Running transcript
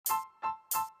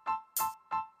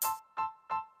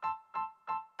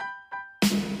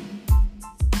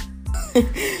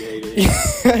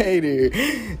Hey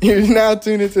there. You're now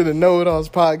tuned into the Noahidols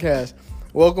podcast.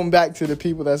 Welcome back to the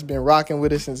people that's been rocking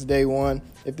with us since day one.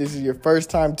 If this is your first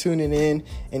time tuning in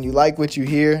and you like what you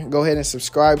hear, go ahead and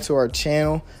subscribe to our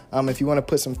channel. If you want to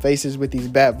put some faces with these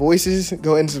bad voices,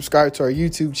 go ahead and subscribe to our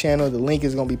YouTube channel. The link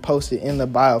is going to be posted in the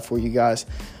bio for you guys.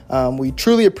 We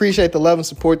truly appreciate the love and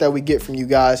support that we get from you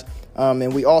guys.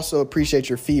 And we also appreciate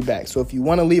your feedback. So if you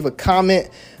want to leave a comment,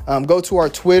 go to our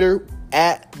Twitter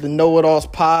at the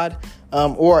Noahidols pod,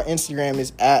 or our Instagram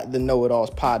is at the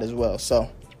Noahidols pod as well.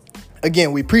 So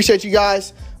again, we appreciate you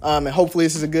guys, and hopefully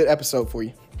this is a good episode for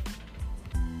you.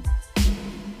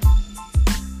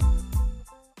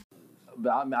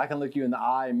 But I can look you in the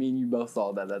eye, and me and you both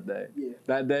saw that day. Yeah.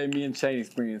 That day, me and Shane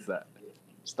experienced that.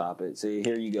 Stop it. See,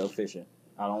 here you go fishing.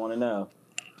 I don't want to know.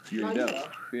 You already know.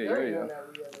 Yeah, you already know.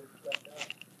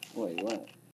 Wait, what?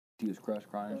 He was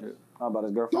crushed, crying and shit. How about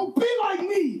his girlfriend? Don't be like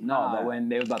me! No, when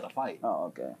they was about to fight. Oh,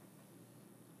 okay.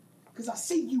 Because I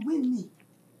see you in me.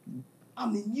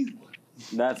 I'm in you.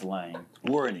 That's lame.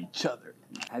 We're in each other.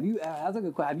 That's a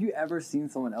good question. Have you ever seen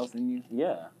someone else in you?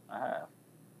 Yeah, I have.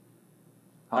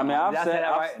 I mean, Did I say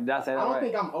that right? I don't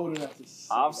think I'm old enough to say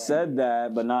I've that. said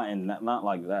that, but not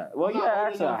like that. Well, yeah,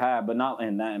 actually I have, but not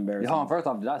in that embarrassing. Hold on, first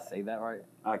off, did I say that right?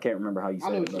 I can't remember how you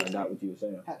said it, but I saying. got what you were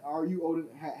saying. Are you old?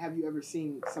 Have you ever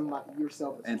seen somebody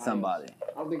yourself And somebody. else?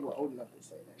 I don't think we're old enough to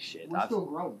say that. Shit, We're still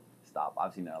grown. Stop.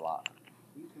 I've seen that a lot.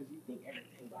 Because you think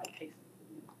everybody takes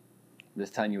it.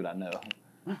 Just telling you what I know.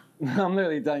 I'm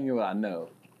literally telling you what I know.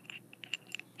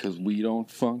 Because we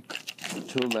don't funk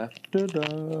until after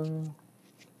dark.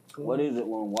 What is it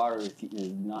when water is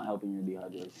not helping your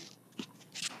dehydration?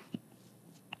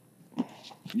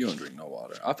 You don't drink no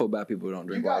water. I feel bad people who don't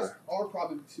drink water. You guys are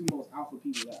probably the two most alpha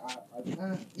people that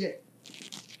yeah.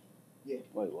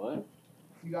 Wait, what?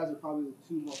 You guys are probably the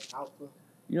two most alpha.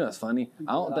 You know what's funny?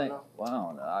 I don't think. Well, I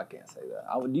don't know. I can't say that.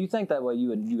 Do you think that way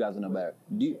you guys would know better?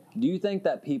 Do you think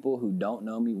that people who don't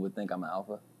know me would think I'm an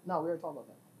alpha? No, we already talked about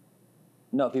that.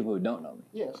 No, people who don't know me.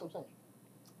 Yeah, that's what I'm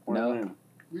saying. No.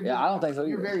 I don't think so either.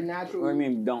 You're very natural. What do you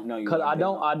mean don't know you? Because I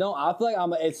don't. I feel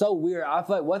like it's so weird. I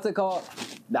feel like, what's it called?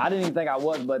 I didn't even think I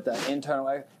was, but the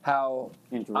internal, how.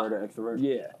 Introverted, extrovert?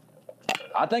 Yeah.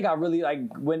 I think I really, like,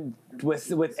 when,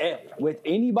 with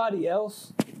anybody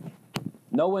else,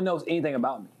 no one knows anything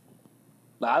about me.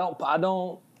 Like, I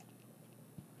don't,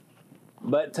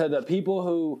 but to the people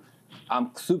who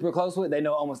I'm super close with, they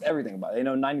know almost everything about it. They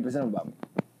know 90% about me.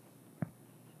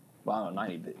 Well, I don't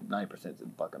know, 90% is a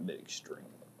fucking bit extreme.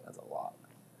 That's a lot.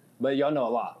 But y'all know a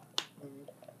lot.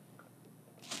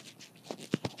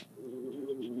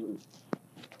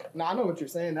 No, I know what you're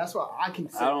saying. That's why I can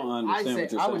say. I don't understand what you're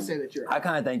saying. I would say that you're. I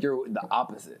kind of think you're the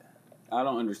opposite. I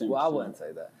don't understand. Well, I wouldn't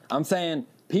say that. I'm saying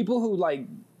people who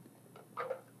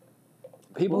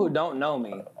don't know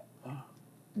me,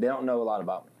 they don't know a lot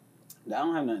about me. That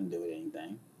don't have nothing to do with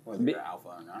anything, whether you're alpha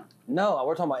or not. No,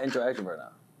 we're talking about intro extrovert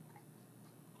now.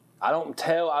 I don't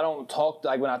talk,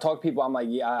 like when I talk to people, I'm like,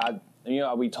 yeah,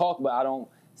 we talk, but I don't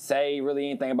say really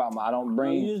anything about I don't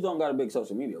bring. You just don't got a big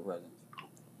social media presence.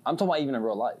 I'm talking about even in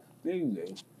real life. Yeah, you do.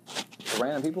 To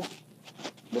random people?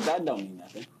 But that don't mean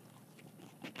nothing.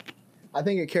 I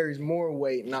think it carries more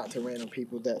weight not to random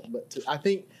people I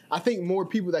think more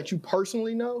people that you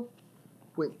personally know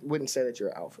wouldn't say that you're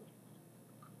an alpha.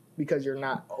 Because you're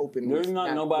not open. There's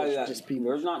not nobody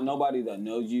that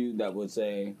knows you that would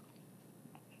say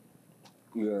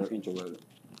you're introverted.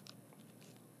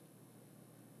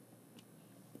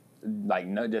 Like,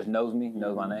 just knows me,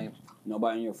 knows my name.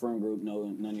 Nobody in your friend group,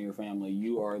 none of your family.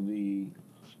 You are You're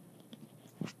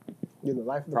the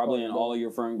life of the probably party, in all of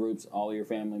your friend groups, all of your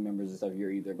family members and stuff.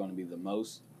 You're either going to be the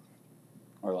most,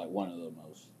 or like one of the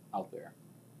most out there.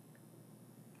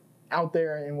 Out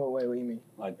there in what way? What do you mean?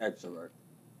 Like extrovert,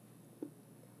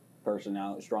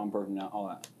 personality, strong personality, all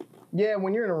that. Yeah,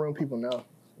 when you're in a room, people know.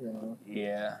 You know.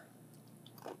 Yeah.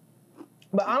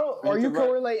 But I don't. Are you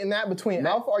correlating that between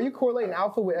alpha? Are you correlating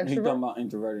alpha with extrovert? He's talking about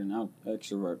introverted and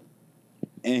extrovert,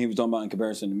 and he was talking about in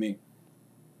comparison to me.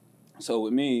 So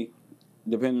with me,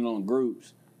 depending on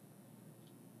groups,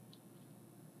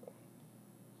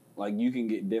 like you can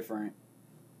get different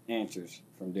answers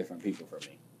from different people for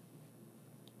me.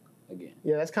 Again.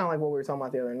 Yeah, that's kind of like what we were talking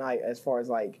about the other night, as far as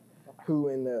like who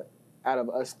out of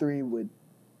us three would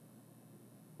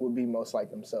be most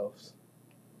like themselves.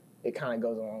 It kind of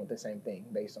goes along with the same thing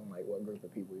based on like what group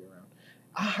of people you're around.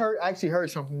 I actually heard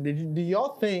something. Do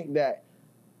y'all think that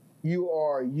you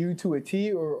are you to a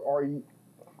T, or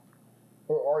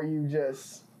are you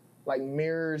just like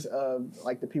mirrors of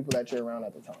like the people that you're around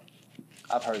at the time?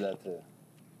 I've heard that too.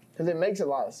 Because it makes a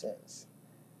lot of sense.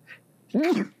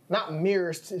 not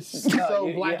mirrors, it's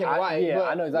so black and white. Yeah, but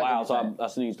I know exactly. Wow, what so you're saying. I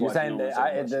sneezed You're twice. saying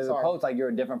that the Sorry. quote's like you're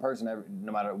a different person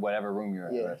no matter whatever room you're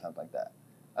in or something like that.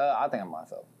 I think I'm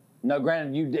myself. No,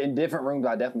 granted, you in different rooms,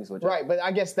 I definitely switch. Right, but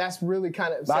I guess that's really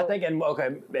kind of. But I think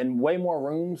in way more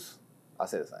rooms, I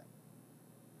say the same.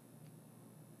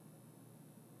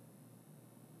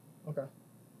 Okay.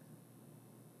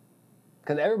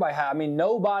 Because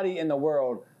nobody in the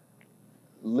world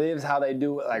lives how they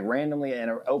do it, like randomly in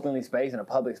an openly space, in a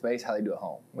public space, how they do at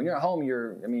home. When you're at home,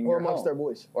 you're amongst home. their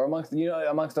boys. Or amongst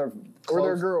their Or close,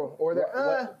 their girl. Or their,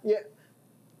 What? yeah.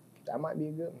 That might be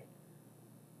a good one.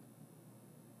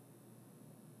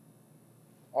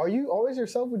 Are you always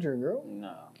yourself with your girl?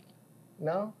 No.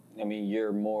 No? I mean,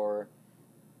 you're more...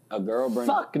 A girl brings...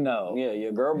 Fuck no. Yeah,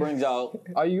 your girl brings out...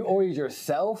 Are you always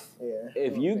yourself? Yeah.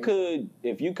 If you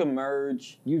could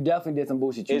merge... You definitely did some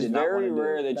bullshit you It's did not very want to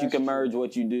rare do. that you That's can merge true.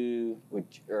 what you do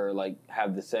or like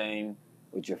have the same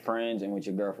with your friends and with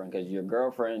your girlfriend, because your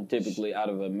girlfriend typically out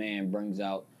of a man brings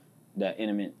out that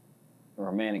intimate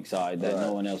romantic side that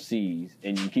no one else sees,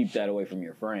 and you keep that away from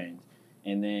your friends.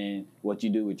 And then what you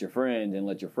do with your friends and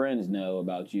let your friends know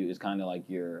about you is kind of like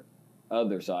your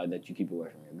other side that you keep away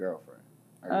from your girlfriend.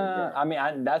 Or your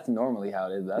girl. That's normally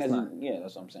how it is. That's not. Yeah,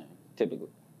 that's what I'm saying. Typically.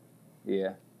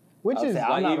 Yeah. Which I'll is... say,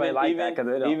 I'm not really like that 'cause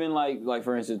they don't. even like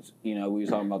for instance, we were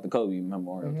talking about the Kobe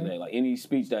Memorial today. Like any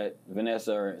speech that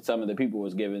Vanessa or some of the people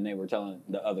was giving, they were telling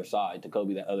the other side to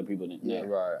Kobe that other people didn't know.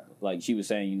 Right. Like she was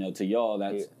saying, to y'all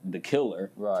that's the killer.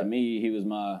 Right. To me, he was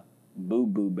my boo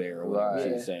bear or whatever Right.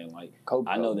 she was saying. Like Kobe.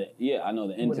 I know the Wouldn't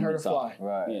hurt intimate a side.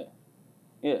 fly. Right.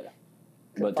 Yeah.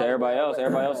 But to everybody else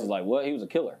is like, what? He was a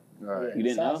killer. Right. You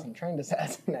didn't know? Trained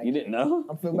assassin. You didn't know?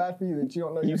 I feel bad for you that you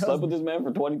don't know You your slept with husband. this man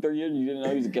for 23 years and you didn't know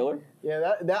he was a killer?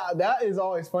 Yeah, that is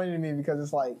always funny to me because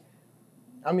it's like,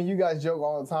 I mean, you guys joke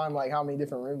all the time, like how many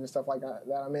different rooms and stuff like that.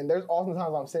 I mean, there's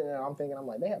oftentimes I'm sitting there and I'm thinking, I'm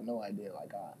like, they have no idea.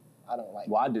 Like, I don't like.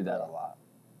 Well, I do that a lot.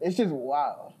 It's just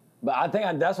wild. But I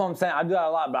think that's what I'm saying. I do that a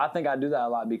lot, but I think I do that a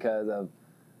lot because of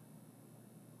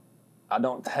I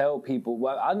don't tell people.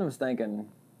 Well, I'm just thinking.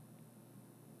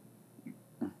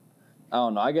 I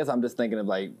don't know. I guess I'm just thinking of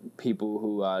like people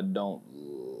who I don't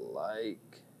like.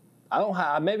 I don't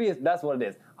have. Maybe that's what it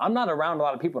is. I'm not around a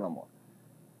lot of people no more.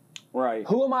 Right.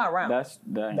 Who am I around? That's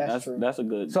true. That's a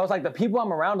good. So it's like the people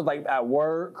I'm around is like at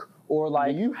work or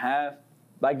like do you have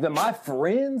my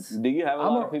friends. a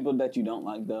lot of people that you don't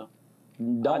like though?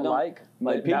 Don't like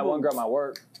like that people- one girl at my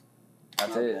work.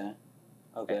 That's it.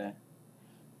 Okay.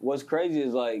 What's crazy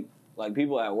is like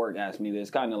people at work ask me this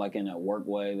kind of like in a work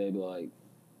way. They be like,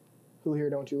 Who here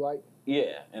don't you like?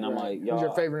 yeah, and I'm Right. like, y'all. Who's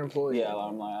your favorite employee? Yeah,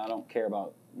 I'm like, I don't care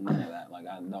about none of that. Like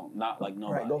I don't not like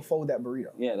nobody. Right, go fold that burrito.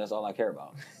 Yeah, that's all I care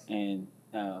about. And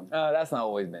That's not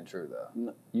always been true though.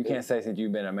 No, You can't say since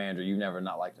you've been a manager you've never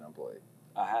not liked an employee.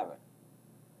 I haven't.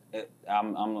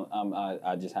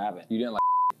 I just haven't. You didn't like.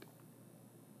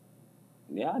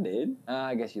 Yeah, I did.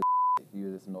 I guess you. You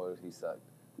were just annoyed if he sucked.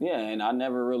 Yeah, and I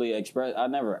never really I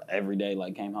never every day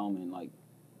like came home and like.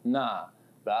 Nah,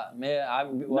 but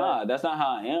Nah, that's not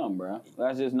how I am, bro.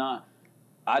 That's just not.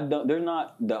 I don't. There's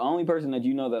not the only person that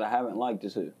you know that I haven't liked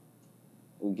is who.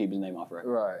 We can keep his name off record.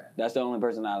 right. That's the only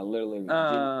person I literally.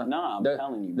 Nah, I'm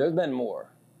telling you. There's been more.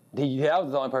 That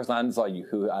was the only person I saw you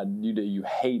who you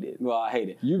hated. Well, I hate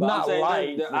it. You've But I'm not saying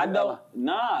liked. I don't.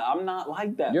 Nah, I'm not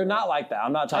like that. You're bro. not like that.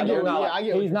 I'm not trying I to. get You're what- not yeah, I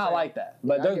get what he's you're not saying. like that.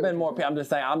 But Yeah, I there's get been what more you're people. I'm just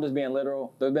saying. I'm just being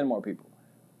literal. There's been more people.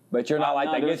 But you're not like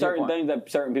No, that. there's Gets your certain point. things that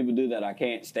certain people do that I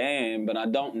can't stand, but I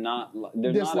don't not. There's not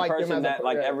a Dislike them person as a that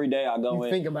like yeah. every day I go You in.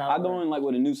 think about I it, go right. in like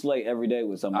with a new slate every day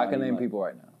with somebody. I can name like, people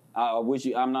right now. I wish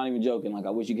you. I'm not even joking. Like I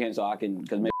wish you can, so I can.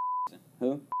 Because maybe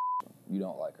who? You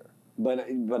don't like her. But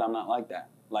I'm not like that.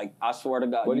 Like I swear to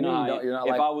God, What do you you know mean how you don't- you're not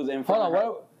if like- I was in front Hold of on,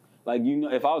 her, what? like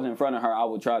if I was in front of her, I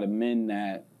would try to mend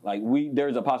that. Like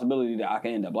there's a possibility that I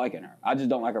can end up liking her. I just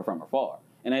don't like her from afar,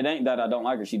 and it ain't that I don't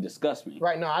like her. She disgusts me.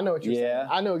 Right, no, I know what you're Yeah. saying.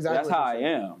 I know exactly That's what how I you're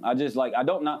saying. am. I just like I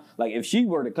don't not like if she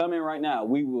were to come in right now,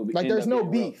 we will be Like, end there's up no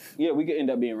being beef. Yeah, we could end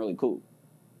up being really cool.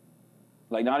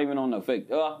 Like not even on the fake.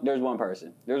 There's one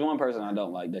person. There's one person I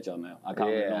don't like that y'all know. I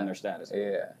comment on their status.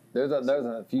 Yeah. There's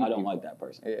a few. I don't people. like that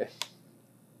person. Yeah.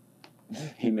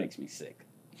 He makes me sick.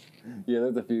 Yeah.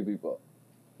 There's a few people.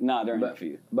 Nah, there ain't a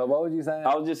few. But what was you saying?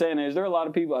 I was just saying, is there a lot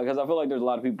of people? Because I feel like there's a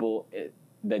lot of people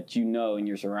that you know in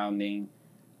your surrounding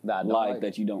that I don't like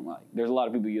that you don't like. There's a lot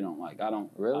of people you don't like. I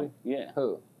don't. Really? Yeah.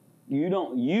 Who? You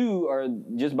don't. You are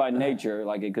just by nature,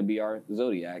 like it could be our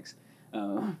zodiacs,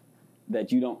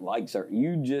 that you don't like certain.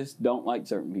 You just don't like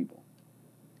certain people.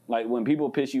 Like when people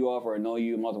piss you off or annoy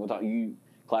you multiple times, you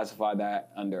classify that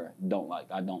under don't like.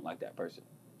 I don't like that person.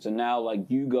 So now, like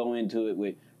you go into it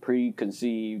with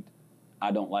preconceived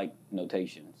I don't like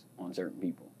notations on certain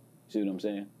people. See what I'm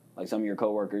saying? Like some of your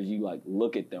coworkers, you like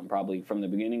look at them probably from the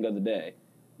beginning of the day.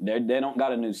 They don't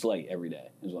got a new slate every day,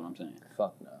 is what I'm saying.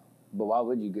 Fuck no. But why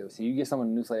would you get? So you get someone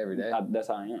a new slate every day? That's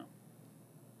how I am.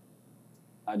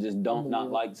 I just don't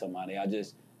not like somebody. I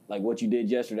just like what you did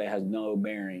yesterday has no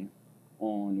bearing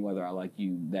on whether I like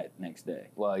you that next day.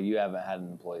 Well, you haven't had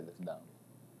an employee that's dumb.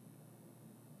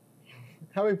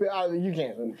 How many people? You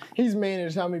can't. He's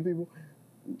managed how many people?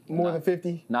 More than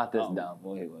 50? Not this dumb.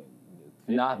 Wait.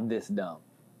 Not this dumb.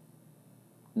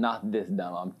 Not this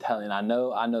dumb. I'm telling you. I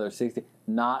know there's 60.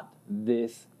 Not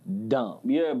this dumb.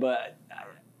 Yeah, but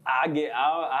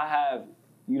I have,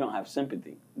 you don't have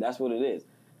sympathy. That's what it is.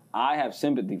 I have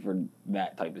sympathy for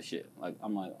that type of shit. Like,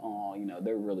 I'm like, oh,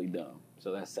 they're really dumb.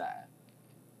 So that's sad.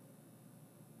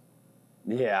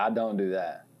 Yeah, I don't do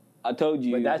that. I told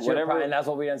you. But that's your problem, and that's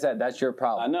what we done said. That's your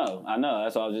problem. I know.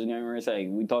 That's what I was just going to say.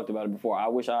 We talked about it before. I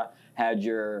wish I had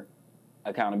your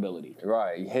accountability.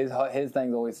 Right. His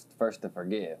thing's always first to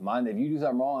forgive. Mine, if you do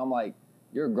something wrong, I'm like,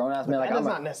 you're a grown-ass man. Like, that's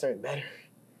not necessarily better.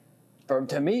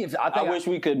 To me, I wish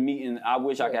we could meet, and I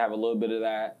wish I could have a little bit of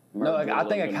that. No, like, I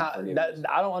think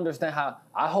I don't understand how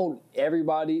I hold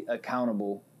everybody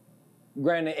accountable.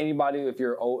 Granted, anybody, if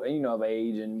you're old, of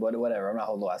age and whatever, I'm not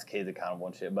holding little ass kids accountable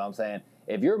and shit. But I'm saying,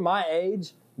 if you're my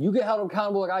age, you get held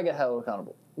accountable like I get held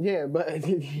accountable. Yeah, but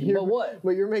what?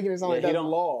 But you're making it sound like that's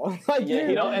law. Like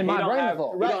he don't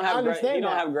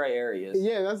have gray areas.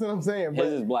 Yeah, that's what I'm saying.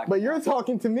 His is black. But you're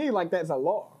talking to me like that's a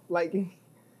law. Like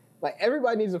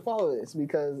everybody needs to follow this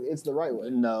because it's the right way.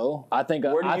 No, I think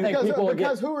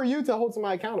because who are you to hold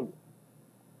somebody accountable?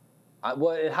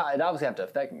 It obviously have to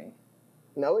affect me.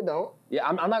 No, it don't. Yeah,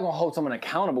 I'm not going to hold someone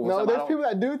accountable. No, there's people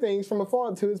that do things from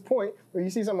afar to his point where you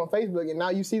see something on Facebook and now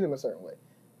you see them a certain way.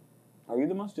 Are you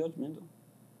the most judgmental?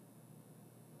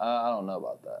 I don't know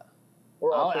about that.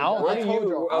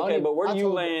 But where do you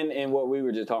land in what we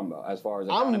were just talking about as far as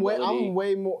accountability? I'm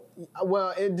way more. Well,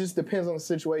 it just depends on the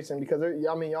situation because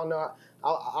y'all know I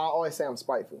always say I'm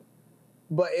spiteful,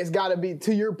 but it's got to be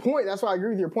to your point. That's why I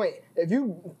agree with your point. If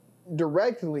you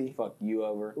directly fuck you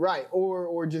over, right,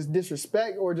 or just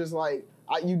disrespect, or just like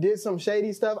you did some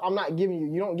shady stuff, I'm not giving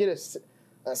you. You don't get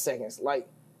a second. Like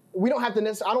we don't have to.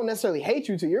 I don't necessarily hate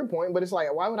you to your point, but it's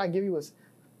like why would I give you a?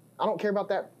 I don't care about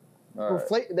that.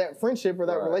 That friendship or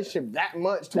that relationship that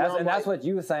much. That's what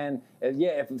you were saying.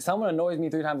 If someone annoys me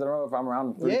 3 times in a row, if I'm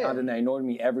around them 3 times and they annoyed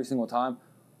me every single time,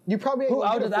 you probably.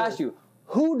 I'll just ask you,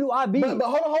 who do I be? But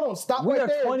hold on, stop right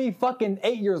there. We are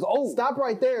 28 years old. Stop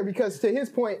right there because to his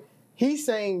point, he's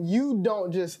saying you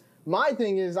don't just. My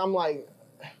thing is, I'm like.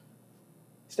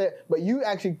 But you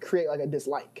actually create like a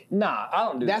dislike. Nah, I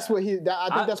don't do that. I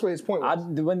think that's what his point was.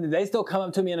 When they still come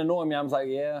up to me and annoy me, I'm like,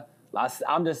 yeah.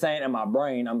 I'm just saying in my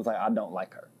brain, I'm just like, I don't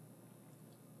like her.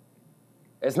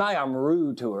 It's not like I'm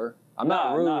rude to her. I'm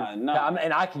not rude. Y'all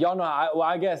know,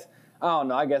 I guess, I don't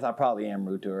know, I guess I probably am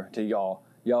rude to her, to y'all.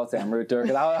 Y'all say I'm rude to her.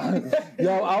 Cause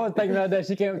I was thinking the other day,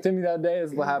 she came up to me the other day,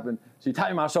 this is what happened. She tapped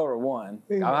me on my shoulder I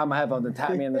had my headphones and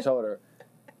tapped me in the shoulder.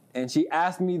 And she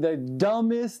asked me the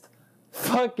dumbest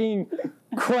fucking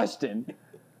question.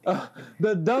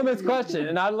 The dumbest question.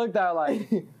 And I looked at her like,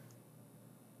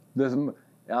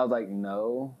 and I was like,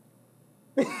 no.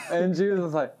 And she was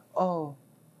just like, oh,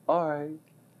 all right.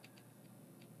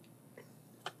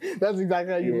 That's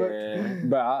exactly how you look.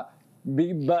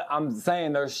 But I'm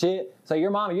saying there's shit. So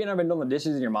your mom, you never been doing the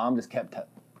dishes and your mom just kept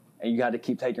and you had to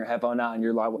keep taking your headphone out and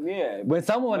you're like, well, yeah. When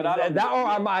someone,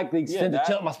 I might send a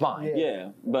chill up my spine.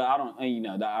 Yeah, but I don't, I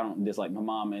don't dislike my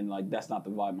mom and like that's not the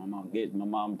vibe my mom gets. My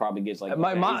mom probably gets like, he's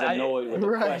annoyed with the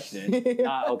question.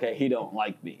 Not, okay, he don't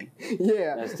like me.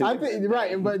 Yeah, I think,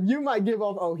 right, but you might give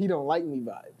off, oh, he don't like me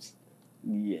vibes.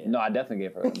 Yeah. No, I definitely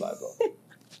gave her that vibe though.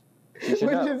 Which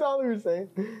is all we were saying.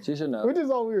 She should know. Which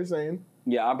is all we were saying.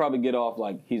 Yeah, I'll probably get off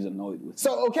like he's annoyed with me.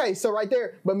 So, okay, so right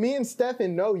there, but me and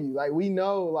Stefan know you. Like, we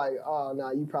know, like, oh, nah,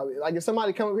 you probably, like, if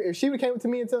somebody if she came up to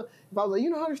me and if I was like,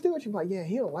 you know how to do it, she'd be like, yeah,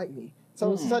 he don't like me.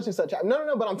 So, such and such.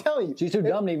 No, but I'm telling you. She's too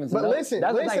dumb to even say that. But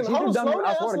listen, hold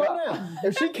on, slow down.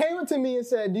 If she came up to me and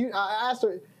said, I asked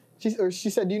her,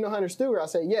 she said, do you know Hunter Stewart? I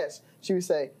said, yes. She would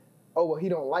say, oh, well, he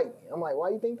don't like me. I'm like,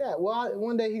 why you think that? Well,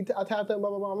 one day I tapped up,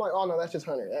 blah, blah, blah. I'm like, oh, no, that's just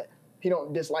Hunter. He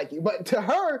don't dislike you. But to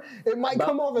her, it might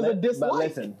come off as a dislike. But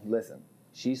listen.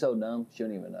 She's so dumb, she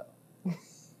don't even know.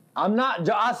 I'm not,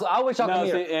 I wish y'all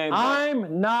could hear.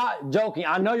 I'm not joking.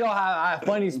 I know y'all have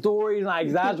funny stories and I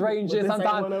exaggerate and shit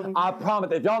sometimes. I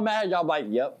promise. If y'all mad, y'all be like,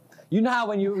 yep. You know how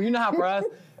for us,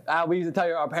 we used to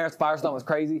tell our parents Firestone was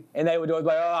crazy, and they would always be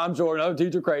like, oh, I'm sure another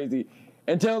teacher crazy.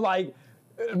 Until like,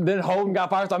 then Holden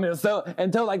got Firestone,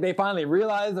 until like they finally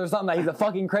realized or something that he's a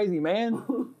fucking crazy man.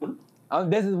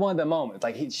 This is one of the moments.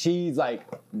 Like she's like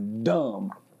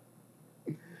dumb.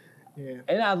 Yeah.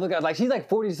 And I look at like she's like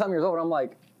 40-something years old, and I'm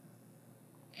like,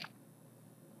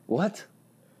 what?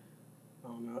 I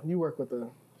don't know. You work with a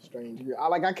strange girl.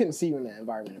 I couldn't see you in that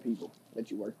environment of people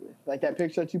that you work with. Like that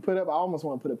picture that you put up, I almost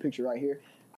want to put a picture right here.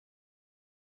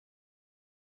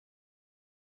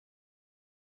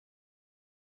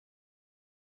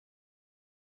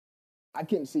 I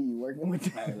couldn't see you working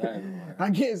with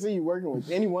I can't see you working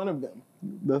with any one of them.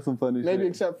 That's some funny Maybe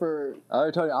except for I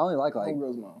already told you, I only like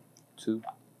homegirl's mom. 2.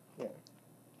 Yeah.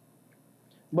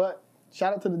 But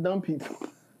shout out to the dumb people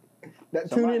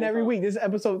that tune in every week. This is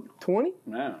episode 20?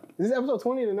 Yeah. This is episode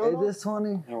 20 to know. Is this 20?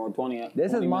 And we're 20.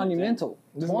 This 20 is monumental.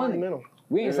 This is 20. monumental.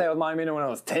 We ain't say it was monumental when I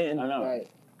was 10. I know. Right.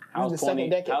 How's This is the 20? second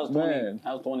decade. How's 20? Man.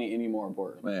 How's 20 any more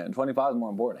important? Man, 25 is more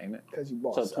important, ain't it? Because you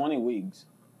boss. So up. 20 weeks.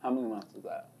 How many months is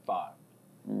that? 5.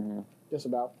 Just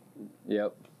about.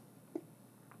 Yep.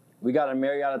 We got a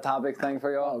myriad topics thing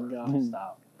for Oh, y'all. God.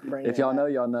 Stop. Bring If that y'all back. know,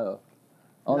 y'all know.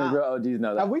 Only Nah. real OGs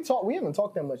know that. We haven't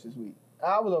talked that much this week.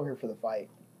 I was over here for the fight.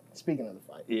 Speaking of the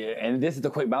fight. Yeah, and this is the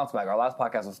quick bounce back. Our last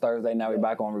podcast was Thursday. Now we're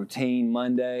back on routine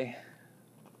Monday.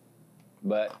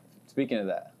 But speaking of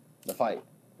that, the fight.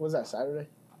 Was that Saturday?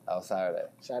 That was Saturday.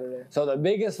 Saturday. So the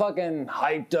biggest fucking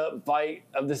hyped up fight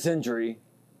of the century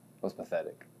was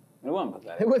pathetic. It wasn't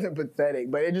pathetic. It wasn't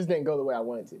pathetic, but it just didn't go the way I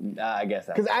wanted to. I guess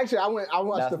that. Because actually, I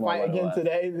watched That's the more fight what it again was.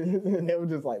 today, and it was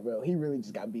just like, bro, he really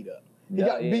just got beat up. He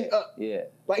got beat up. Yeah.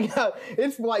 Like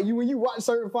it's like when you watch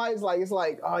certain fights, like it's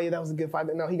like, oh yeah, that was a good fight,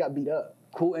 but no, he got beat up.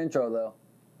 Cool intro though.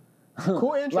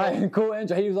 Cool intro. Like, cool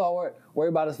intro. He was all worried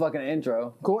about his fucking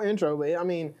intro. Cool intro, but I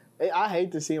mean, I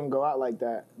hate to see him go out like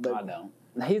that. But I don't.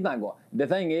 He's not going. The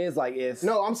thing is, like, it's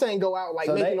no, I'm saying go out like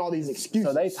So making they- all these excuses.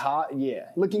 So they taught,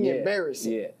 Looking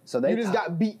embarrassing. Yeah. So they you just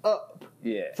got beat up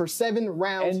yeah for 7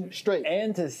 rounds straight.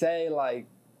 And to say like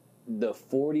the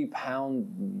 40-pound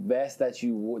vest that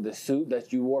you wore, the suit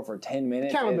that you wore for 10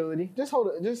 minutes. Accountability. Just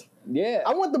hold it. Yeah.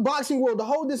 I want the boxing world to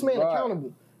hold this man Right.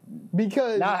 accountable.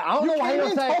 Because Now, I don't know why he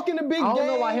was saying. talking a big I don't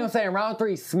know game. why he was saying round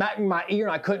 3 smacked me in my ear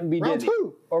and I couldn't be Round dizzy.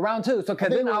 2. Or round 2. So because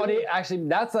think then I would round- actually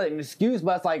that's an excuse,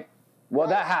 but it's like, well,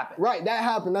 that happened. Right, that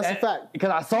happened. That's a fact.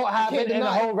 Because I saw it happen, can't and the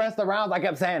deny whole it. rest of the rounds, I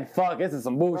kept saying, "Fuck, this is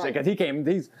some bullshit." Right. Because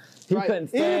he Right. couldn't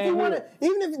stand.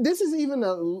 Even if this is even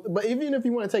if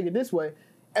you want to take it this way,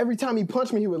 every time he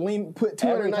punched me, he would put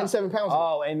 297 pounds.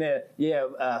 Oh, and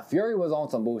Fury was on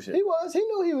some bullshit. He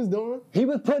knew what he was doing. He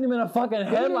was putting him in a fucking He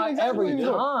knew headlock exactly what he every was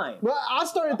doing. time. But I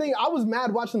started thinking, I was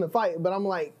mad watching the fight, but I'm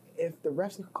like, if the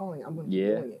ref's not calling, I'm going to keep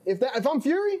Yeah. doing it. If I'm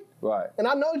Fury, Right. and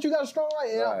I know that you got a strong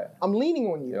right, and Right. I'm leaning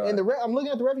on you, Right. and I'm looking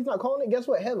at the ref, he's not calling it, guess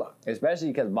what? Headlock. Especially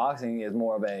because boxing is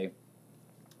more of a.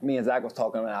 Me and Zach was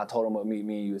talking, and I told him what me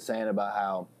and you were saying about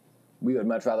how we would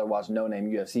much rather watch no-name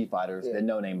UFC fighters than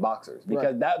no-name boxers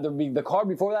because Right. the card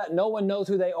before that, no one knows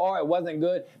who they are. It wasn't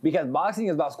good because boxing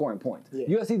is about scoring points. Yeah.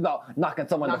 UFC is about knocking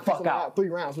someone the fuck out. 3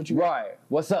 rounds, what you got? Right.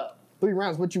 What's up? 3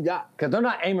 rounds, what you got? Because they're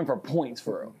not aiming for points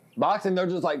for real. Boxing, they're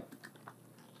just like.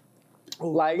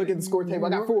 Like, Look at the score table. I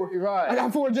got 4. Right. I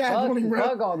got 4 jabs on him, bro.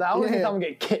 Fuck all that. I want to see Yeah. someone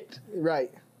get kicked.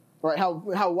 Right. Right.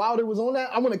 How Wilder was on that.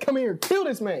 I'm gonna come in here and kill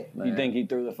this man. You think he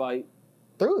threw the fight?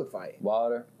 Through the fight.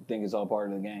 Wilder. You think it's all part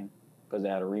of the game? Because they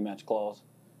had a rematch clause?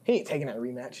 He ain't taking that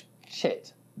rematch.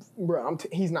 Shit. Bro,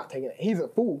 he's not taking it. He's a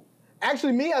fool.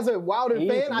 Actually, me as a Wilder He's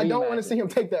fan, I don't want to rematching. see him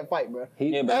take that fight, bro.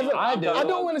 Yeah, but I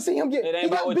don't want to see him get. It ain't He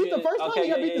got about what beat you- the first time. okay, He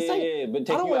got beat the second. Yeah, but I take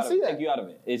don't you want out to of see it. that. Take you out of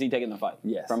it. Is he taking the fight?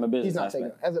 Yes. From a business He's not aspect.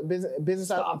 taking it. As a business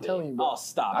side. I'm Stop telling it. you, bro. Oh,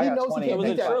 stop. I He got knows 20. he It can't was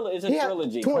take a that. trilogy. It's a He had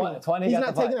trilogy. 20. 20 He's got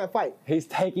not the taking fight. that fight. He's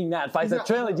taking that fight. It's He's a not-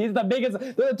 trilogy. He's the biggest.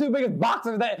 They're the 2 biggest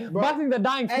boxers. Boxing's the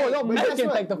dying sport. Hey, Don't but make guess him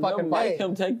what? take the fucking Don't fight. make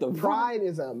him take the fight. Pride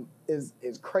is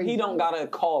crazy. He don't got a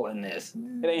call in this.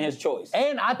 It ain't his choice.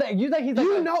 And I think you think he's like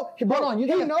You know, bro, hold on. You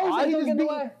he think knows that he just just beat.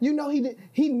 You know he did.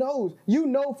 He knows. You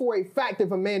know for a fact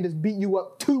if a man just beat you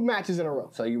up 2 matches in a row.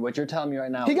 So what you're telling me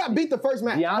right now? He got beat the first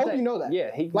match. I hope you know that.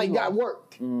 Yeah, he got lost.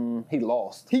 worked. He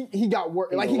lost. He got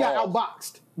worked. Like he got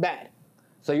lost. outboxed. Bad.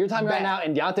 So you're telling me right Bad. now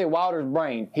in Deontay Wilder's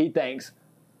brain, he thinks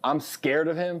I'm scared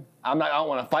of him. I don't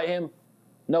want to fight him.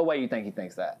 No way you think he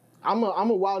thinks that. I'm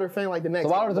a Wilder fan like the next.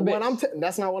 So Wilder's a But bitch.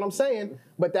 that's not what I'm saying.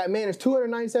 But that man is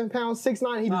 297 pounds,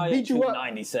 6'9". He just beat you up.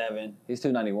 97. He's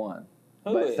 291.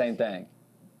 Who But is? same thing.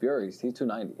 Fury's he's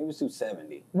 290. He was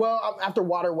 270. Well, after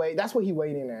water weight, that's what he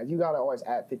weighed in as. You gotta always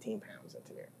add 15 pounds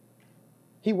into there.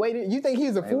 He weighed in. You think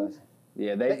he's a fool?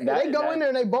 Yeah, They go in there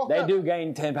and they bulk They up. do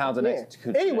gain 10 pounds a Yeah. next.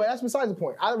 Anyway, that's besides the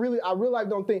point. I real life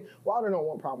don't think Wilder don't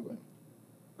want problem with him.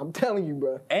 I'm telling you,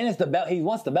 bro. And it's the belt. He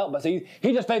wants the belt, but so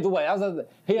he just fades away.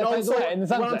 He just fades away. And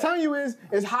What I'm telling you is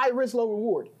high risk, low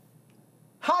reward.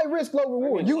 High risk, low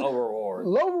reward. Low reward.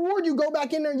 Low reward, you go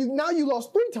back in there and now you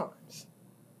lost 3 times.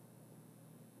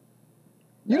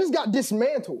 You just got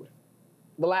dismantled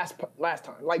the last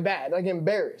time. Like bad, like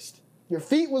embarrassed. Your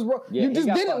feet was wrong. Yeah, you just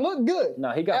didn't look good.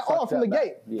 No, he got at all fucked from the up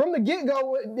gate. Yeah. From the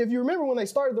get-go, if you remember when they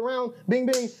started the round, bing,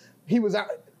 he was out.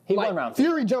 He won round 2.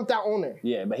 Fury jumped out on there.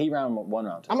 Yeah, but he won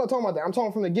round 2. I'm not talking about that. I'm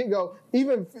talking from the get-go.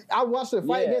 Even I watched the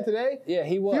fight again today. Yeah,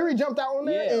 he was. Fury jumped out on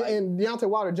there, and Deontay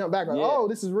Wilder jumped back like, oh,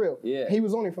 this is real. Yeah. He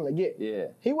was on it from the get. Yeah.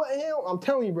 He wasn't him. I'm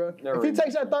telling you, bro. If he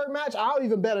takes that 3rd match, I'll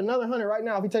even bet another 100 right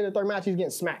now. If he takes that 3rd match, he's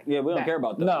getting smacked. Yeah, we don't care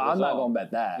about that. No, I'm not going to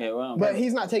bet that. Yeah, but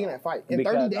he's not taking that fight. In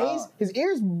 30 days, his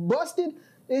ears busted.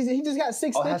 He just got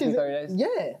 6 stitches. Has to be 30 days?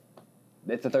 Yeah.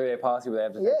 It's a 30-day policy where they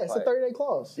have to It's a 30-day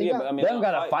clause. But I mean, they don't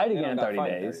got to fight again in 30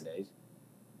 days.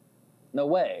 No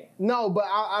way. No, but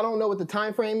I don't know what the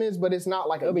time frame is, but it's not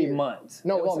like It'll a year. be months.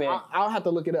 No, it won't be. I'll have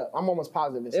to look it up. I'm almost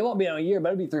positive. It won't be on a year,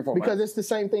 but it'll be 3-4 months. Because it's the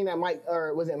same thing that Mike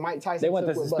Tyson. They want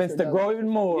the suspense to grow even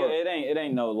more. Yeah, it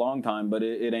ain't no long time, but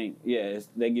it ain't. Yeah,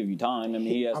 they give you time. I mean,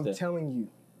 he has to. I'm telling you.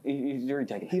 He's already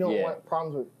taking. He don't want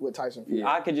problems with Tyson Fury.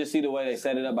 Yeah. I could just see the way they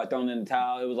set it up by throwing in the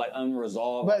towel. It was like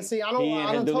unresolved. But see, I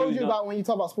don't told you about when you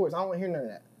talk about sports. I don't want to hear none of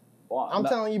that. Well, I'm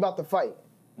telling you about the fight.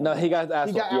 No, he got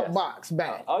outboxed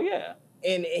bad. Oh yeah.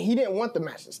 And he didn't want the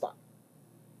match to stop.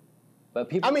 But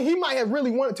people, I mean, he might have really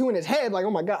wanted to in his head, like,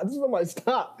 oh my God, this is somebody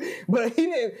stop. But he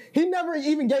didn't. He never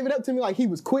even gave it up to me like he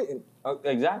was quitting.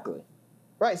 Exactly.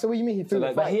 Right. So what do you mean he threw the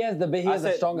fight? But he has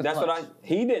the strongest that's punch.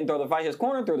 He didn't throw the fight. His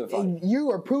corner threw the fight. And you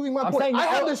are proving my point. I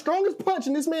have the strongest punch,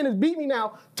 and this man has beat me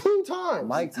now 2 times.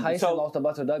 Mike Tyson lost to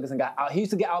Buster Douglas and got out. He used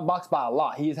to get outboxed by a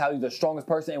lot. He's the strongest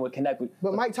person and would connect with.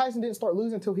 But Mike Tyson didn't start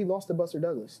losing until he lost to Buster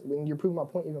Douglas. When you're proving my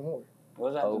point even more.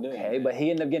 What does that have to do? Okay, but he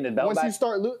ended up getting his belt Once back. you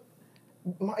start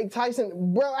Mike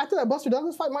Tyson, bro, after that Buster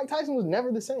Douglas fight, Mike Tyson was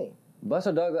never the same.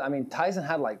 Buster Douglas, I mean, Tyson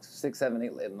had like 6, 7,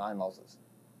 8, 9 losses.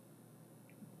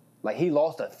 Like, he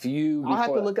lost a few. I'll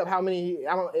have to look up how many.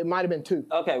 It might have been 2.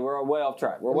 Okay, we're way off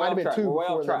track. We're it way might off have been track. 2 We're way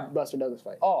off before track. the Buster Douglas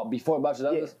fight. Oh, before Buster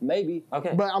Douglas? Yeah. Maybe.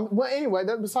 Okay. But anyway,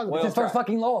 that's besides the Well, point. His first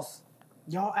fucking loss.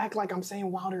 Y'all act like I'm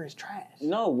saying Wilder is trash.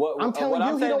 No, I'm telling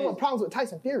you, he don't is, want problems with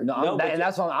Tyson Fury. No, and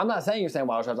that's what I'm not saying you're saying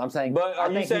Wilder's trash. I'm saying. But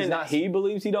are you saying that he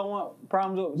believes he don't want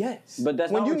problems with? Yes. But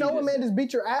that's when not you what know a just man said. just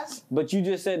beat your ass. But you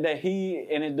just said that he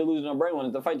and his delusional brain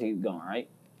wanted the fight to keep going, right?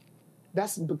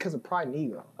 That's because of pride and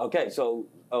ego. Okay, so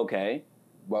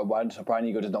Why does pride and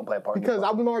ego just don't play a part? Because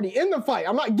I'm already in the fight.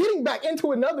 I'm not getting back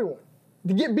into another one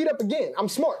to get beat up again. I'm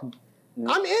smart.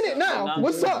 I'm in it now.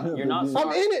 What's up? You're not smart.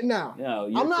 I'm in it now.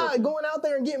 No, I'm not going out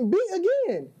there and getting beat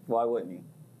again. Why wouldn't you?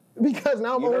 Because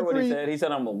now I'm You heard what 0-3. he said? He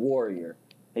said I'm a warrior.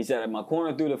 He said my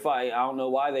corner through the fight. I don't know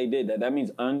why they did that. That means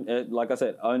like I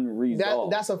said,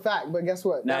 unresolved. That's a fact. But guess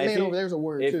what? Now, that man over there's a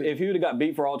warrior too. If he would have got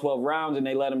beat for all 12 rounds and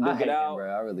they let him duke it out, bro.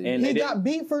 I really and he got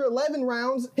beat for 11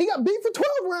 rounds. He got beat for 12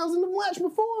 rounds in the match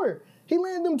before. He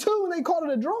landed them 2 and they called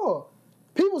it a draw.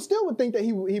 People still would think that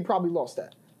he probably lost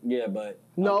that. yeah, but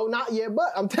No, not yet. But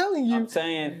I'm telling you, I'm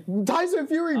saying Tyson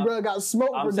Fury, bro, got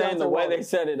smoked. I'm for saying the Deontay way Wilder. they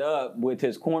set it up with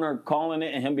his corner calling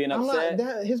it and him being upset.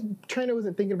 His trainer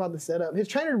wasn't thinking about the setup. His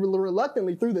trainer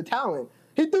reluctantly threw the towel in.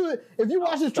 He threw it. If you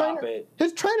watch his trainer,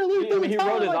 his trainer literally threw the he towel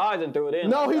rolled in. his eyes and threw it in.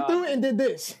 No, he threw it and did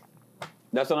this.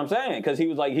 That's what I'm saying. Because he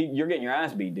was like, you're getting your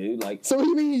ass beat, dude. Like, So what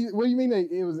do you mean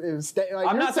that it was staged? Like,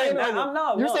 I'm not saying that.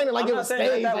 You're saying it like it was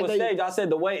staged. That was staged. I said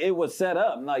the way it was set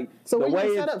up. Like, So the what way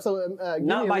you set up? So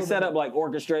not by setup like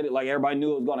orchestrated, like everybody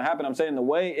knew it was going to happen. I'm saying the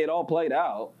way it all played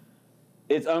out,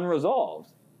 it's unresolved.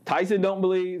 Tyson don't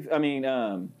believe. I mean,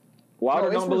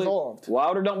 Wilder don't believe. Resolved.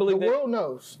 Wilder don't believe. The world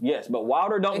knows. Yes, but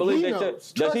Wilder don't And believe he they knows. should.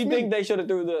 Does Trust he me. think they should have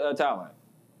threw the towel in?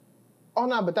 Oh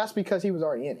no, but that's because he was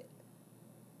already in it.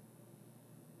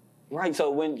 Right.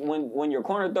 So when your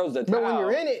corner throws the towel, But when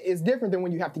you're in it, it's different than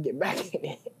when you have to get back in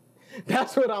it.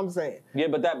 That's what I'm saying. yeah,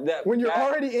 but that When you're that-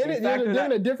 already in you it, factor you're that-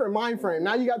 in a different mind frame.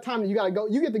 Now you got time. You gotta go.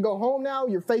 You get to go home now.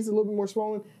 Your face is a little bit more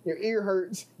swollen. Your ear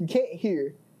hurts. You can't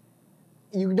hear.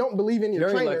 You don't believe in your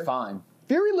Fury trainer. looked fine.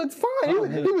 Fury looked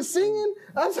fine. He was singing.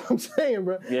 That's what I'm saying,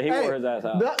 bro. Yeah, he wore his ass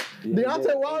out.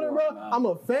 Deontay Wilder, bro. I'm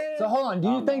a fan. So hold on, do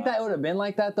you think that it would have been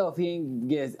like that though if he didn't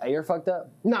get his ear fucked up?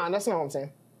 Nah, that's not what I'm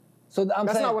saying. So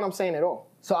That's not what I'm saying at all.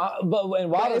 So, but when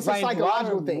Wilder It's a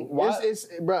psychological thing. It's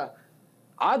bruh.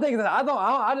 I think that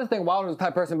I just think Wilder's the type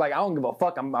of person like I don't give a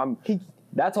fuck.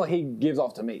 That's what he gives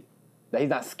off to me. That he's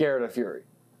not scared of Fury.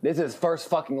 This is his first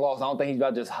fucking loss. I don't think he's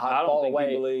about to just fall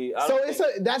away.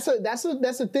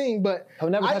 That's a thing, but He'll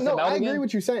never touch the belt I again? agree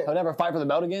with you saying. He'll never fight for the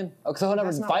belt again. Oh, so he'll never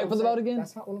That's not fight what for I'm the belt saying. again.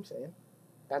 That's not what I'm saying.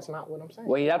 That's not what I'm saying.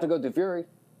 Well, he'd have to go through Fury.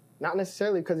 Not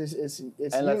necessarily because it's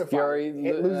Unless unified. Fury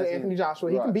Loses to Anthony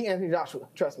Joshua. He can Right. beat Anthony Joshua.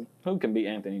 Trust me. Who can beat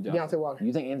Anthony Joshua? Deontay Wilder.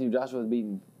 You think Anthony Joshua is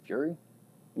beating Fury?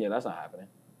 Yeah, that's not happening.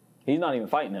 He's not even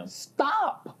fighting him.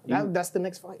 Stop. That's the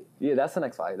next fight. Yeah, that's the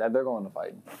next fight. That they're going to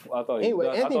fight. I thought Anyway,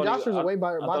 Anthony Joshua's a way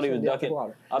better boxer than Deontay ducking.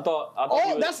 Wilder. I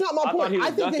thought That's not my point.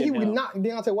 I think that he would him. knock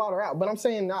Deontay Wilder out. But I'm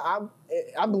saying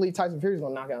I believe Tyson Fury's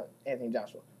going to knock out Anthony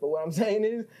Joshua. But what I'm saying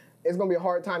is it's going to be a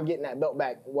hard time getting that belt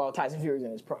back while Tyson Fury's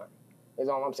in his prime. Is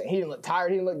all I'm saying. He didn't look tired.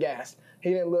 He didn't look gassed.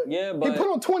 He didn't look. Yeah, but he put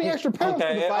on 20 extra pounds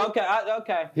for the fight.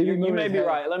 Okay. You may be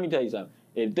right. Let me tell you something.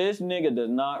 If this nigga does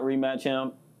not rematch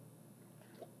him,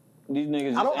 these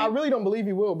niggas. I really don't believe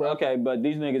he will, bro. Okay, but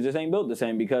these niggas just ain't built the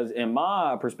same because in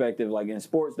my perspective, like in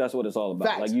sports, that's what it's all about.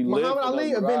 Facts. Like you Muhammad live for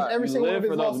Ali those, avenged every single one of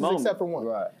his losses moments. except for one.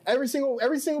 Right. Every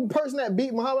single person that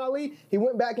beat Muhammad Ali, he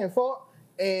went back and fought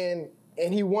and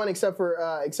he won except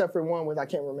for one with I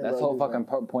can't remember. That's the whole fucking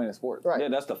point of sports. Right. Yeah,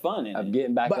 that's the fun in Of it.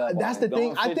 getting back up. But that's the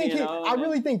thing. I think and I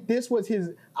really think this was his.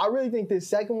 I really think this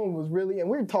second one was really. And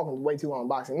we're talking way too long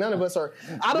boxing. None of us are.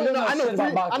 I don't We don't know. know I know shit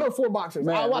about boxing. I know 4 boxers.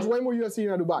 Man, I watch way more UFC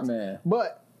than I do boxing. Man.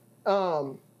 But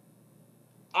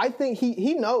I think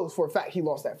he knows for a fact he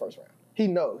lost that first round. He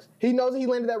knows. He knows that he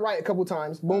landed that right a couple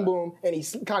times. Boom, boom, and he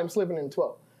caught him slipping in the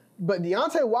 12th. But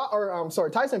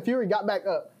Tyson Fury got back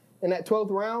up in that 12th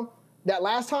round that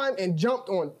last time and jumped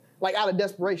on like out of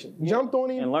desperation. Jumped on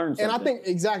him and learned And I something.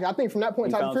 think I think from that point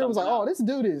He Tyson found Fury was like, something oh, out. this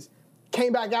dude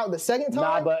came back out the second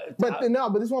Nah, time. but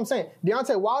this is what I'm saying.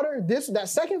 Deontay Wilder, that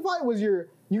second fight was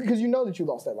because you know that you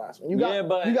lost that last one. You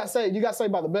got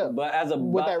saved by the belt. But as a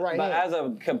hand. as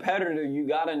a competitor, you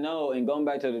gotta know. And going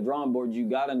back to the drawing board, you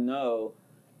gotta know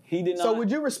he did not. So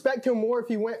would you respect him more if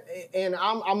he went? And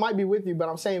I might be with you, but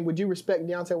I'm saying, would you respect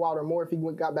Deontay Wilder more if he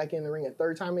got back in the ring a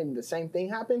third time and the same thing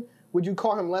happened? Would you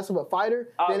call him less of a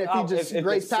fighter than if he just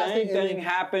grazed past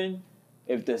it?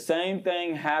 If the same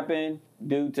thing happened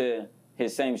due to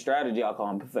his same strategy, I'll call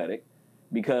him pathetic.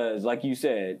 Because, like you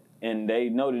said, and they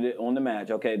noted it on the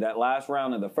match, okay, that last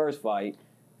round of the first fight,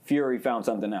 Fury found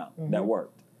something out that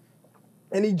worked.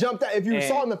 And he jumped out. If you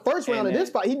saw in the first round of this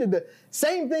fight, he did the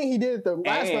same thing he did at the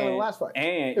last round of the last fight.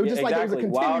 And it was just like there was a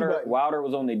continue button. Wilder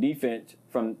was on the defense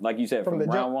from, like you said, from the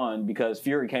round jump. one because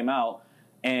Fury came out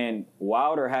and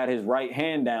Wilder had his right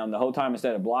hand down the whole time.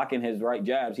 Instead of blocking his right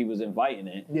jabs, he was inviting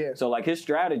it. Yeah. So, like, his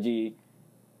strategy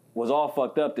was all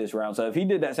fucked up this round. So if he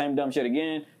did that same dumb shit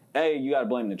again, you got to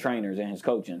blame the trainers and his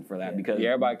coaching for that because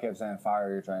everybody kept saying fire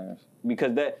your trainers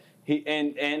because that he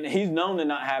and he's known to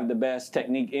not have the best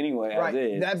technique anyway as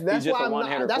is. That's he's just why a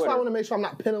one-hitter that's why I quitter. want to make sure I'm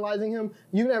not penalizing him.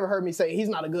 You never heard me say he's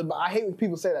not a good. But I hate when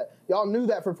people say that. Y'all knew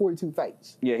that for 42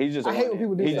 fights. Yeah, he's just. I hate when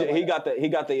people do stuff like he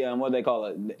got the what do they call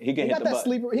it? He can hit got the that button.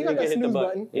 sleeper. He got that can hit the snooze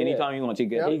button. anytime you want. He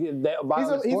can.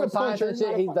 Yep. he's a puncher, and shit.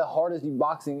 not a He's fighter. the hardest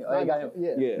boxing. They got him.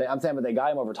 Yeah. I'm saying, but they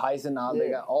got him over Tyson. Now they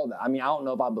got all that. I mean, I don't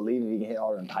know if I believe he can hit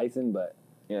harder than Tyson, but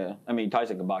Yeah, I mean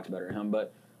Tyson can box better than him,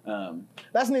 but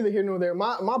That's neither here nor there.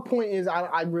 My point is,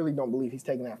 I really don't believe he's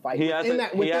taking that fight. he has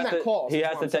that clause. He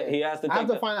has to take. I have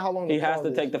to find out how long. He the has clause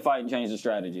to take is. the fight and change the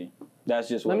strategy. That's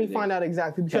just what. Let me find out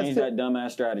exactly. Because Change that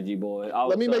dumbass strategy, boy.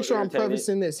 let me make sure I'm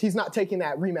prefacing this. He's not taking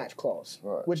that rematch clause,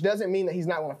 Right. which doesn't mean that he's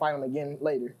not going to fight him again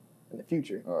later in the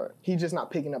future. Right. He's just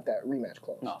not picking up that rematch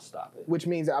clause. No, stop it. Which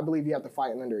means that I believe you have to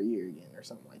fight in under a year again or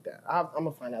something like that. I'm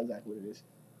gonna find out exactly what it is.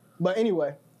 But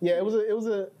anyway, yeah, it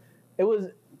was.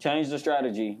 Change the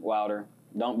strategy, Wilder.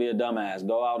 Don't be a dumbass.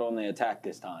 Go out on the attack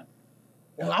this time.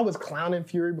 And I was clowning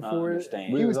Fury before.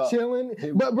 understand. He was We was chilling.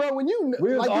 But bro, when you we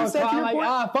was like all you said to your clowning,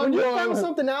 point, fuck when you you. found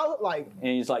something out, like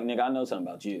And he's like, nigga, I know something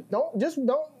about you.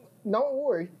 don't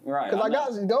worry. Right, Because I I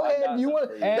got know. go I ahead. got You want?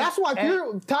 something. That's why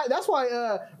Fury. That's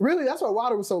why. That's why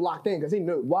Wilder was so locked in because he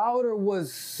knew. Wilder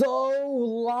was so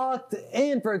locked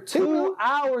in for 2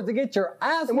 hours to get your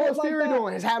ass. And what was whooped Fury like that.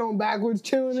 doing? His hat on backwards,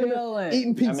 chilling. Chilling.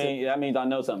 Eating pizza. I mean, that means I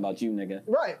know something about you, nigga.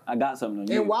 right. I got something on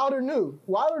you. And Wilder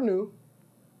knew.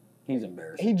 He's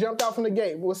embarrassed. He jumped out from the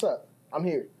gate. What's up? I'm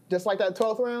here. Just like that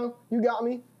 12th round, you got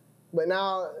me. But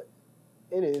now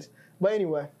it is. But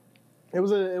anyway, it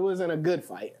wasn't a good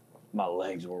fight. My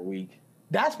legs were weak.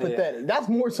 That's pathetic. That's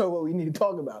more so what we need to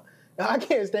talk about. I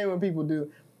can't stand when people do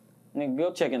Nigga,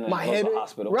 go check in the my head.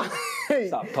 hospital. Right.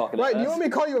 Stop talking to Right. Do us. you want me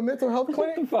to call you a mental health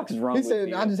clinic? What the fuck is wrong He with said,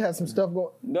 you? I just had some stuff going.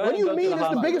 Go What ahead do you and go to mean? the It's the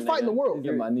hospital, biggest fight in the nigga. world.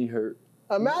 Yeah, my knee hurt.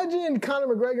 Imagine Conor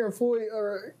McGregor and Floyd.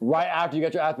 Right after you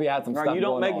got your ass beat, had some Right, stuff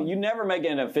going on. you never make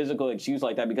it a physical excuse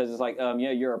like that because it's like,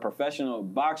 yeah, you're a professional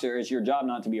boxer. It's your job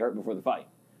not to be hurt before the fight.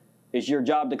 It's your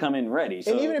job to come in ready.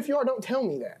 So, And even if you are, don't tell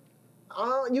me that.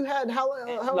 You had how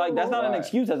like that's not an Right.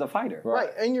 excuse as a fighter. right.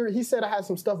 And he said I had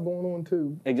some stuff going on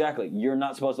too. Exactly. You're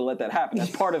not supposed to let that happen.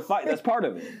 That's part of fight. That's part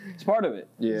of it. It's part of it.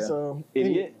 Yeah. So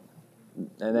Idiot.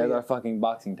 And there's our fucking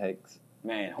boxing takes.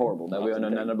 Man, horrible. That we don't know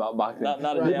nothing about boxing. Not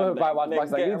a People damn probably watch thing.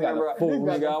 boxing like these guys are fools.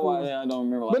 I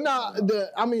don't remember. But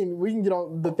nah, we can get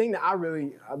on the thing that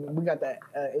we got that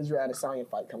Israel Adesanya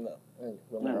fight coming up.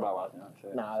 Nothing about watching that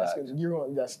shit. Nah, that's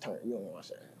turn. You're going to watch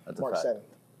that. That's a March fact.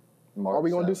 7th. Are we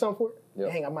going to do something for it?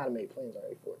 Yep. Dang, I might have made plans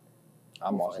already for it.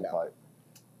 I'm watching the fight.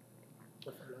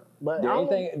 But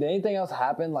Did anything else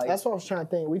happen? Like that's what I was trying to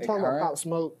think. We talking about Pop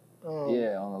Smoke.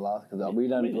 yeah, on the last because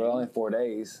we're only 4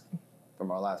 days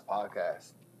from our last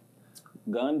podcast.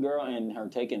 Gun girl and her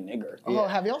taking nigger. Oh,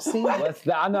 have y'all seen What's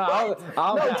that? I know.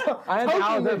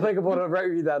 I was applicable to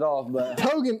read that off, but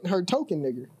her token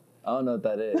nigger? I don't know what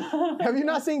that is. Have you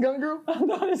not seen Gun Girl? I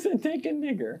thought it said taking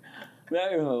nigger.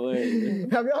 That is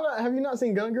hilarious. Have you not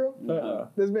seen Gun Girl? Uh-uh.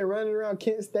 That's been running around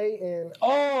Kent State and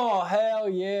Oh hell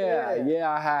yeah,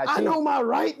 I had. I know my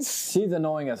rights. She's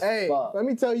annoying as Hey, fuck. let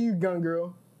me tell you, Gun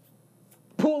Girl.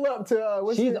 Pull up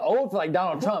to She's old for like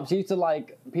Donald Trump. She used to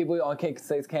like people on Kent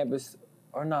State's campus,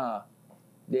 or nah.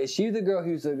 Yeah, she's the girl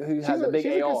who has a big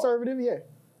she's AR. a conservative, yeah.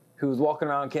 Who was walking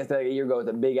around Kent State a year ago with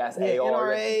a big ass AR.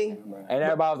 NRA. And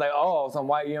everybody was like, oh, some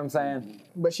white, you know what I'm saying?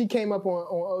 But she came up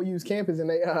on OU's campus and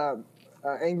they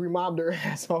angry mobbed her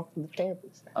ass off the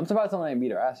campus. I'm surprised someone ain't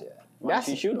beat her ass yet. Why did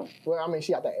she shoot him? Well, I mean,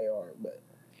 she got that AR, but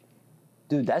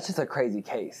Dude, that's just a crazy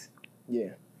case. yeah.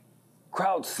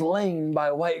 Crowd slain by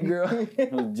a white girl.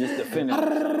 It was just a finish.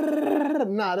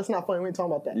 Nah, that's not funny. We ain't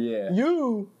talking about that. Yeah.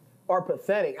 You are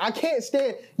pathetic. I can't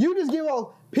stand. You just give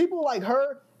off people like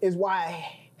her is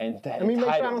why. Let me make sure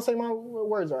I don't say my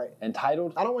words right.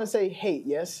 Entitled? I don't want to say hate.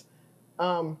 Yes.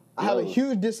 I have a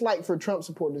huge dislike for Trump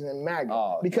supporters and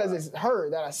MAGA because it's her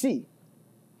that I see.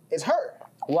 It's her.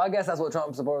 Well, I guess that's what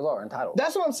Trump supporters are, entitled.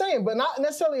 That's what I'm saying, but not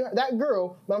necessarily that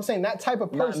girl. But I'm saying that type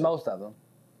of person. Most of them.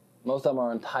 Most of them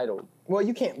are entitled. Well,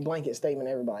 you can't blanket statement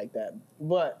everybody like that,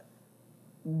 but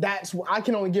I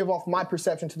can only give off my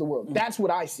perception to the world. That's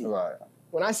what I see. Right.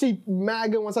 When I see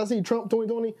MAGA, once I see Trump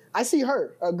 2020, I see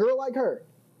her, a girl like her.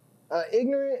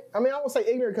 Ignorant. I mean, I won't say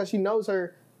ignorant because she knows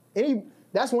her.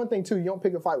 That's one thing too. You don't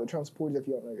pick a fight with Trump supporters if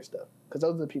you don't know your stuff, because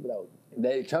those are the people that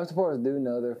would. Trump supporters do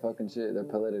know their fucking shit, their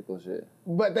political shit.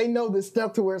 But they know this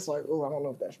stuff to where it's like, oh, I don't know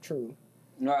if that's true.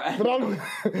 Right. But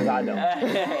I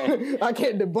don't. I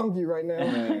can't debunk you right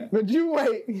now. But you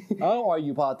wait. I don't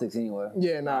argue politics anyway.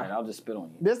 Yeah, nah. All right, I'll just spit on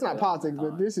you. That's not politics,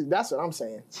 but that's what I'm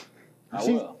saying. I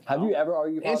will. Have you ever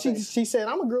argued And politics? she said,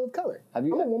 I'm a girl of color. Have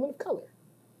you- I'm a woman of color.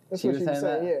 That's She what was she was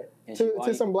saying saying, that? yeah. And she To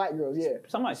white? some black girls, yeah.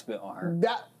 Somebody spit on her.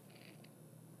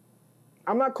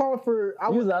 I'm not calling for.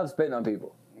 You love spitting on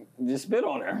people. Just spit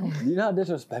on her. Do you know how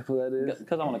disrespectful that is?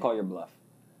 Because I want to call your bluff.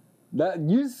 That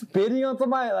you spitting on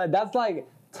somebody, like that's like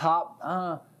top.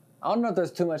 I don't know if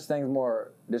there's too much things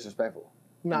more disrespectful.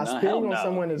 Nah, No, spitting hell on no.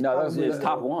 someone is No, probably It's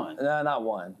top one. No, not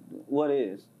one. What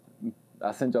is?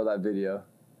 I sent y'all that video.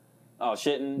 Oh,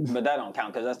 shitting, but that don't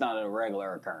count because that's not a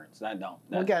regular occurrence. That don't.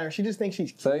 Look at her. She just thinks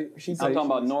she's So- cute. She's I'm talking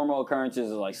about normal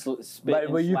occurrences like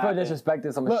spitting. But you feel slapping.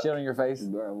 disrespected, someone Look. shit on your face.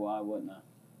 Bro, why wouldn't I?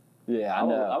 Yeah, I I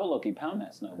know. would low-key pound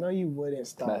that snow. No, you wouldn't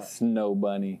stop. That snow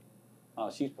bunny. Oh,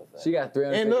 she's pathetic. She got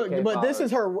 300. And look, but this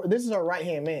is her right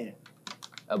hand man.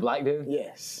 a black dude.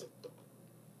 Yes,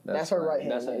 that's her funny. right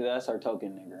hand. man. That's her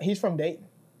token nigger. He's from Dayton.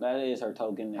 That is her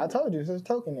token nigger. I told you, this is a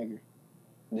token nigger.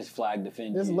 This flag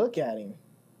defends Just you. look at him.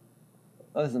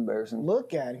 That's embarrassing.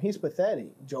 Look at him. He's pathetic.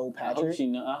 Joel I hope Patrick. she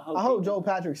know. I hope Joel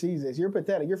Patrick sees this. You're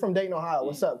pathetic. You're from Dayton, Ohio.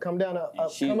 What's up? Come down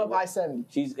come up I-70.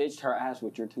 She's itched her ass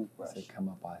with your toothbrush. Say, come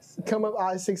up, I said. Come up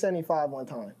I-675 one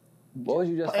time. What was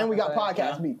you just? And we got fucking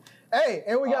saying? podcast beef. Hey,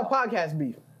 and we got podcast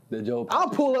beef. The Joe. I'll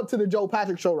pull up to the Joel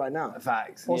Patrick show right now.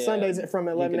 Facts. On Yeah. Sundays from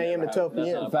 11 a.m. to 12 That's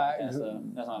p.m. not a Facts. podcast, though.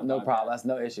 That's not a No podcast. problem. That's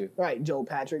no issue. Right, Joel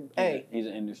Patrick. Hey, He's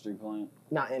an industry plant.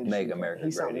 not industry. Make America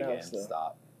He's great something again. else, though.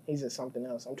 Stop. He's just something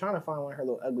else. I'm trying to find one of her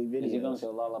little ugly Is he going videos. to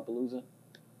Lollapalooza?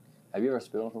 Have you ever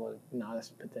spit on somebody? Nah, that's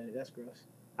pathetic. That's gross.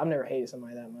 I've never hated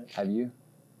somebody that much. Have you?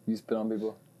 You spit on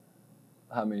people?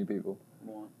 How many people?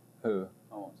 One. Who?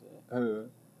 I won't say it. Who?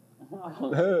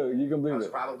 Who? You can I believe was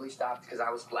it. probably stopped because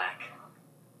I was black.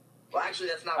 Well, actually,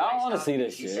 that's not I why don't he wanna stopped see me.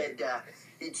 this He shit. said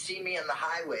he'd see me on the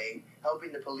highway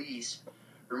helping the police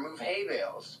remove hay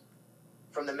bales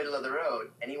from the middle of the road,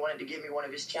 and he wanted to give me one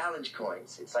of his challenge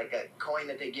coins. It's like a coin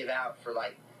that they give out for,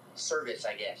 like, service,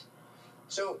 I guess.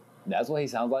 So, That's what he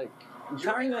sounds like.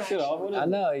 Turn that shit off. What is I it?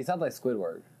 know. He sounds like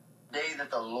Squidward. day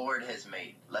that the Lord has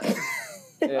made. Let's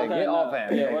Yeah, Okay, get no. off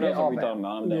him. Yeah, what get else are off we him. talking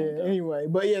about? I'm done with Yeah, that. anyway.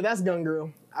 But yeah, that's Gun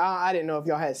Girl. I didn't know if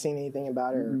y'all had seen anything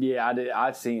about her. Yeah, I did.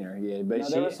 I've seen her. Yeah, but No,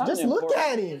 there was she. something Just look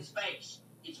important. at him. space.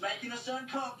 It's making us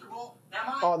uncomfortable.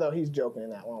 Now, my Although he's joking in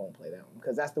that one. I won't play that one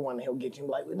because that's the one that he'll get you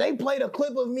like, they played a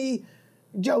clip of me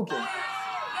joking.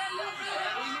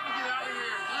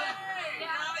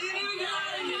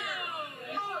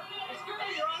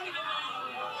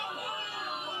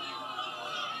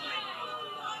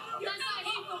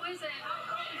 is it?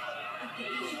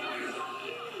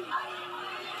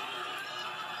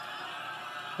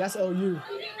 That's OU.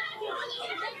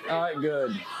 All right,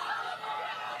 good.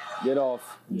 Get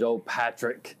off, Joe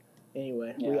Patrick.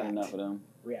 Anyway, Yeah, react. enough of them.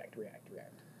 React.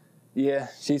 Yeah,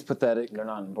 she's pathetic. They're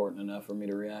not important enough for me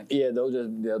to react. Yeah,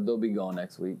 they'll be gone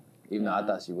next week. Even though I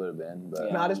thought she would have been, but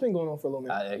Yeah. Nah, this been going on for a little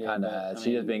minute. it kind of but, has. I She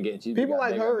mean, just been getting. She's people got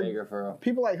like bigger, her- and bigger for.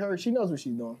 People like her, she knows what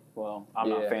she's doing. Well, I'm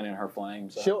not Yeah. fanning her flame,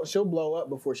 so She'll blow up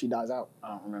before she dies out. I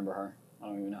don't remember her. I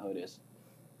don't even know who it is.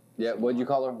 Yeah, what'd you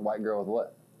call her? White girl with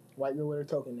what? White girl with her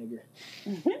token,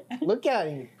 nigga. Look at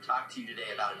him. Talk to you today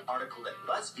about an article that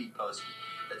BuzzFeed posted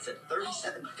that said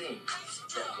 37 things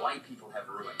that white people have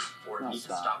ruined or need to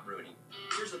stop ruining.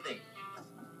 Here's the thing.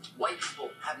 White people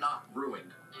have not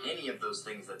ruined any of those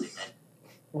things that they meant.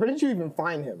 Where did you even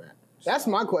find him at? That's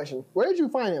my question. Where did you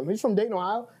find him? He's from Dayton,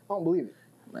 Ohio? I don't believe it.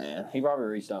 Man, he probably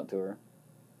reached out to her.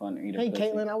 Wanted to eat her Hey, pussy.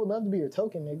 Caitlin, I would love to be your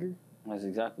token, nigga. That's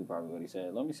exactly probably what he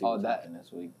said. Let me see Oh, what's that- happening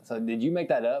this week. So did you make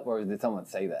that up, or did someone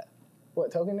say that?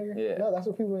 What, token nigga? Yeah. No, that's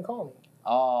what people been calling me.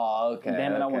 Oh, okay.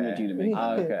 Damn it, I okay. wanted you to make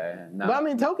that. Okay. Now, But I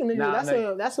mean, token nigga, Nah,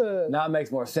 that's a. now it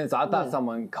makes more sense. I thought Yeah.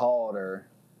 someone called her.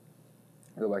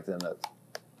 Go back to the notes.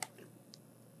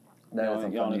 That is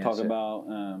some Y'all want funny to talk ass shit.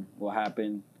 about what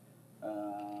happened?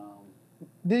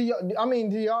 Do y'all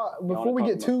before wanna we talk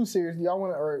get about- too serious,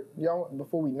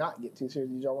 before we not get too serious,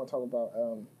 did y'all want to talk about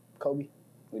Kobe?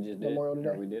 We just did. Memorial today?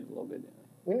 Yeah, we did a little bit. Didn't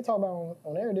We didn't talk about it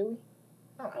on air, did we? we?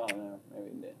 Oh no, maybe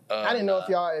we did. I didn't know if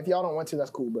y'all don't want to. That's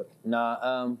cool, but Nah,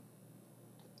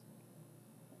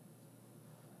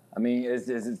 I mean, it's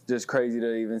just crazy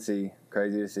to even see.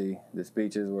 Crazy to see. The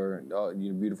speeches were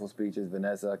beautiful speeches.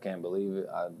 Vanessa, I can't believe it.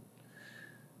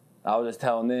 I was just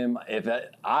telling them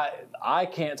I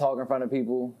can't talk in front of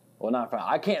people. Well, not in front.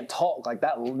 I can't talk like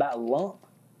that lump.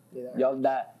 yeah, Y'all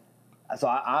that. So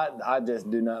I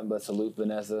just do nothing but salute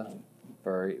Vanessa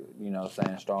for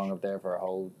staying strong up there for a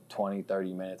whole 20,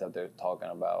 30 minutes up there talking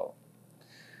about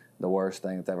the worst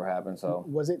thing that's ever happened. So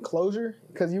was it closure?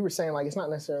 Because you were saying like it's not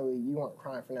necessarily you weren't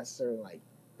crying for necessarily like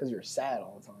because you're sad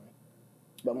all the time,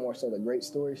 but more so the great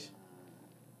stories.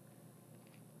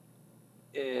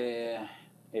 Yeah,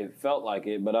 it felt like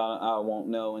it, but I won't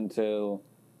know until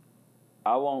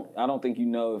I don't think you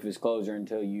know if it's closure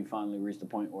until you finally reach the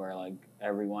point where like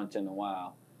every once in a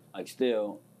while, like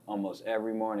still almost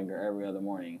every morning or every other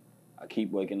morning, I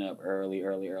keep waking up early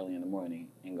in the morning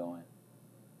and going,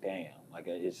 damn, like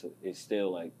it's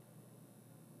still like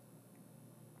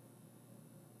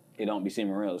it don't be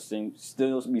seeming real. It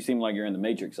still be seeming like you're in the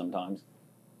Matrix sometimes.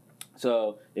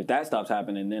 So if that stops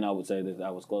happening, then I would say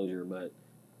that was closure. But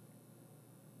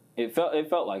it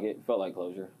felt like it felt like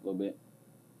closure a little bit.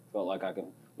 Felt like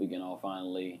we can all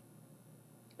finally.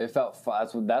 it felt.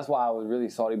 That's why I was really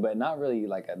salty, but not really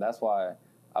like. That's why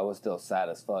I was still sad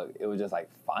as fuck. It was just like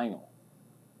final.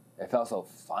 It felt so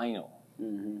final.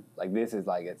 Mm-hmm. Like this is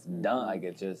like it's done. Like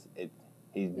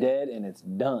he's dead and it's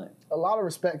done. A lot of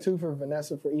respect too for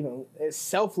Vanessa for it's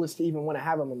selfless to even want to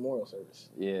have a memorial service.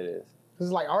 Yeah, it is. Because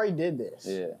it's like I already did this.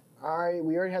 Yeah, All right,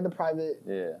 we already had the private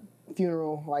yeah.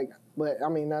 funeral. Like, but I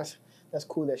mean that's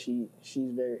cool that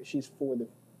she's for the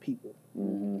people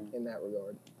Mm-hmm. in that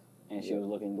regard. And she was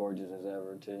looking gorgeous as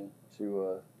ever too. She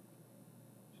was.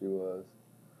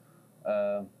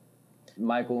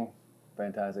 Michael,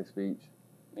 fantastic speech.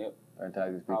 Yep.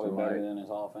 Fantastic speech. Probably with better Mike. than his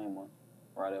Hall of Fame one.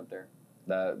 Right up there.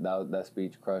 That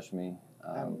speech crushed me.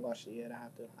 I haven't watched it yet.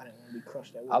 I didn't want to be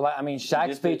crushed that way. I mean, Shaq's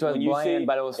Just speech was when you bland, see-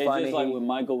 but it was it's funny. just like with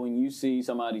Michael, when you see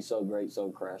somebody so great,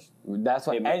 so crushed. That's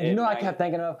what. It- And you it know what I mag- kept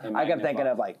thinking of? it I kept thinking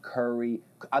magnifies. of like Curry.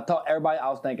 I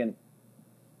was thinking,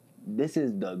 this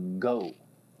is the GOAT.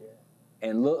 Yeah.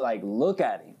 And look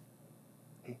at him.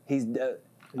 He's the.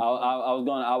 I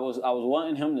was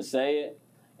wanting him to say it,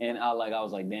 and I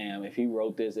was like, damn, if he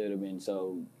wrote this, it would have been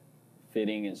so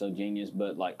fitting and so genius.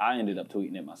 But like, I ended up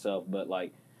tweeting it myself. But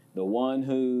like, the one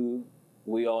who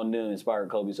we all knew inspired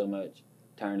Kobe so much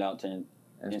turned out to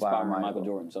inspire Michael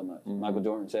Jordan so much. Mm-hmm. Michael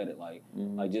Jordan said it like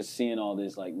just seeing all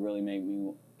this like really made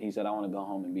me. He said, I want to go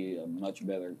home and be a much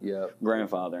better Yep.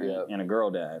 grandfather Yep. and a girl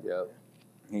dad. Yep.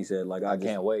 He said, like, I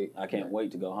can't wait. I can't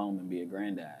wait to go home and be a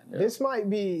granddad. This might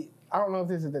be, I don't know if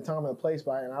this is the time and the place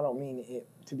by it, and I don't mean it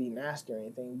to be nasty or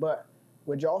anything, but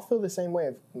would y'all feel the same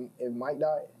way if Mike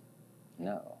died?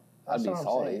 No. That's I'd be what I'm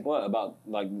salty. saying. What about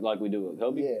like we do with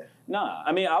Kobe? Yeah. Nah,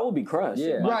 I mean I would be crushed.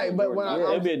 Yeah. Michael Right, but when Jordan.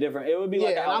 I- It'd be a different. It would be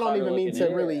like Yeah, an and I don't outsider even mean looking to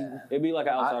in. really. It'd be like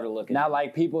an outsider looking. Not in.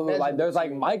 like people who like. There's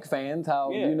like Mike fans.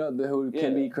 How Yeah. who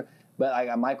can Yeah. be, but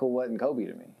like Michael wasn't Kobe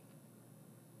to me.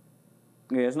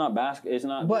 Yeah, it's not basketball. It's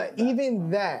not. But even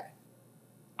that,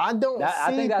 I don't.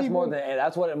 I think that's people, more than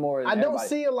that's what it more. I don't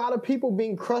see a lot of people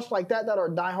being crushed like that are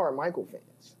diehard Michael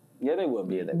fans. Yeah, they would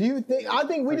be. Do you think? I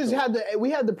think we just had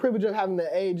the privilege of having the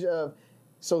age of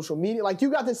social media. Like you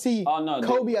got to see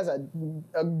Kobe as a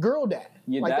girl dad.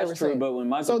 Yeah, like that's true. saying. But when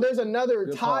Michael, so there's another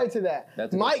tie to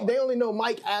that. Mike, they only know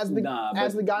Mike as the guy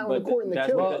on the court and the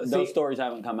killer. Those stories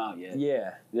haven't come out yet.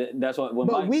 Yeah, that's what. But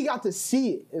Mike, we got to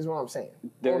see it. Is what I'm saying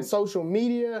on social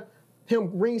media.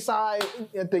 Him ringside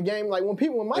at the game, like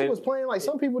when Mike was playing, like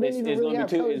some people didn't even really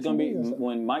have. It's gonna be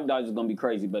when Mike dies, it's gonna be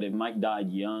crazy. But if Mike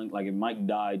died young, like if Mike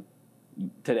died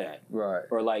today, right,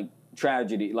 or like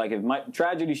tragedy, like if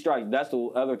tragedy strikes, that's the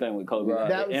other thing with Kobe. Right.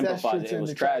 That emphasized it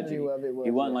was tragedy.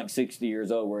 He wasn't like 60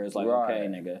 years old, where it's like okay,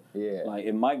 nigga. Yeah. Like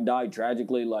if Mike died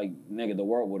tragically, like nigga, the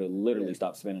world would have literally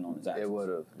stopped spinning on his axis. It would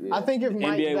have. Yeah. I think if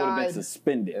Mike NBA died, would have been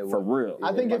suspended for real.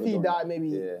 I think if he died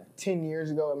maybe 10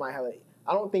 years ago, it might have.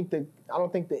 I don't think the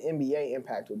NBA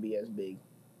impact would be as big.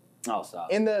 Oh,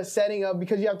 stop. In the setting of,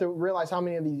 because you have to realize how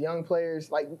many of these young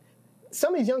players, like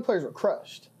some of these young players were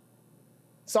crushed.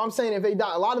 So I'm saying if they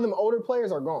die, a lot of them older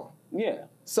players are gone. Yeah.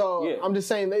 So I'm just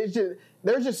saying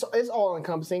it's all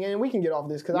encompassing, and we can get off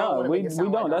this because I don't want to make it sound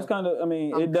we don't. like that's kind of. I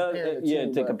mean, it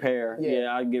does. To compare.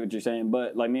 Yeah, I get what you're saying,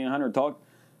 but like me and Hunter talked,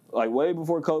 like way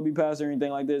before Kobe passed or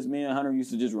anything like this. Me and Hunter used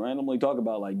to just randomly talk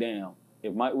about like, damn.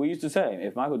 We used to say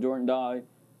if Michael Jordan died,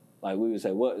 like we would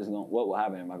say what will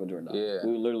happen if Michael Jordan died. Yeah.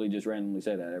 We would literally just randomly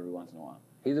say that every once in a while.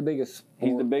 He's the biggest.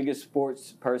 He's the biggest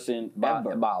sports person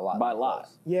ever by a lot. By a lot.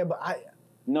 Yeah, but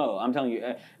No, I'm telling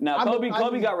you. Now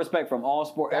Kobe got respect from all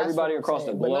sport, everybody across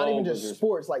the globe. But not even just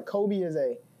sports. Like Kobe is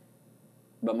a.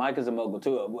 But Mike is a mogul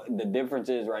too. The difference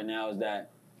is right now is that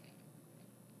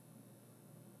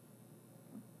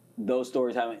those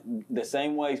stories haven't the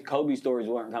same way Kobe's stories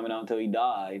weren't coming out until he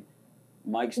died.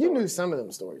 Mike's stories. You knew some of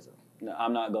them stories though. No,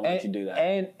 I'm not going to let you do that.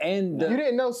 And you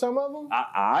didn't know some of them?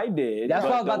 I did. That's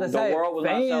what I was about to say. The world was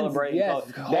Fans, not celebrating. Yes.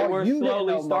 They were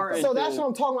slowly starting. So that's what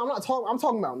I'm talking about. I'm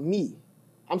talking about me.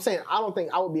 I'm saying I don't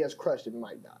think I would be as crushed if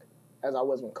Mike died as I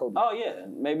was when Kobe died. Oh yeah,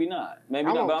 maybe not.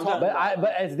 Maybe not.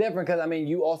 But it's different because I mean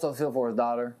you also feel for his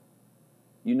daughter.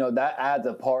 You know that adds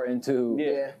a part into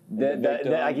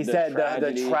like you said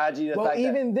the tragedy. Well,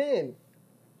 even then.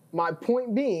 My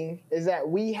point being is that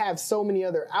we have so many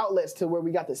other outlets to where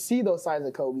we got to see those sides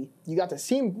of Kobe. You got to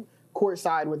see him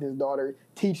courtside with his daughter,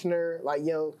 teaching her, like,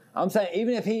 yo. I'm saying,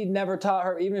 even if he never taught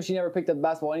her, even if she never picked up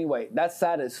basketball anyway, that's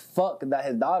sad as fuck that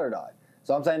his daughter died.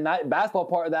 So I'm saying, that basketball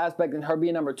part of the aspect and her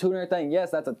being number 2 and everything,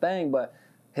 yes, that's a thing, but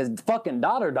his fucking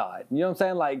daughter died. You know what I'm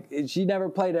saying? Like, she never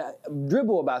played a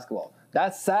dribble of basketball.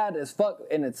 That's sad as fuck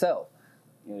in itself.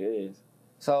 It is.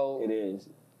 So. It is.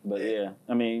 But yeah,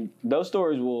 I mean, those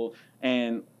stories will,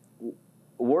 and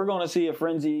we're going to see a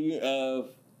frenzy of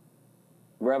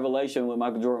revelation with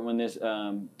Michael Jordan when this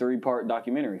 3-part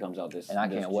documentary comes out this. And I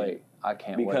can't wait. I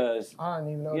can't wait. Because I don't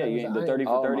even know. The 30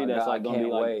 for 30. That's like going to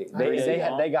be like.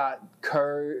 They got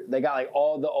Kerr. They got like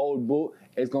all the old book.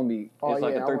 It's going to be. It's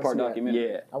like a 3-part documentary.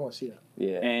 Yeah, I want to see that.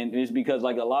 Yeah, and it's because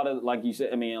like a lot of, like you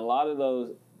said, I mean, a lot of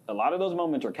those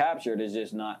moments are captured. It's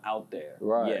just not out there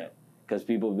yet. Because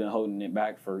people have been holding it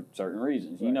back for certain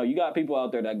reasons. Right. You know, you got people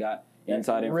out there that got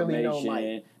inside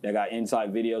information, that got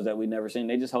inside videos that we've never seen.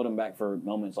 They just hold them back for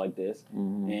moments like this.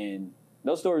 Mm-hmm. And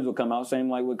those stories will come out, same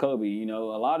like with Kobe. You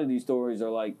know, a lot of these stories are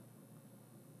like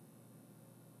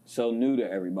so new to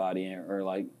everybody or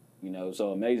like, you know,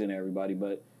 so amazing to everybody.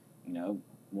 But, you know,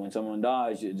 when someone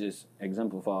dies, it just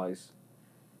exemplifies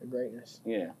the greatness.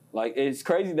 Yeah. Like, it's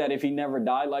crazy that if he never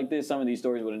died like this, some of these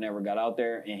stories would have never got out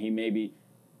there and he maybe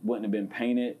wouldn't have been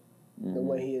painted the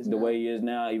way he is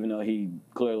now, even though he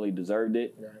clearly deserved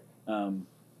it. Right.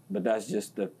 But that's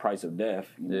just the price of death.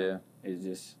 You know? Yeah. It's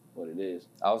just what it is.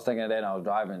 I was thinking of that and I was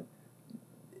driving.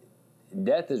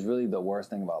 Death is really the worst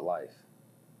thing about life.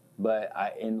 But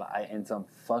in some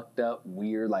fucked up,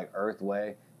 weird, like Earth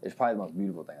way, it's probably the most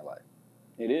beautiful thing in life.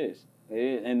 It is. It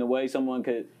is. And the way someone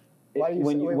could... Why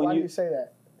do you say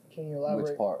that? Can you elaborate?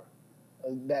 Which part?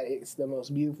 That it's the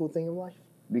most beautiful thing in life?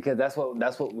 Because that's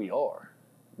what we are.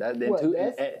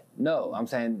 No, I'm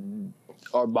saying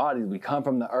our bodies. We come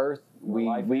from the earth.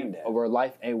 We're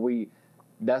life, and we.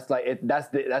 That's like that's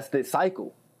the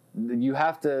cycle. You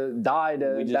have to die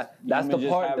to. That's the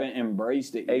part. Haven't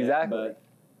embraced it yet, exactly. But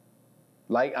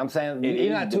like I'm saying,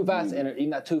 even not too fast. Even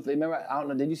not too. Remember, I don't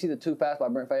know. Did you see the Too Fast by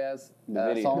Brent Fayez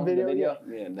song? The video.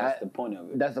 Yeah, that's the point of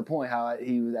it. That's the point. How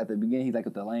he was at the beginning. He's like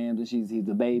with the lambs, and he's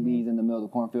the baby. He's in the middle of the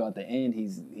cornfield. At the end,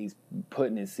 he's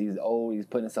putting he's old. He's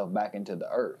putting himself back into the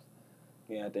earth.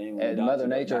 Yeah, at the end, and Mother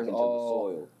Nature is all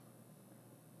the soil.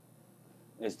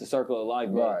 It's the circle of life,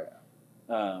 right?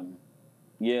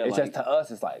 Yeah, it's just to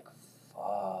us. It's like, fuck.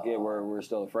 Yeah, we're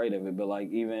still afraid of it. But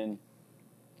like even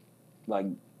like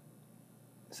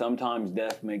sometimes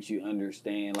death makes you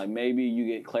understand. Like maybe you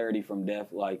get clarity from death.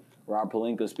 Like Rob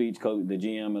Pelinka's speech, Kobe, the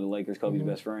GM of the Lakers, Kobe's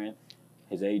best friend,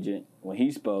 his agent, when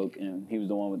he spoke, and he was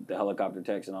the one with the helicopter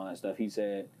text and all that stuff. He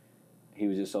said he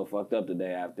was just so fucked up the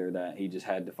day after that he just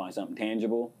had to find something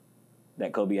tangible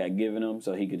that Kobe had given him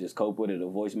so he could just cope with it, a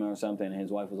voicemail or something. And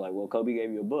his wife was like, well, Kobe gave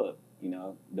you a book, you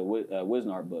know, the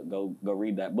Wisnar book. Go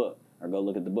read that book or go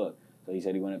look at the book. So he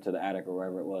said he went up to the attic or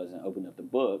wherever it was and opened up the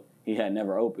book. He had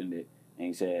never opened it. And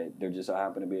he said there just so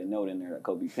happened to be a note in there that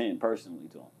Kobe penned personally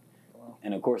to him. Wow.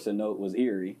 And, of course, the note was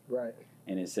eerie. Right.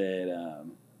 And it said,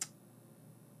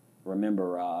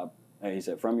 remember, Rob. He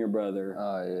said, from your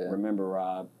brother, remember,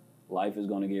 Rob. Life is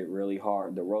going to get really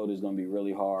hard. The road is going to be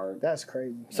really hard. That's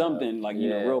crazy. Something like, you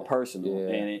know, real personal.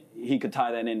 Yeah. And he could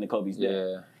tie that into Kobe's death.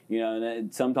 Yeah. You know,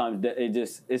 and sometimes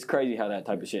it's crazy how that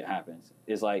type of shit happens.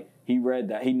 It's like he read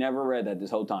that. He never read that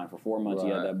this whole time. For 4 months, he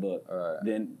had that book. Right.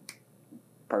 Then,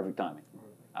 perfect timing.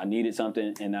 I needed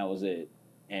something, and that was it.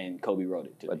 And Kobe wrote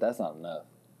it to me. But that's not enough.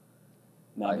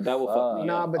 No, but that will fuck me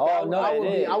up. But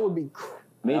I would be.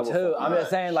 Me too. I'm just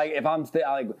saying, like, if I'm still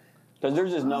like. Because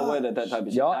there's just no way that type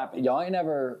of shit happens. Y'all ain't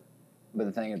never, but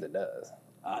the thing is, it does.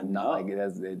 No, like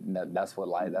that's what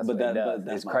life. That's but what it does. But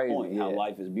that's it's my crazy. point. How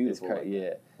life is beautiful. It's crazy.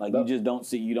 Yeah. Like you just don't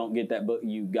see. You don't get that book.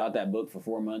 You got that book for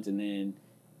 4 months, and then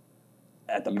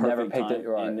at the perfect time,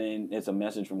 and then it's a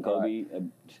message from Kobe. Right.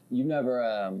 You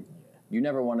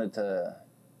never wanted to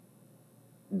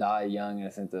die young in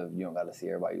a sense of you don't got to see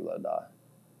everybody you love die.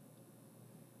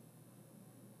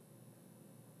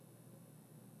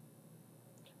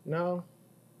 No.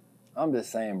 I'm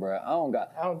just saying, bro.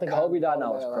 I don't think Kobe died and I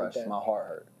was crushed. Like my heart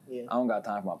hurt. Yeah. I don't got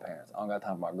time for my parents. I don't got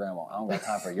time for my grandma. I don't got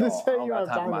time for y'all. I don't got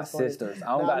time for my sisters.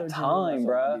 I don't got time,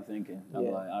 bro. I'm thinking.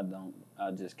 I'm like,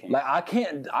 I just can't. Like I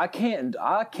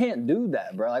can't do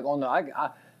that, bro. Like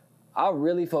I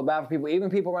really feel bad for people, even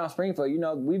people around Springfield. You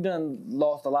know, we've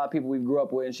lost a lot of people we grew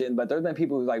up with and shit. But there's been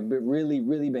people who've like really,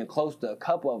 really been close to a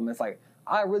couple of them. It's like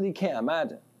I really can't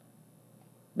imagine.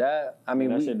 That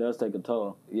shit does take a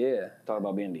toll. Yeah. Talk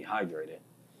about being dehydrated.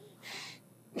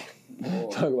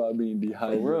 Talk about being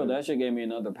dehydrated. For real, that shit gave me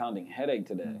another pounding headache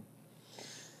today.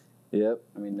 Yep.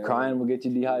 I mean, crying will get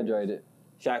you dehydrated.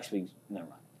 Shaq speaks. Never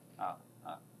mind.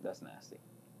 That's nasty.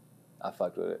 I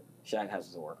fucked with it. Shaq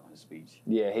has to work on his speech.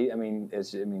 Yeah,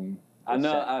 I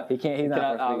know. He can't. He's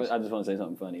not. I just want to say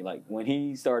something funny. Like when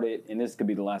he started, and this could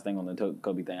be the last thing on the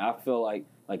Kobe thing. I feel like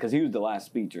because he was the last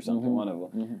speech or something, one of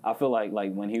them. Mm-hmm. I feel like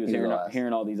when he was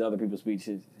hearing all these other people's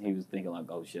speeches, he was thinking like,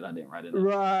 oh shit, I didn't write it down.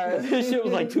 Right. This shit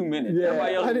was like 2 minutes. Yeah,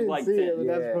 everybody else was like 10. But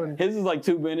that's funny. His was like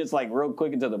 2 minutes, like real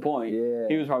quick and to the point. Yeah.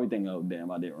 He was probably thinking, oh damn,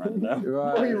 I didn't write it down.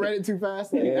 Right. Or you read it too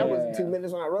fast. Like, that wasn't 2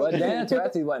 minutes when I wrote it. But Dan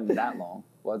Taurasi wasn't that long,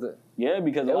 was it? Yeah,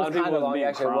 because a lot of people was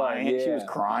being crying. Yeah. She was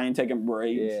crying, taking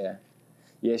breaks. Yeah.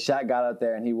 Yeah, Shaq got up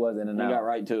there and he was in and out. He got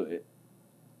right to it.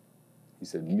 He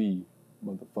said, me,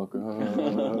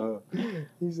 motherfucker.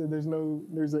 He said there's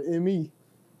an ME.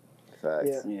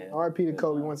 Facts. Yeah. R.I.P. to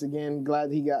Kobe once again.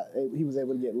 Glad he was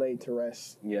able to get laid to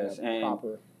rest. Yes,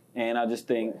 and I just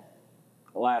think,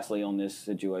 lastly on this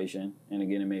situation, and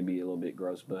again it may be a little bit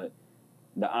gross, but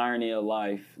the irony of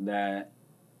life that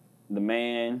the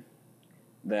man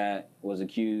that was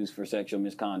accused for sexual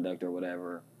misconduct or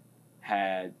whatever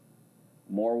had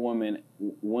more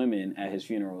women at his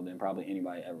funeral than probably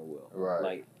anybody ever will. Right.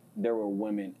 Like there were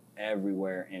women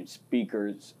everywhere and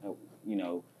speakers,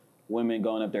 women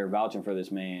going up there vouching for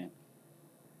this man.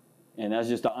 And that's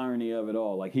just the irony of it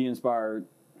all. Like he inspired,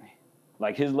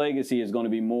 like his legacy is going to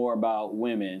be more about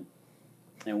women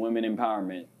and women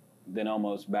empowerment than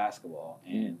almost basketball.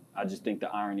 And I just think the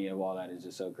irony of all that is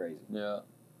just so crazy. Yeah.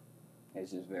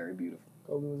 It's just very beautiful.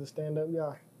 Kobe was a stand-up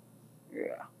guy.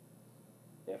 Yeah.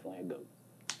 Definitely a goat.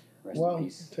 Rest in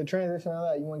peace. To transition out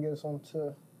of that, you want to get us on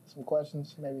to some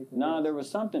questions? Maybe. No, there was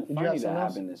something funny that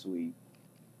happened this week.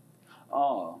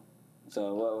 Oh,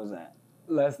 so what was that?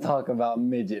 Let's talk about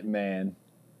Midget Man.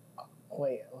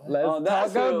 Wait. What?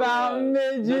 Let's talk about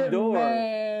Midget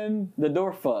Man. The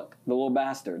door fuck, the little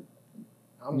bastard.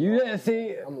 You didn't see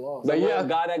it. I'm lost. The little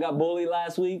guy that got bullied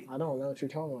last week. I don't know what you're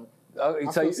talking about.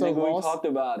 Okay, we talked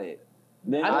about it.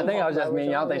 Then I think I was just mean.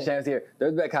 I don't think Shannon's here.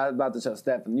 There's that guy about to show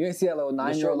Stephen. You didn't see that little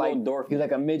 9-year-old like he's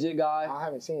like a midget guy. I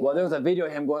haven't seen it. Well, there was a video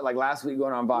of him going like last week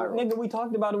going on viral. Nigga, we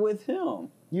talked about it with him.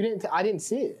 You didn't. I didn't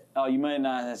see it. Oh, you may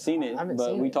not have seen it,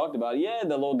 but we talked about it. Yeah,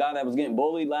 the little guy that was getting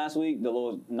bullied last week, the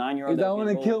little 9-year-old. I want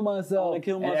to kill myself.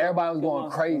 And everybody was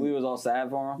going crazy. We was all sad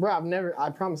for him. Bro,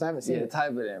 I promise I haven't seen it. Yeah,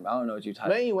 type it in. I don't know what you type.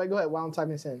 But anyway, go ahead while I'm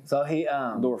typing this in. So he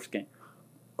Dorf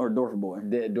boy.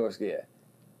 Dead Dorf, yeah.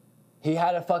 he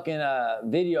had a fucking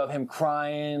video of him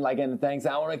crying, like in the things.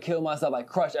 I want to kill myself. Like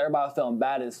crushed. Everybody was feeling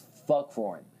bad as fuck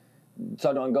for him.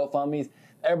 So doing GoFundMe's.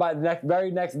 Everybody the very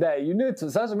next day, you knew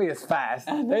social media is fast.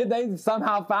 They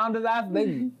somehow found his ass. They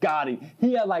got him.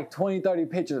 He had like 20, 30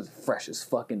 pictures, fresh as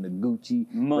fuck in the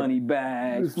Gucci money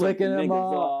bags, flicking niggas them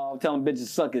off, telling bitches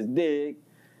suck his dick.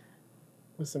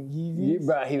 With some Yeezys.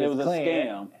 Bro, he was It was clean. a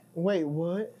scam. Wait,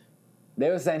 what?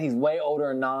 They were saying he's way older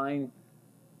than 9.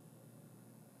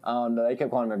 I don't know. They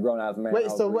kept calling him a grown ass man. Wait,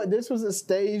 so what? This was a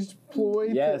staged ploy?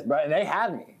 Yes, bro. And they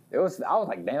had me. I was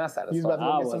like, damn, that's He's satisfying.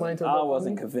 about to get somebody into a I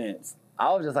wasn't GoFundMe? convinced.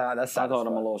 I was just like, oh, that's I called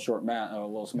him a satisfying.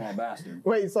 little small bastard.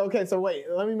 Wait, so wait.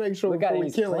 Let me make sure Look at before him, we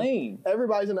he's kill him. clean.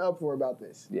 Everybody's in the uproar about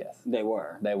this. Yes, They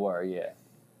were. yeah.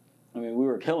 I mean, we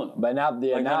were killing them. But now,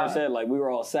 Like now Hunter said, like we were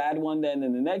all sad one day, and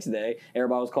then the next day,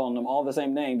 everybody was calling them all the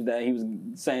same names that he was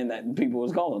saying that people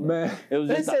was calling them. Man. It was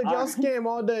They just said y'all scam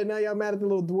all day. Now y'all mad at the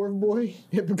little dwarf boy?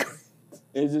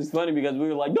 It's just funny because we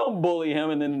were like, "Don't bully him,"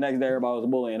 and then the next day, everybody was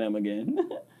bullying him again.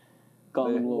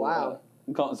 Calling him a little. Wow.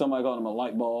 Somebody called him a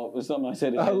light bulb or something. I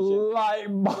said a light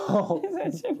bulb. He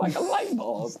said shit like a light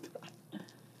bulb.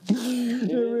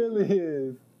 It really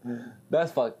is.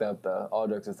 That's fucked up, though. All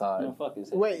jokes aside. No, fuck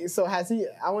his. Wait, so has he?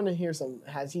 I want to hear some.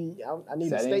 Has he? I need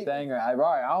Said a statement. anything? Or,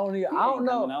 right, I don't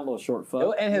know. Coming out, little short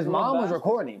fuck. And his Little mom was bastard.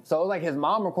 recording him. So it was like his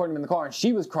mom recording him in the car, and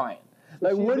she was crying.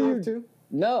 Like, She what do you dwarf too?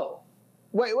 No.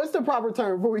 Wait, what's the proper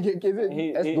term before we get? Is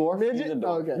it That's dwarf. midget? He's a dwarf.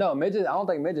 Oh, okay. No, midget. I don't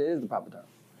think midget is the proper term.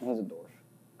 He's a dwarf.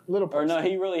 Little Or person. no,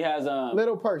 he really has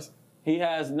Little person. He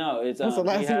has no. It's That's the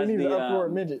last he thing we has need is the, uproar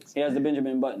of midgets. He has the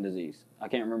Benjamin Button disease. I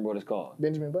can't remember what it's called.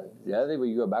 Benjamin Button. Yeah, but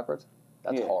you go backwards.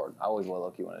 That's Yeah. hard. I always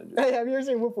want to wanted to do. Hey, have you ever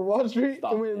seen Wolf of Wall Street?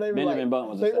 Stop And when it. they were Benjamin like, Button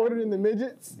was a they sad ordered in the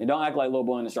midgets. And don't act like little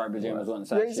boy in the striped pajamas wasn't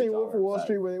sad. You ain't seen shit, Wolf of alright, Wall sad.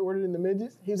 Street where they ordered in the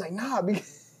midgets? He was like, nah,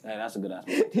 because Hey, that's a good ass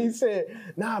movie. he said,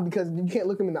 nah, because you can't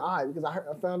look them in the eye. Because I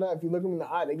found out if you look them in the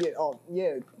eye, they get all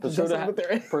Pursuit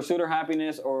of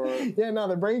Happiness or yeah, no,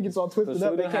 their brain gets all twisted Pursuit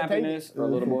up. They of can't take Happiness it. or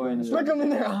Little Boy in the Look Striped them in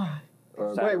their eye.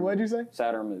 Or Wait, what'd you say?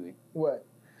 Saturn movie. What?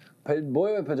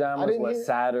 Boy with I Pajamas didn't was hear-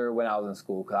 sadder when I was in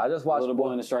school because I just watched Little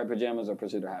Boy in the Striped Pajamas or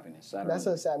Pursuit of Happiness. Saturn That's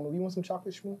movie. a sad movie. You want some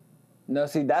chocolate shmoo? No,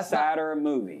 see, that's not. Saturn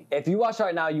movie. If you watch it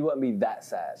right now, you wouldn't be that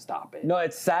sad. Stop it. No,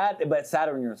 it's sad, but it's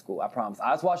sadder when you're in school. I promise.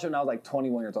 I just watched it when I was like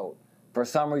 21 years old. For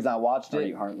some reason, I watched Are it.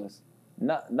 you heartless?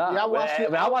 No. Yeah, I watched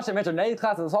it. When I watched it in Metro Navy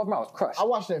class as a sophomore, I was crushed. I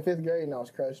watched it in 5th grade and I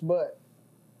was crushed, but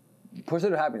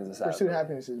Pursuit of Happiness is sad. Pursuit of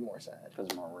Happiness is more sad. Because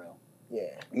it's more real. Yeah.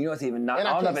 You know, it's even not. And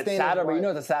I I don't know if can't it's stand sadder, his but you know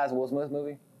wife. it's the saddest Will Smith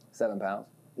movie? 7 Pounds.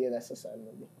 Yeah, that's a sad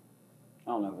movie.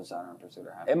 I don't know if it's Saturn or Pursuit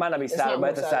of Happiness. It might not be It's sadder, not but more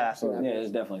it's a sad sad than ass movie. Pursuit Yeah,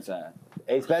 it's definitely sad.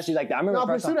 Especially like I remember No, the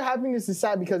first Pursuit time, of Happiness is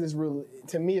sad because it's real.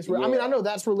 To me, it's real. I Yeah. mean, I know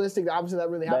that's realistic. Obviously, that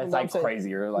really but happened. it's but I'm like saying-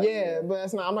 crazier. Like, yeah, but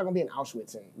that's not. I'm not gonna be in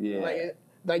Auschwitz and Yeah.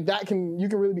 like that can you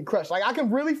can really be crushed. Like I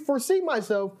can really foresee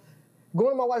myself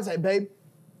going to my wife and say, "Babe,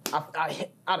 I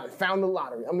done found the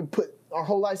lottery. I'm gonna put our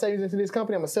whole life savings into this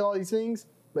company. I'm gonna sell all these things."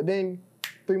 But then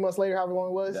 3 months later, however long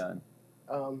it was, done.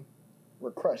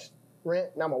 we're crushed.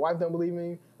 Rent. Now my wife don't believe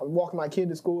me. I'm walking my kid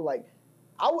to school. Like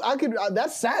I could.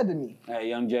 That's sad to me. Hey,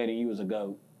 young Jaden, you was a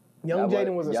goat. Young That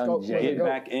Jaden was a young scope. Jaden. Get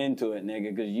back into it,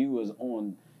 nigga, because you was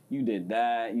on. You did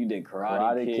that. You did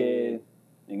Karate Kid.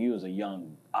 And you was a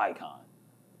young icon.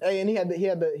 Hey, and he had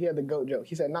the goat joke.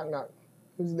 He said, "Knock knock,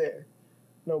 who's there?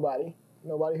 Nobody.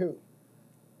 Nobody who."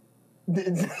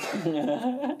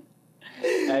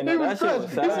 Hey, no, He that was shit crushed. was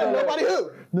He said, sad. "Nobody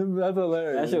who." That's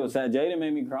hilarious. That shit was sad. Jaden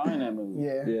made me cry in that movie.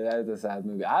 Yeah, Yeah, that is a sad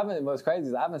movie. What's crazy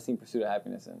is I haven't seen Pursuit of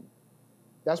Happiness in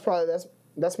that's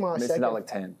my since second. I was like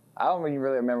 10. I don't even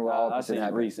really remember what all I Pursuit seen of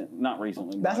it Happiness. not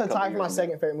recently. That's but a couple tie for my years ago.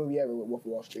 second favorite movie ever with Wolf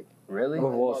of Wall Street. Really?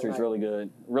 Wolf of Wall Street's really good.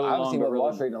 Really I haven't long, seen but Wolf of Wall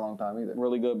really, Street in a long time either.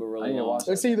 really good, but really I need to long. watch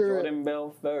it. It's either Jordan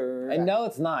Belfort. And no,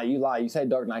 it's not. You lie. You say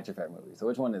Dark Knight's your favorite movie. So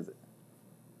which one is it?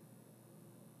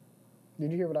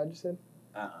 Did you hear what I just said?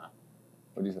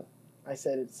 What do you say? I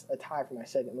said it's a tie for my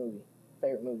second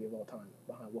favorite movie of all time,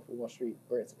 behind Wolf of Wall Street.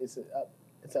 Or it's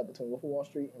up between Wolf of Wall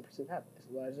Street and Pursuit of Happiness. Is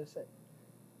what I just said.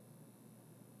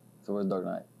 So where's Dark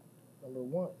Knight? Number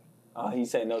 1. Oh, he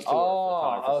said no two Oh,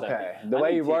 are for okay. second. The I way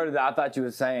need you to- worded it, I thought you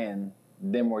were saying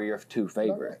them were your two Dark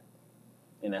favorite. Knight.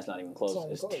 And that's not even close. It's not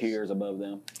even It's close. tiers above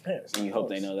them. Yeah, it's And you hope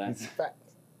they know that. Fact.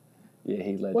 Yeah,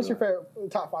 he led. What's you your favorite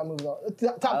top 5 movies?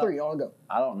 Top 3. I'll go.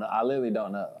 I don't know. I literally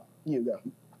don't know. You go.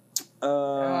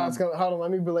 Hold on, let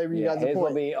me belabor you Yeah, guys a his will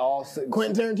point. be all.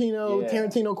 Quentin Tarantino, Yeah.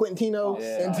 Quentino,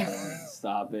 Yeah.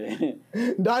 Stop it.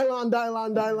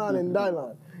 Dylon,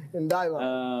 and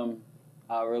Dylon.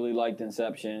 I really liked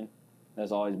Inception.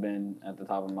 That's always been at the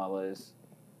top of my list.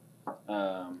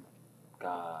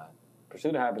 God,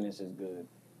 Pursuit of Happiness is good.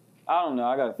 I don't know.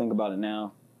 I got to think about it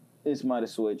now. This might have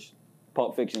switched.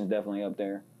 Pulp Fiction is definitely up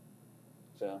there.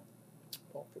 So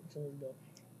Pulp Fiction is dope.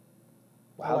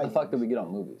 How the fuck did we get on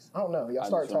movies? I don't know. Y'all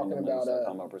started talking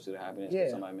about Pursuit of Happiness. yeah.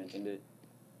 Somebody mentioned it.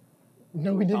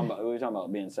 no, we didn't. We were talking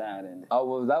about being sad and. Oh,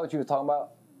 was that what you were talking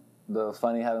about? The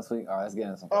funny having sweet. All right, let's get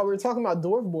into some. Oh, we were talking about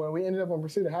Dwarf Boy, and we ended up on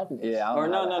Pursuit of Happiness. Yeah. I Or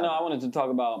don't know how that no. I happened. wanted to talk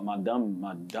about my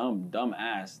dumb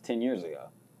ass 10 years ago.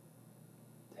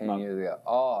 10 years ago.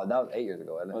 Oh, that was 8 years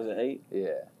ago, wasn't it? Was it 8? Yeah.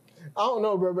 I don't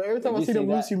know, bro, but every time Did I you see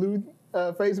them see Lucy Lou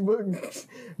Facebook,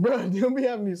 bro, they'll be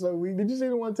having me so weak. Did you see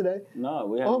the one today? No,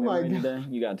 we had Oh a my memory God. today.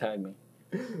 You gotta tag me.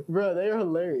 Bro, they are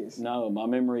hilarious. No, my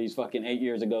memories fucking 8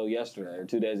 years ago yesterday or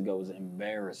 2 days ago was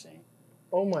embarrassing.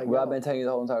 Oh my Well, I've god. been telling you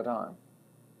the whole entire time.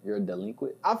 You're a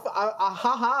delinquent. I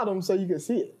ha-ha'd them so you could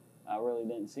see it. I really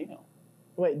didn't see him.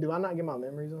 Wait, do I not get my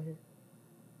memories on here?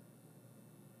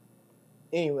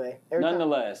 Anyway,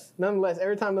 nonetheless,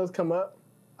 every time those come up,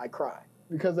 I cry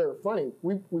because they were funny.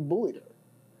 We bullied her.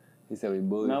 He said we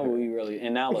bullied No, her. we really.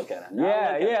 And now look at him. Now Yeah,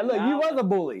 look at yeah. him. Look, Now you was a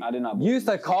bully. I did not You bully used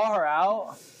to call her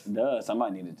out. Duh,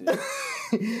 somebody needed to.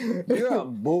 You're a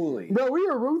bully. Bro, we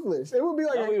were ruthless. It would be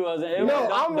like No, he wasn't. No,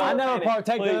 I never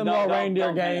partaked in them little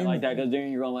reindeer games. like that, because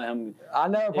then you're gonna let him. I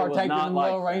never was partaked in not them like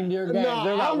little that. reindeer games. Nah,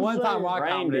 There was that I'm one time where I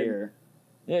commented. Reindeer.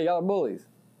 Yeah, y'all are bullies.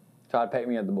 Try to paint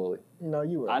me as the bully. No,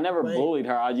 you were. I never lame. bullied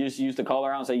her. I just used to call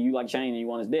her out and say, "You like Shane and you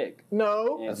want his dick."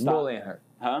 No. And That's stop. bullying her.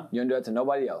 Huh? You don't do that to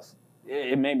nobody else.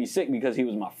 It made me sick because he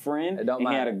was my friend It don't and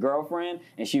he had matter. a girlfriend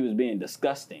and she was being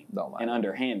disgusting Don't matter. and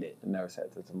underhanded. I never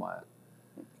said that to Maya.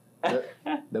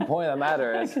 The point of the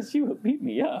matter is, Because she would beat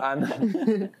me up. I know.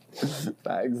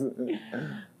 Facts.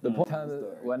 The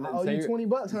point when I owe say you you're-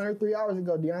 $20, Hunter. 3 hours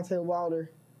ago, Deontay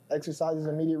Wilder exercises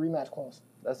immediate rematch clause.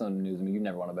 that's no news to me. You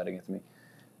never want to bet against me.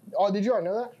 Oh, did you already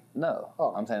know that? No.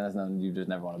 Oh. I'm saying that's nothing. You just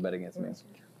never want to bet against me.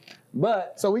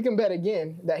 But So we can bet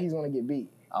again that he's going to get beat.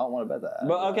 I don't want to bet that.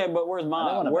 But okay, but where's I don't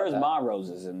wanna where's bet that. my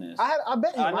roses in this? I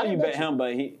bet him. I know you didn't bet him,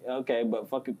 but he okay, but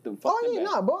fuck it. Fuck Oh the yeah,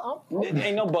 bet. nah, bro.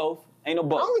 Ain't no both. Ain't no I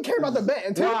both. only care about the bet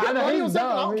until Nah, you get I know money he's on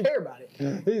something. I dumb. don't care about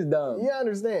it. He's dumb. You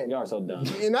understand? Y'all are so dumb.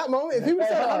 In that moment, if he would have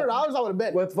said $100, I would have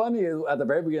bet. What's funny is at the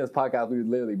very beginning of this podcast, we would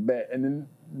literally bet, and then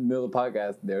in the middle of the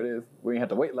podcast, there it is. We didn't have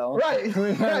to wait long. Right,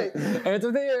 right. And it's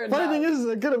there. Funny Nah. thing is,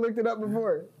 I could have looked it up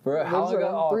before. For how long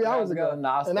ago? 3 Oh, hours ago.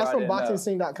 Nah, And that's I from didn't know.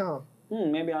 boxingscene.com.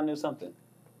 Maybe I knew something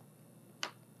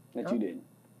that Huh? you didn't.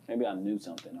 Maybe I knew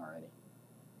something already.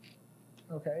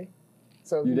 Okay.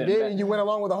 So You you didn't did, bet. and you went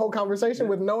along with the whole conversation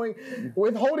with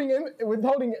withholding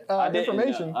I didn't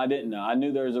information. know. I didn't know. I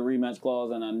knew there was a rematch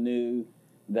clause, and I knew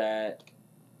that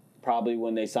probably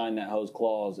when they signed that host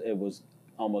clause, it was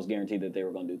almost guaranteed that they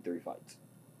were going to do 3 fights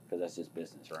because that's just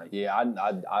business, right? Yeah, I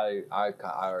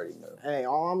already knew. Hey,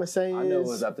 all I'm gonna say I knew it is,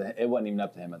 was up to him. It wasn't even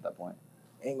up to him at that point.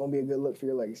 ain't gonna be a good look for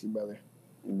your legacy, brother.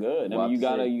 Good. We'll I mean,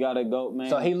 have to see. you gotta go, man.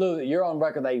 So he loses. You're on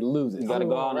record that he loses. you gotta I'm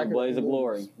go on out in a record blaze that of he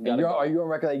glory. loses. You gotta go. Are you on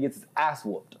record that he gets his ass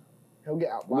whooped? He'll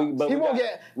get out. But He we won't got-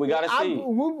 get. we gotta see.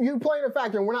 You playing a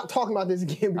factor, and we're not talking about this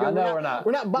again because I know we're not.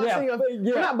 We're not boxing. Yeah,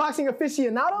 We're not boxing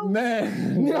aficionados.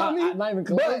 Man, You know what I mean? Not even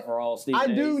close. But For all Steve I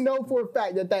days. do know for a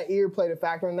fact that ear played a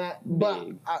factor in that. But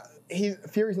Big.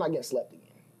 Fury's not getting slept again.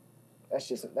 That's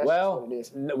just just Well, what it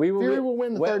is. we will. Fury will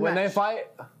win the third when match. they fight.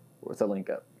 What's the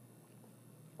link up?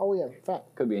 Oh yeah,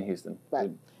 fact. Could be in Houston. Fact.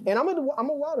 And I'm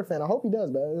a Wilder fan. I hope he does,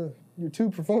 but your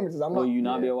 2 performances, I'm Will not. you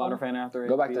not be Yeah. a Water fan after?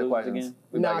 Go if back he to the loses questions. again?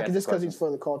 We Nah, back to just because questions. he's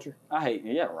for the culture. I hate.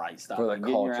 Yeah, right. Stop. For the Getting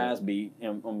your culture. ass beat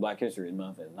on Black History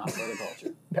Month is not for the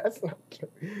culture. That's not true.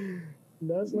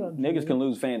 That's not true. Niggas can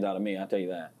lose fans out of me. I tell you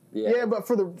that. Yeah, but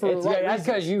for the It's, right that's reasons.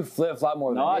 because you flip flop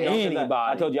more No, I than don't. 'Cause anybody.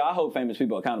 I told you I hold famous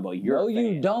people accountable. You're No, a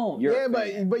you fan. don't. You're Yeah, a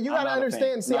fan. but you I'm gotta not a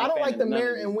understand. fan. See, Not I a don't fan like the of none of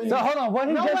merit these in which. So hold on, what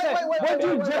he No, just wait, said? wait, wait, What wait, you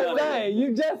wait, just wait, say?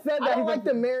 You just said that. I don't he's like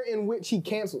the merit in which he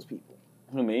cancels people.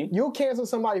 Who, me? You'll cancel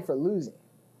somebody for losing.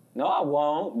 No, I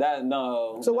won't.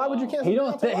 No. So why would you cancel? He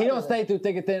don't. Deontay He don't Wilder? stay through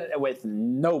thick and thin with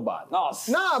nobody. No, Nah, but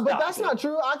stop that's it. not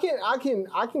true. I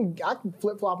can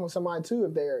flip flop on somebody too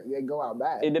if they go out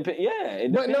bad. It depends. Yeah,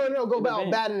 it But depends. no, go It out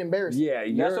depends. bad and embarrassing. Yeah,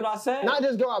 That's what I said. Not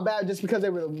just go out bad just because they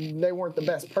weren't the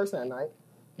best person that night.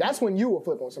 That's when you will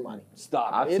flip on somebody. Stop.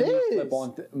 I've It seen you is. flip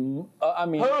on. I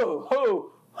mean, Who?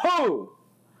 Who?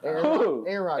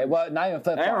 Aaron Rodgers, well, not even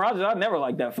flip. Aaron Rodgers. I never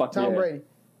liked that fuck. Tom yeah. Brady,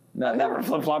 I never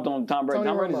flip flopped on Tom Brady. Tony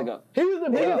Tom Brady's Romo. a go. He was the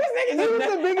biggest. He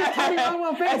was the biggest Tony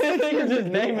Romo fan. This 6 nigga's years just ago.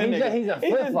 naming niggas. He's a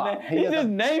flip-flop. He's just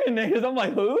naming niggas. I'm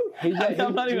like, who?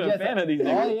 I'm not even a fan of these All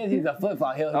niggas. he is, he's a flip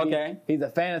flop. Okay. He's a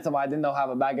fan of somebody. I didn't know how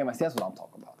a bad game. I see, that's what I'm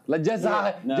talking about. Like just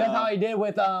No. how he did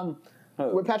with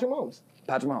With Patrick Mahomes.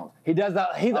 Patrick Mahomes. He does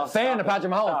that. He's a fan of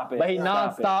Patrick Mahomes, but he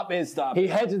nonstop is. He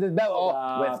hedges his bet.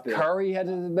 With Curry, he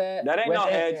hedges his bet. That ain't no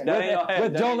hedge. That ain't no hedge.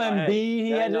 With Joel Embiid,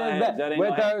 he hedges his bet.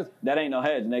 With those. That ain't no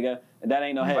hedge, nigga. That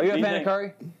ain't no hedge. Are you a These fan of niggas-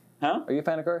 Curry? Huh? Are you a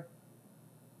fan of Curry?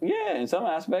 Yeah, in some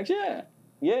aspects,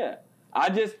 yeah.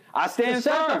 I stand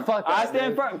Shut the firm. fuck up, I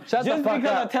stand dude. firm. Shut the Just fuck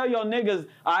because up. I tell y'all niggas,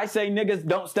 I say niggas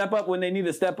don't step up when they need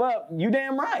to step up, you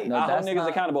damn right. No, I hold that's niggas not-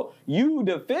 accountable. You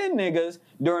defend niggas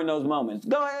during those moments.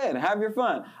 Go ahead, have your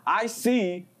fun. I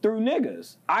see through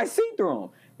niggas. I see through them.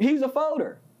 He's a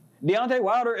folder. Deontay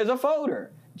Wilder is a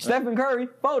folder. Stephen Curry,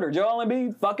 folder. Joel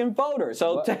Embiid, fucking folder.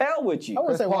 So What? to hell with you. I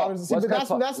wouldn't say Chris Paul. Wilder's. See, What's but Chris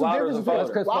Paul? that's the Wilder's difference. a folder.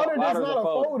 Between Wilder does Wilder's not a a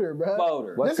folder. folder, bro.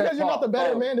 Folder. What's Just because Chris you're not Paul? the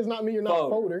better Folder. man does not mean you're not a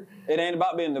folder. It ain't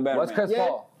about being the better What's man. Chris Yeah.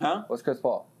 Paul? Huh? What's Chris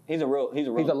Paul? He's a real. He's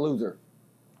a loser.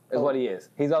 Is what he is.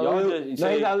 He's a Y'all loser. just- No,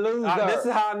 see, he's a loser. This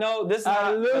is how I know. This is A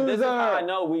how. But this is how loser. I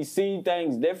know we see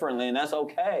things differently, and that's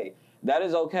okay. That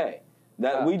is okay.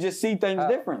 That How? we just see things How?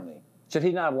 differently. Should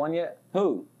he not have won yet?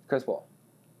 Who? Chris Paul.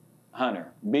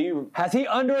 Hunter. Be. Has he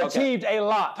underachieved a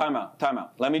lot? Time out.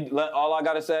 All I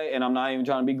gotta say, and I'm not even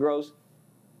trying to be gross.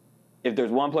 If there's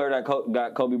one player that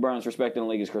got Kobe Bryant's respect in the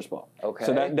league, is Chris Paul. Okay.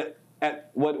 So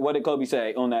what did Kobe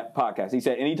say on that podcast? He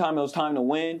said, anytime it was time to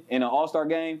win in an All-Star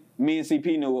game, me and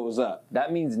CP knew what was up.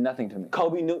 That means nothing to me.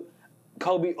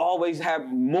 Kobe always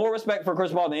had more respect for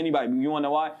Chris Paul than anybody. You want to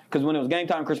know why? Because when it was game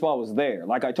time, Chris Paul was there.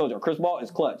 Like I told you, Chris Paul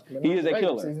is clutch. But He not is in a the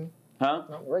regular killer. season. Huh?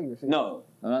 Not in the regular season. No.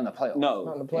 Not in the playoffs. No.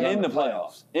 Not in the playoffs. In the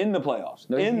playoffs. In the playoffs.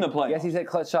 No, In the playoffs. Yes, he's hit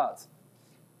clutch shots.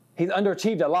 He's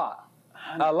underachieved a lot.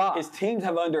 A lot. His teams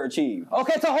have underachieved.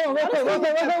 Okay, so hold on real quick.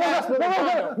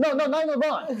 No, not even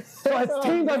LeBron. So his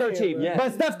team's underachieved. Yeah.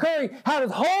 But Steph Curry had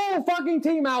his whole fucking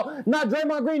team out. Not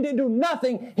Draymond Green didn't do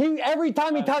nothing. Every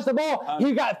time he touched the ball,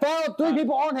 he got fouled, three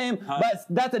people on him. But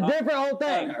that's a different whole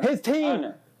thing. His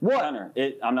team. What? Hunter,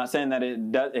 I'm not saying that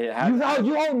it does. It has.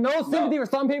 You hold no sympathy for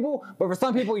some people, but for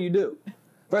some people you do.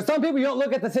 For some people you don't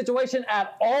look at the situation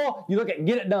at all. You look at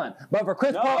get it done. But for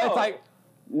Chris Paul, it's like.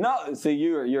 No, see,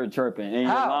 you're chirping and you're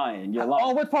How? lying. You're lying.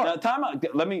 Oh, which part? Now, time out.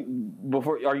 Let me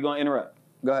before. Are you going to interrupt?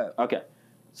 Go ahead. Okay.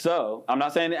 So I'm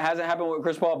not saying it hasn't happened with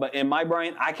Chris Paul, but in my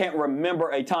brain, I can't remember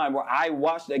a time where I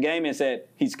watched a game and said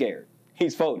he's scared,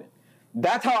 he's folding.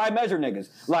 That's how I measure niggas.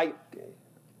 Like,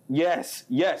 yes.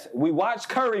 We watched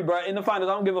Curry, bro, in the finals.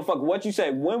 I don't give a fuck what you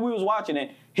say. When we was watching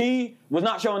it, he was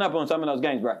not showing up on some of those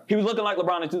games, bro. He was looking like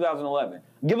LeBron in 2011.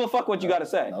 Give a fuck what you got to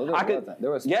say. No,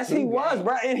 there wasn't. Yes, he was,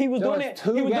 bro, and he was doing it.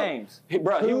 Two games.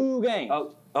 Two games.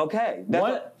 Oh, okay,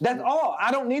 that's all.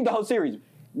 I don't need the whole series.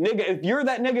 Nigga, if you're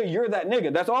that nigga, you're that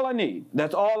nigga. That's all I need.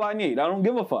 That's all I need. I don't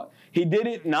give a fuck. He did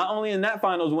it not only in that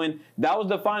finals when that was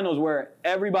the finals where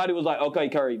everybody was like, okay,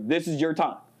 Curry, this is your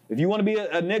time. If you want to be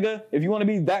a nigga, if you want to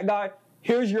be that guy,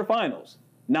 here's your finals.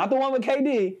 Not the one with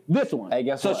KD, this one. Hey,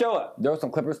 guess what? So show up. There was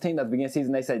some Clippers team at the beginning of the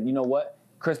season. They said, you know what?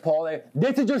 Chris Paul,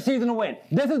 this is your season to win.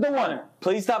 This is the one.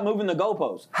 Please stop moving the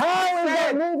goalposts. How is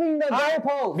that moving the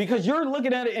goalpost? Because you're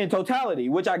looking at it in totality,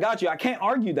 which I got you. I can't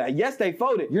argue that. Yes, they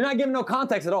folded. You're not giving no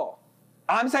context at all.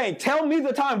 I'm saying, tell me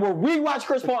the time where we watched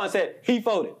Chris Paul and said, he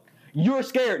folded. You're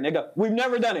scared, nigga. We've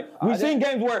never done it. We've seen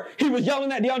games where he was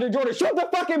yelling at DeAndre Jordan, shoot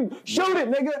it,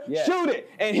 nigga. Yeah. Shoot it.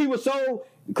 And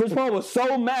Chris Paul was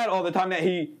so mad all the time that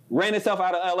he ran himself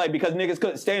out of LA because niggas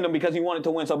couldn't stand him because he wanted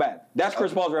to win so bad. That's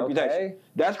Chris Paul's reputation. Okay.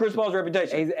 That's Chris Paul's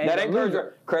reputation. And that ain't a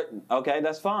loser. Okay,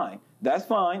 that's fine. That's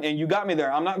fine. And you got me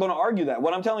there. I'm not going to argue that.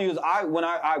 What I'm telling you is when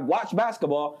I watch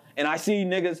basketball and I see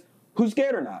niggas who's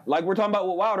scared or not. Like we're talking about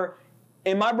with Wilder.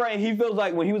 In my brain, he feels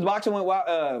like when he was boxing with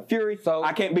Fury,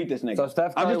 I can't beat this nigga. So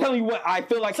Steph I'm Curry, just telling you what I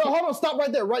feel like. So hold on, stop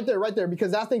right there,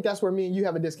 because I think that's where me and you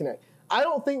have a disconnect. I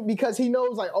don't think because he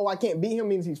knows like, oh, I can't beat him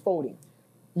means he's folding.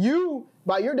 You,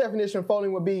 by your definition of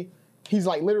folding would be he's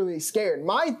like literally scared.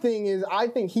 My thing is I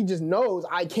think he just knows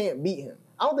I can't beat him.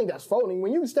 I don't think that's folding.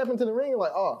 When you step into the ring, you're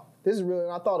like, oh, this is really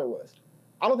what I thought it was.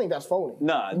 I don't think that's folding.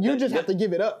 Nah, you just have to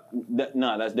give it up.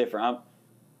 Nah, that's different.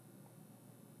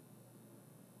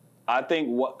 I think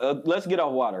let's get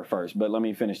off Wilder first, but let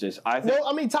me finish this. Tie it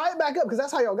back up because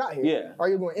that's how y'all got here. Yeah. Are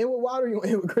you going in with Wilder or are you going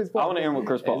in with Chris Paul? I want to end with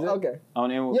Chris Paul. Okay. I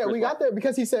want to end with Chris Paul. Yeah, we got there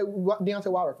because he said Deontay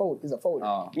Wilder is a folder.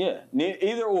 Yeah,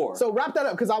 either or. So wrap that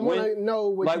up because I want to know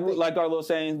what you think. Like our little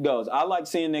saying goes, I like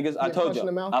seeing niggas, I told you,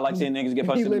 I like seeing niggas get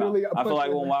punched in the mouth. I feel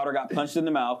like when Wilder got punched in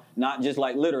the mouth, not just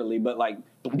like literally, but like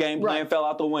game plan fell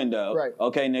out the window. Right.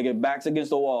 Okay, nigga, back's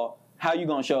against the wall. How you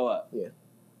gonna show up? Yeah.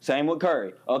 Same with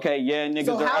Curry. Okay, yeah,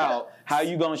 niggas are out. How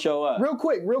you gonna show up? Real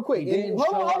quick. Hold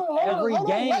on.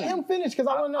 Let him finish because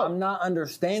I want to know. I'm not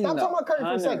understanding. Stop talking about Curry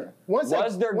for a second. One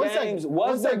second.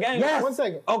 Was there games? Yes. 1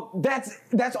 second. Oh,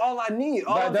 that's all I need.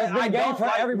 But there's been games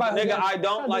for everybody. Nigga, I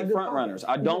don't like front runners.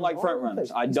 I don't like front runners.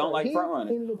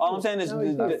 All I'm saying is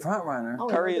the front runner.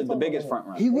 Curry is the biggest front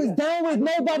runner. He was down with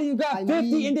nobody who got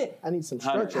 50 in it. I need some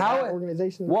structure. How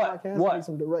organization. What? I need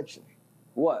some direction.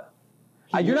 What?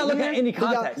 You're not looking at any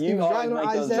context. He was driving on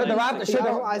I-7. So the Raptors should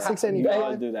on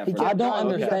I-675. I don't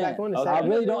understand. I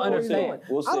really don't understand.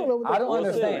 We'll see. I don't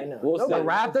understand. We'll see. The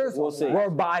Raptors were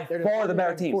by far the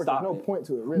better team. Stop no it. point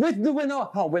to it, really.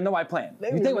 With nobody playing.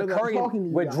 You think with Curry,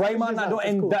 with Draymond not doing,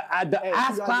 and the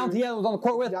ass clowns he was on the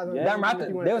court with, them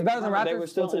Raptors, they was better than Raptors. They were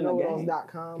still in the game.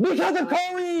 Because of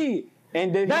Curry!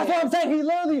 And that's what I'm saying. He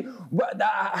literally.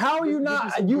 How are you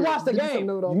not? You watched the game.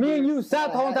 Me and you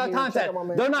sat the whole entire time. Said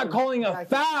they're not calling a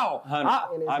foul.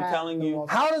 I'm telling you.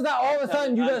 How does that all of a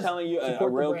sudden you just? I'm telling you, a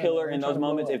real killer in those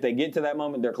moments. If they get to that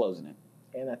moment, they're closing it.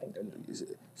 And I think they're doing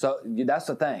it. So that's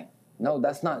the thing. No,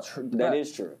 that's not true. That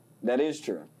is true. That is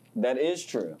true. That is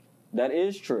true. That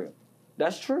is true.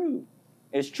 That's true.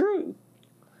 It's true.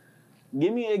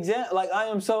 Give me an example. Like, I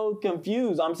am so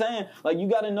confused. I'm saying, like, you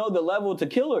got to know the level to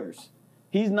killers.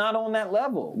 He's not on that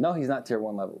level. No, he's not tier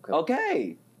 1 level. Killer.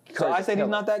 Okay. So I said he's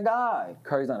not that guy.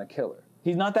 Curry's not a killer.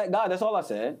 He's not that guy. That's all I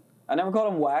said. I never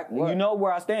called him whack. What? You know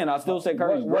where I stand. I still say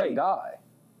Curry's great. What guy?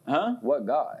 Huh? What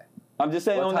guy? I'm just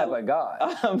saying what on type that of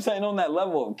guy? I'm saying on that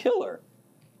level of killer.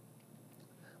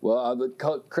 Well,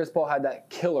 Chris Paul had that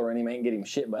killer and he ain't getting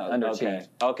shit but underachieved.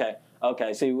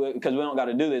 Okay. See, because we don't got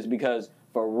to do this because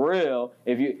for real,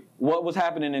 what was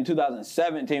happening in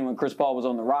 2017 when Chris Paul was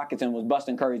on the Rockets and was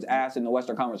busting Curry's ass in the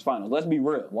Western Conference Finals? Let's be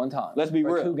real. One time. Let's be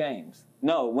real. 2 games.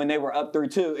 No, when they were up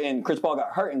 3-2 and Chris Paul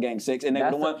got hurt in Game 6 and they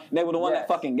would have won that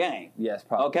fucking game. Yes,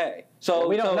 probably. Okay, so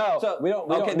we don't know. So, we don't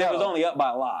they know. was only up by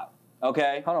a lot.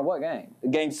 Okay. Hold on, what game?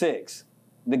 Game 6.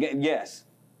 The game, yes.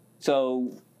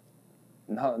 So.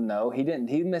 No, he didn't.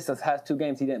 He missed his past 2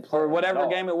 games. He didn't play. Or whatever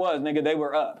game it was, nigga, they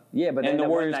were up. Yeah, but and the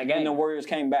Warriors that game. And the Warriors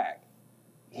came back.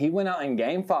 He went out in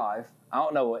Game 5. I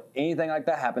don't know what anything like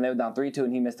that happened. They were down 3-2,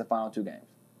 and he missed the final 2 games.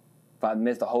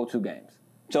 Missed the whole 2 games.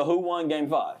 So who won Game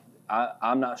 5?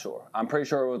 I'm not sure. I'm pretty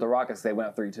sure it was the Rockets. They went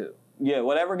up 3-2. Yeah,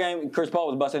 whatever game, Chris Paul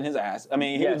was busting his ass. I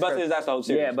mean, he was busting his ass the whole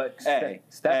series. Yeah, but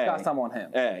Steph got some on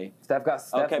him. Steph got.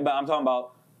 Okay, but I'm talking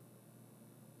about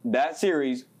that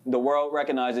series. The world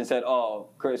recognized and said, "Oh,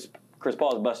 Chris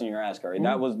Paul is busting your ass, Curry."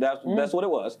 Mm-hmm. That's what it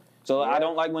was. So I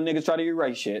don't like when niggas try to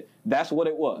erase shit. That's what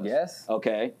it was. Yes.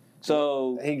 Okay.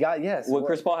 So he got Would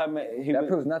Chris Paul have? That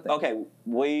proves nothing. Okay,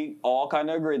 we all kind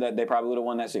of agree that they probably would have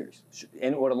won that series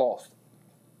and would have lost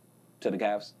to the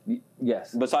Cavs.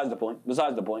 Yes. Besides the point.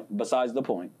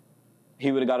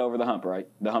 He would have got over the hump, right?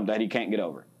 The hump that he can't get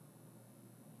over.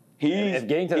 If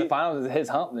getting to the finals is his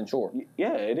hump, then sure.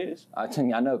 Yeah, it is. I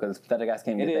know because the other guys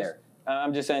can't get there.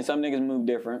 I'm just saying some niggas move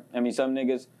different. I mean, some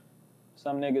niggas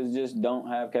just don't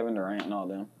have Kevin Durant and all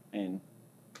them. And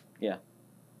yeah.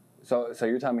 So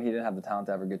you're telling me he didn't have the talent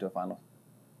to ever get to a finals?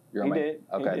 He did.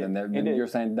 Okay, then you're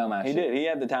saying dumbass shit. He did. He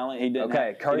had the talent. He didn't.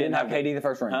 Okay, Curry didn't have KD the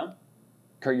first ring. Huh?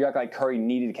 You act like Curry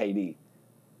needed KD.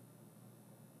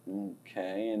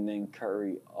 Okay, and then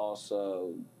Curry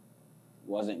also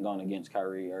wasn't going against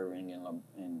Kyrie Irving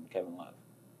and Kevin Love.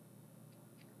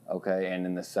 Okay, and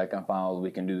in the second finals we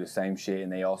can do the same shit,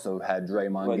 and they also had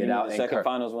Draymond get out. The second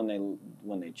finals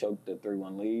when they choked the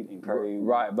 3-1 lead and Curry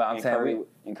but I'm saying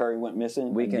Curry went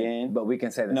missing again. But we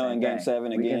can say the same thing. In Game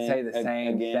 7 again. We can say the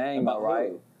same thing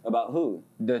about who?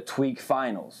 The tweak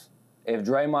finals. If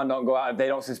Draymond don't go out, if they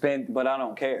don't suspend, but I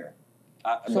don't care.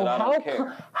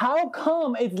 How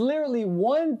come it's literally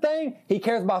one thing he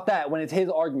cares about that when it's his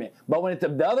argument, but when it's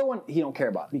the other one he don't care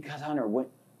about it? Because Hunter, what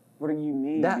do you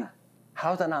mean? How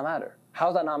does that not matter? How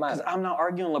does that not matter? Because I'm not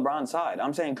arguing LeBron's side.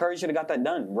 I'm saying Curry should have got that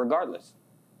done regardless.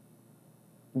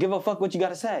 Give a fuck what you got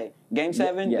to say. Game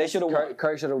 7, they should have won.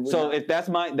 Curry should have won. So if that's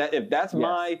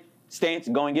my stance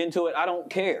going into it, I don't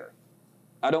care.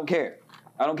 I don't care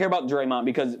about Draymond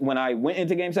because when I went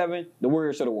into Game 7, the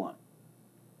Warriors should have won.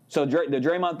 So the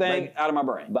Draymond thing, out of my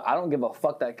brain. But I don't give a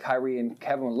fuck that Kyrie and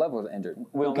Kevin Love was injured.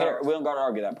 We don't got to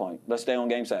argue that point. Let's stay on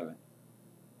Game 7.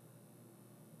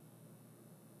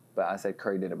 But I said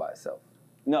Curry did it by himself.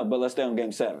 No, but let's stay on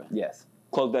Game 7. Yes.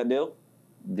 Close that deal?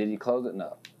 Did he close it?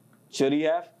 No. Should he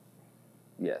have?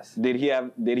 Yes. Did he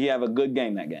have a good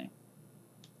game that game?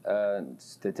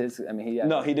 Statistics. I mean,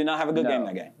 he did not have a good game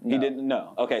that game. No. He didn't.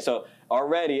 No. Okay, so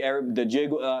already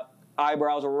the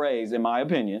eyebrows were raised, in my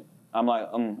opinion. I'm like,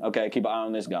 okay, keep an eye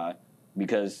on this guy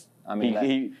because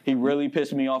he really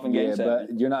pissed me off in Game 7.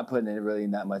 But you're not putting it really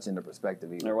that much into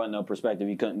perspective either. There wasn't no perspective.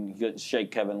 He couldn't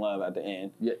shake Kevin Love at the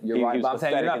end. Yeah, you're right. But I'm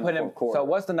saying you're not putting him. So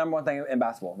what's the number one thing in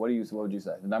basketball? What would you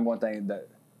say? The number one thing that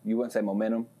you wouldn't say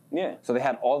momentum. Yeah. So they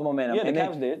had all the momentum. Yeah, the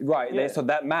Cavs did. Right. Yeah. So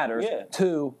that matters. Yeah.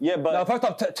 2. Yeah, but no. First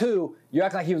off, 2. You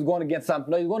act like he was going against something.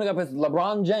 No, he was going against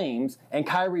LeBron James and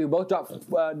Kyrie, who both dropped.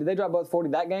 Did they drop both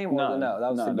 40 that game? No, that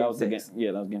was Game 6.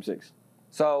 That was Game 6.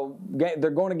 So they're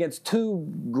going against 2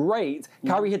 greats.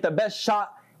 Kyrie hit the best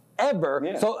shot ever.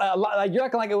 Yeah. So like you're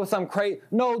acting like it was some crazy.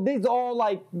 No, these are all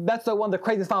like that's one of the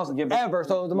craziest finals ever.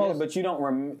 So the most. But you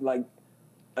don't like.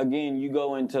 Again, you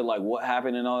go into like what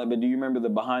happened and all that. But do you remember the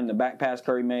behind the back pass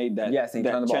Curry made that Yes, he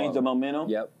that turned the ball changed the over. momentum?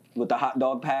 Yep. With the hot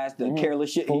dog pass, the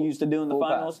careless shit he used to do in the Full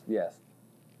finals. pass. Yes.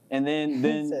 And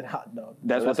then said hot dog.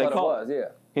 that's what they it called was. Yeah.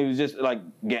 He was just like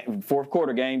fourth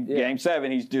quarter game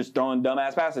 7. He's just throwing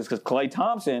dumbass passes because Klay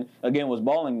Thompson again was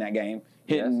balling that game,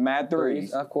 hitting mad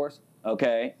threes. Of course.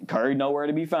 Okay, Curry nowhere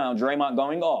to be found. Draymond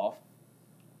going off.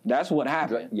 That's what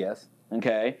happened. Yes.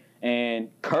 Okay, and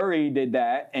Curry did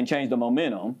that and changed the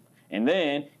momentum, and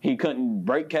then he couldn't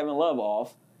break Kevin Love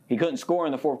off. He couldn't score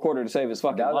in the fourth quarter to save his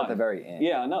fucking That was life. at the very end.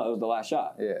 Yeah, I know. It was the last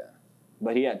shot. Yeah.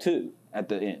 But he had 2 at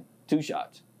the end. 2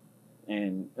 shots.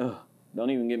 And don't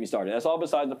even get me started. That's all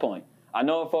besides the point. I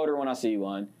know a photo when I see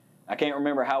one. I can't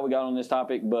remember how we got on this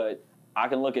topic, but I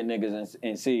can look at niggas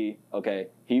and see, okay,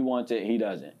 he wants it, he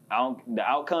doesn't. The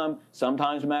outcome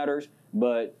sometimes matters,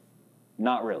 but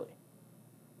not really.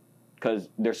 Because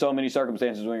there's so many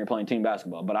circumstances when you're playing team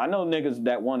basketball. But I know niggas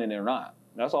that want it or not.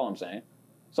 That's all I'm saying.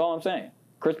 That's all I'm saying.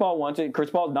 Chris Paul wants it. Chris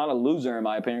Paul's not a loser, in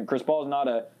my opinion. Chris Paul's not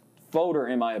a folder,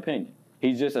 in my opinion.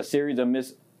 He's just a series of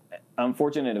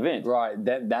unfortunate events. Right.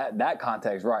 That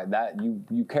context. Right. That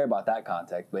you care about that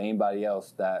context, but anybody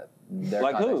else that their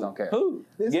Like context who? don't care. Who?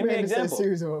 This Give me man an just said example.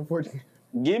 series of unfortunate.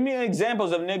 Give me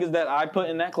examples of niggas that I put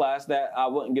in that class that I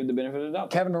wouldn't give the benefit of the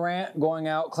doubt. Kevin Durant going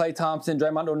out, Klay Thompson,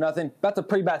 Draymond doing nothing. That's a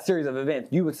pretty bad series of events.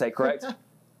 You would say, correct?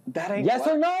 That ain't Yes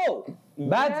what? or no?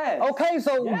 Bad. Yes. Okay,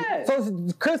 so Yes. so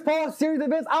Chris Paul's series of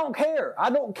events. I don't care. I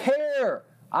don't care.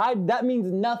 That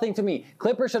means nothing to me.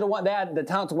 Clippers should have won. They had the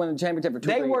talent to win the championship for 2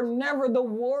 They 3 were years. never the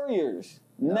Warriors.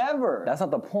 Never. That's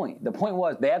not the point. The point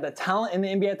was they had the talent in the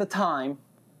NBA at the time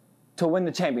to win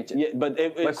the championship. Yeah, but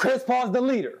But Chris Paul's the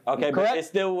leader. Okay, correct? but it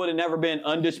still would have never been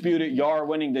undisputed yard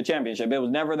winning the championship. It was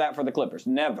never that for the Clippers.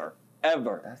 Never.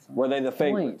 Ever. That's not Were they the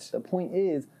favorites? The point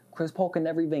is Chris Paul could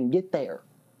never even get there.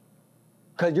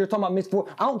 Because you're talking about missed 4.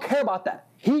 I don't care about that.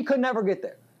 He could never get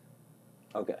there.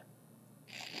 Okay.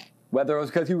 Whether it was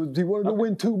because he wanted to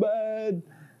win too bad.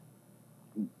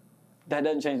 That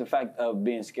doesn't change the fact of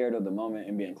being scared of the moment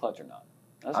and being clutch or not.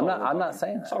 That's I'm all not- we're I'm not talking-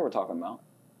 saying That's that. all we're talking about.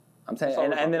 I'm saying, That's all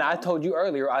we're and then talking I about. told you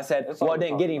earlier, I said, That's all well, I we're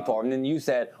didn't get talking him about. for him. And then you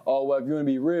said, oh, well, if you want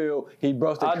to be real, he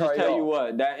roasted I'll Curry just tell you off.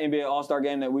 what, that NBA All-Star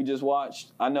game that we just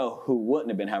watched, I know who wouldn't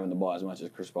have been having the ball as much as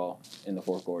Chris Paul in the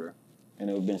fourth quarter. And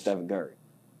it would have been Stephen Curry.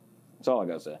 That's all I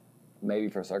got to say. Maybe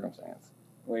for circumstance.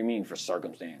 What do you mean for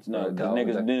circumstance? No, Or because no,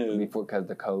 niggas knew. Because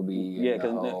the Kobe. Yeah, and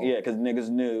the whole- because niggas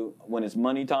knew when it's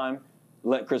money time,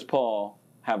 let Chris Paul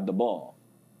have the ball.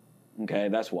 Okay,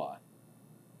 that's why.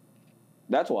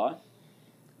 That's why.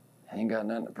 Ain't got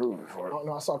nothing to prove it I for. don't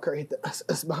know. I saw Curry hit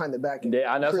us behind the back. and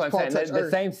Yeah, I know Chris what Paul I'm saying. touched The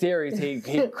earth. same series, Curry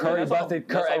That's all- busted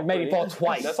that's Curry, all made him pretty. fall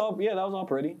twice. That was all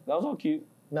pretty. That was all cute.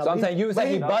 No, So I'm but saying you would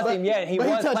say he but busted him, yeah, and he but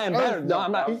was touched playing earth, better. No, though.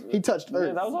 I'm not. He touched earth.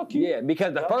 Yeah, that was all cute. Yeah,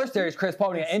 because the That was first series, Chris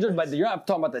Paul didn't get injured, but you're not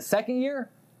talking about the second year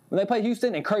when they played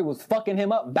Houston and Curry was fucking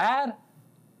him up bad.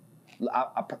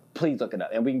 Please look it up,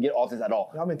 and we can get off this at all.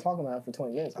 Y'all been talking about it for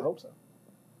 20 minutes. I hope so.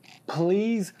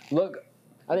 Please look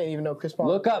I didn't even know Chris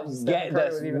Paul. up Stephen get Curry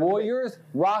was the even- Warriors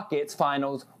Rockets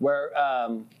finals where You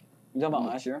talking about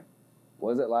last year?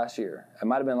 was it last year? It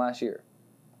might have been last year.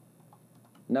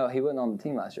 No, he wasn't on the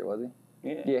team last year, was he?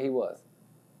 Yeah. Yeah, he was.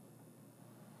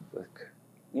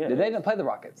 Yeah. They didn't play the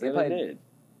Rockets. Yeah, They played. they did.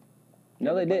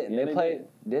 No, they didn't. Yeah, They they played.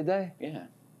 Did they? Yeah.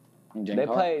 And James They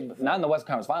Harden played was not in the Western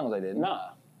Conference Finals. They didn't. Nah.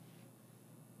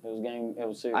 It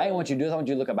was serious. I didn't want you to do this. I want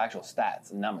you to look up actual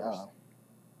stats and numbers. Oh.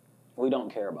 We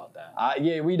don't care about that.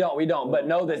 Yeah, we don't. But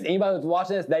know this. Anybody who's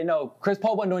watching this, they know Chris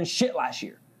Paul wasn't doing shit last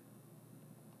year.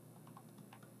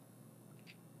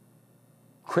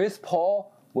 Chris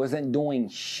Paul wasn't doing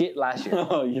shit last year.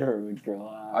 Oh, you're a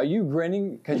clown. Are you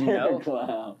grinning because you You're a know?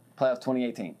 clown. Playoffs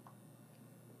 2018.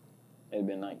 It'd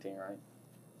been 19, right?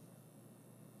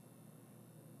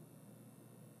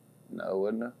 No,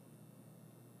 wouldn't it?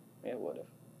 Yeah, it would have.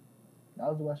 That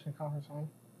was the Western Conference final.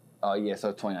 Oh, yeah,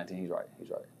 so 2019. He's right.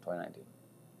 2019.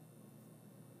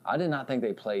 I did not think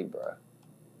they played, bro,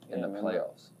 in Yeah, the remember?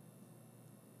 playoffs.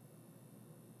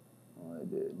 Oh, they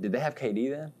did. Did they have KD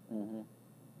then? Mm-hmm.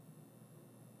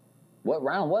 What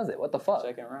round was it? What the fuck?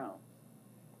 Second round.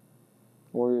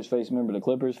 Warriors face, remember the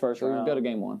Clippers first Warriors round? go to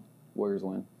game one. Warriors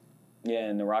win. Yeah,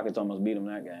 and the Rockets almost beat them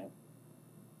that game.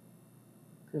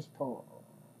 Chris Paul.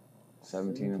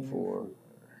 17-4.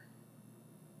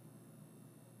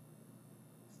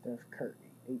 Steph Curry,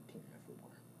 18-4.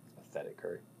 Pathetic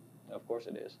Curry. Of course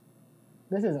it is.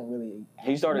 This isn't really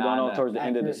He started going off towards the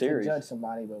end of the accurate to series. judge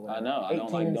somebody, but I know. I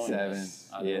don't like 18-7. doing this.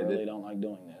 I Yeah, really don't like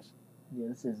doing this. Yeah,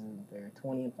 this isn't fair.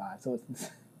 20-5. So it's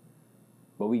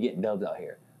but we getting dubs out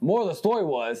here. The moral of the story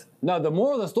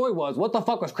was, what the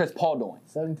fuck was Chris Paul doing?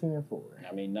 17-4.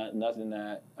 I mean, nothing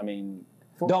that. I mean,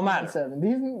 Don't matter.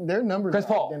 7. Their numbers. Chris are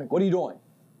Paul, identical. what are you doing?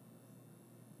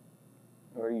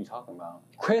 what are you talking about?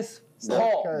 Chris Steph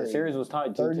Paul. Curry, The series was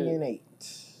tied 30-8.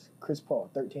 Chris Paul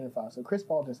 13-5. So Chris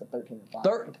Paul just at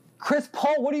 13-5. Chris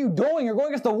Paul, what are you doing? You're going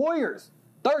against the Warriors.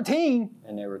 13.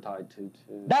 And they were tied 2-2.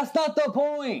 That's not the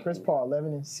point. Chris Paul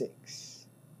 11-6.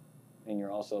 And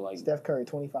you're also like, Steph Curry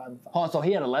 25-5. Hold on, so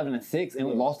he had 11-6 and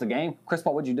we lost the game. Chris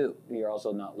Paul, what'd you do? you're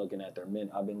also not looking at their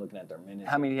minutes. I've been looking at their minutes.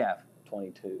 How many did he have?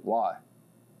 22. Why?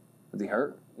 Was he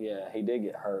hurt? Yeah, he did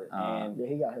get hurt. And Yeah,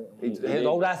 he got hurt. His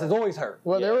old ass is always hurt.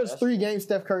 Well, there Yeah, was that's 3 games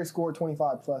Steph Curry scored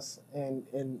 25 plus, and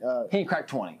He ain't cracked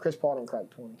 20. Chris Paul didn't crack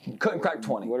 20. Couldn't crack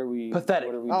 20. what are we? Pathetic.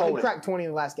 What are we Oh, Folded. he cracked 20 in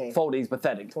the last game. Foldy's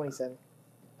pathetic. 27.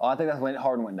 Oh, I think that's when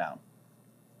Harden went down.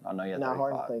 I know he had Nah, 35.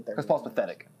 Harden played 30. Chris Paul's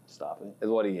pathetic. Stop it. Is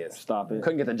what he is. Stop it.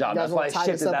 Couldn't get the job. You guys That's why wanna he tie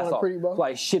shipped this his up ass on a off. pretty bow? That's why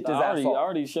he shipped his I ass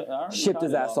already off. shipped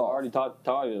his ass off. I already tied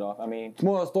it off. I mean,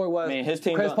 Moral of the story was, I mean, his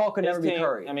team. Chris Paul could never be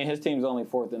Curry. I mean, his team's only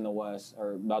 4th in the West,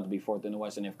 or about to be 4th in the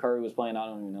West. And if Curry was playing, I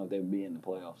don't even know if they would be in the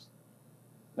playoffs.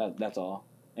 That's all.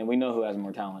 And we know who has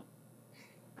more talent.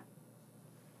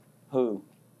 Who?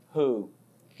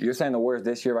 You're saying the Warriors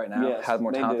this year right now Yes, has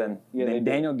more they talent do. than, Yeah, they do.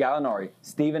 Daniel Gallinari,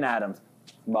 Steven Adams.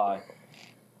 Bye.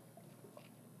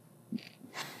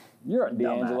 You're a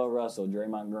D'Angelo dumbass. Russell,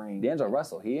 Draymond Green. D'Angelo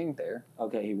Russell, he ain't there.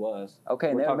 Okay, he was. Okay,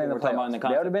 and We're they would have been in the talking about playoffs. They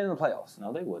conference. would have been in the playoffs.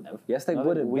 No, they wouldn't have. Yes, they No,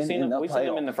 would have We've been seen in the them. We've seen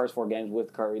them in playoffs. the first 4 games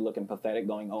with Curry looking pathetic,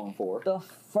 going 0-4. The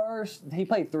first, he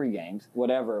played 3 games.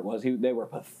 Whatever it was, they were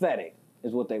pathetic,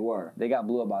 is what they were. They got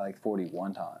blew up by like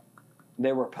 41 time.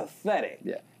 They were pathetic.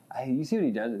 Yeah. You see what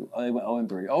he does? Oh, they went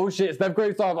 0-3. Oh shit, Steph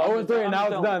Curry started 0-3 and now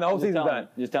it's done. The whole season's done.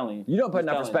 Just telling you. You don't put Just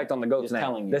enough telling respect you. on the GOAT's Just name.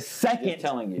 telling you. The Just second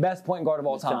telling you. best point guard of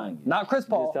all Just telling time. you. Not Chris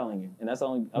Paul. Just telling you. And that's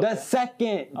only. The Okay.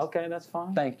 second. Okay, that's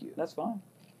fine. Thank you. That's fine.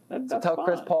 So That's tell fine.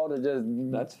 Chris Paul to just.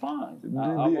 That's fine.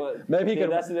 Maybe he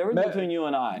could. That's the difference maybe- between you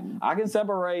and I. I can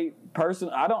separate person.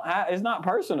 I don't. It's not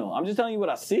personal. I'm just telling you what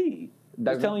I see.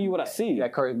 Just telling you what I see. Yeah,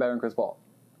 Curry's better than Chris Paul.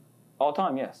 All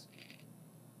time, yes.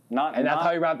 Not. And that's not,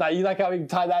 how you wrap that. You like how we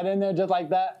tie that in there just like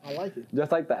that? I like it.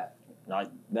 Just like that. Like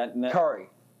that. Curry.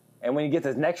 And when he gets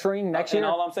his next ring next year.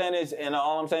 And all I'm saying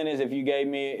is, if you gave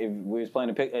me, if we was playing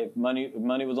a pick, if money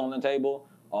was on the table,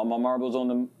 all my marbles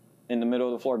in the middle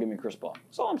of the floor, give me Chris Paul.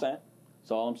 That's all I'm saying.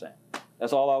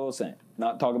 That's all I was saying.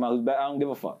 Not talking about who's better. I don't give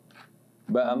a fuck.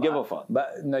 But give a fuck.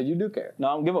 But no, you do care. No,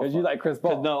 I don't give a fuck. Because you like Chris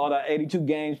Paul. 'Cause no, all that 82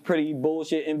 games, pretty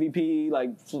bullshit MVP, like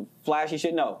flashy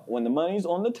shit. No, when the money's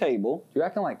on the table. You're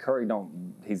acting like Curry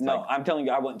don't. He's No, like. I'm telling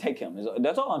you, I wouldn't take him.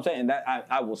 That's all I'm saying. That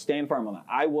I will stand firm on that.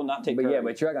 I will not take. But Curry. yeah,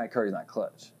 but you're acting like Curry's not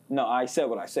clutch. No, I said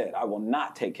what I said. I will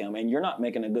not take him, and you're not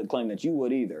making a good claim that you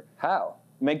would either. How?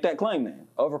 Make that claim then.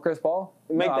 Over Chris Paul?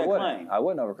 Make No, that I wouldn't. claim. I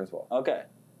wouldn't over Chris Paul. Okay.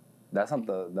 That's not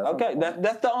the. That's Okay, not the point.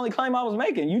 that's the only claim I was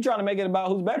making. You trying to make it about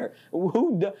who's better?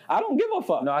 I don't give a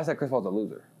fuck. No, I said Chris Paul's a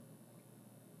loser.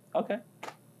 Okay.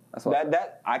 That's what I said.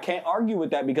 That I can't argue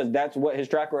with that because that's what his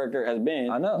track record has been.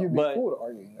 I know. You'd be But- fool to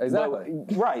argue. Exactly.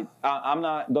 But, right. I'm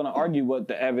not going to argue what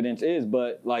the evidence is,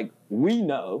 but like we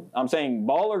know, I'm saying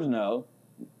ballers know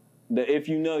that if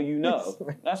you know, you know.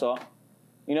 That's all.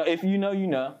 You know, if you know, you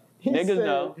know. Niggas said-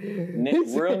 know.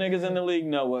 Real niggas in the league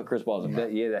know what Chris Paul's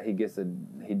about. that he gets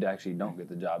he actually don't get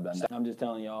the job done. I'm just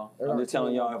telling y'all. There I'm are just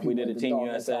telling y'all if we did a people Team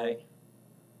that the dog USA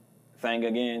thing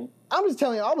again, I'm just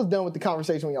telling you, I was done with the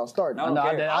conversation when y'all started. I don't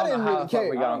care. I didn't really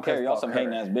care. I don't care. Y'all some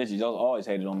hating ass bitches. Y'all always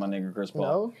hated on my nigga Chris Paul.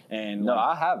 No. And No, like,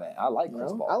 I haven't. I like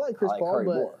Chris No, Paul. I like Chris Paul, Curry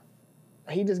but more.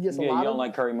 He just gets a yeah, lot you of. don't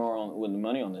like Curry more with the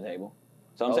money on the table.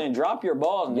 So I'm Oh. saying drop your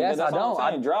balls. Nigga. Yes, That's I all don't.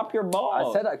 I'm saying. Drop your I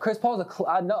balls. said that Chris Paul's a.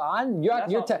 I know.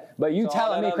 That's all- But you so all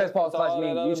telling that me other- Chris Paul's so clutch all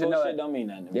mean that you other should know bullshit it. don't mean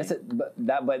nothing to me. Yes,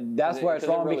 but that's where it's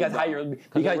 'Cause it wrong really because how don't. you're 'Cause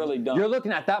it because really don't. you're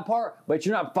looking at that part, but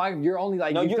you're not fighting. You're only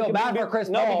like No, you feel bad for Chris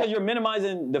no, Paul. because you're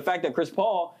minimizing the fact that Chris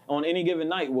Paul on any given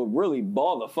night will really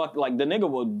ball the fuck. Like the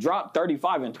nigga will drop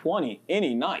 35 and 20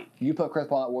 any night. You put Chris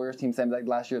Paul on that Warriors team same like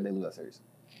last year, they lose that series.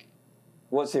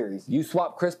 What series? You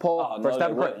swap Chris Paul Oh, for no, Steph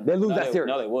they Curry, wouldn't. they lose No, that they- series.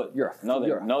 no, they would. You're a No, fool. they-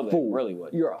 You're a no, they fool. really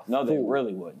would. You're a No, fool. they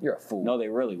really would. You're a fool. No, they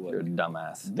really would. You're a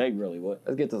dumbass. They really would.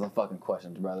 Let's get to some fucking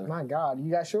questions, brother. My God,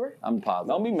 you got sure? I'm positive.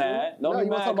 Don't be mad. Don't No, be you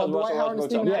wanna mad talk about because Dwight Russell Howard and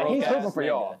Westbrook's Stephen a Adams? Yeah, he's broke hoping ass for nigga.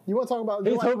 y'all. You want to talk about?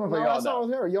 He's Dwight- hoping for no, y'all, that's what I was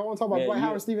here. Y'all want to talk about Yeah, Dwight you-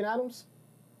 Howard and Steven Adams?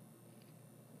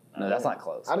 No, that's not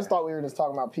close. I just thought we were just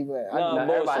talking about people that. No, I,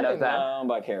 everybody bullshit. knows that. No,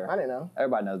 nobody care. I didn't know.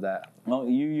 Everybody knows that. No,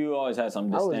 you always had some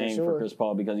I wasn't disdain sure. for Chris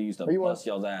Paul because he used to Or you want- bust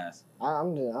y'all's ass.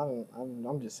 I'm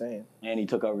just saying. And he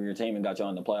took over your team and got y'all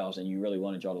in the playoffs, and you really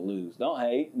wanted y'all to lose. Don't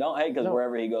hate because No.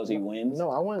 wherever he goes, he wins. No,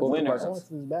 I want Winners. I want this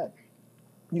bad.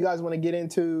 You guys want to get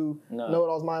into No. Know It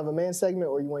All's Mind of a Man segment,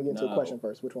 or you want to get into a No. question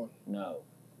first? Which one? No.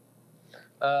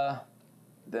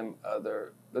 Them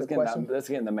other. The question? Let's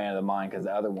get in the man of the mind because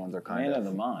the other ones are kind Man of of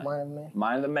the mind. Mind of a Man.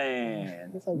 mind of the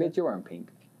man. It's okay. Bitch, you're wearing pink.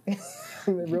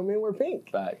 Real men wear pink.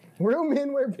 But Real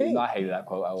men wear pink. I hated that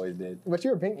quote. I always did. But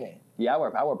you're a pink man. Yeah,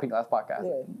 I wore pink last podcast.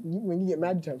 Yeah. When you get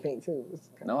mad, you turn pink too. It's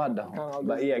No, I don't. kinda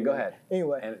But yeah, go ahead.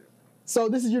 Anyway, And so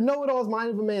this is your Know It All's Mind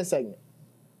of a Man segment.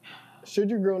 Should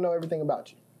your girl know everything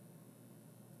about you?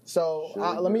 So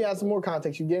let me add some more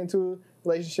context. You get into a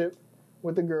relationship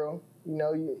with a girl. You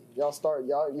know, you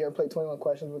ever play 21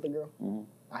 Questions with a girl? Mm-hmm.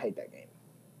 I hate that game.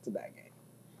 It's a bad game.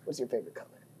 What's your favorite color?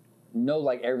 know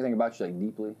like everything about you like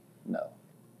deeply. No.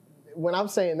 When I'm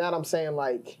saying that, I'm saying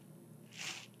like,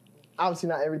 obviously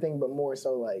not everything, but more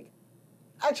so like,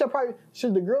 actually, I probably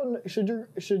should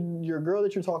your girl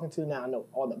that you're talking to now know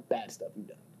all the bad stuff you've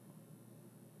done.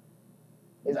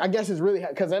 I guess it's really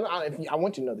because then I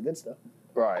want you to know the good stuff.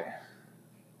 Right.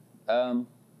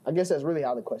 I guess that's really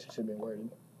how the question should have been worded.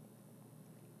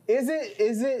 Is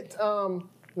it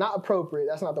not appropriate?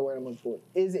 That's not the word I'm looking for.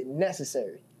 Is it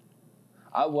necessary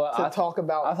to talk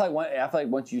about? I feel like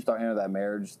once you start into that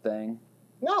marriage thing,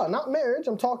 No, not marriage.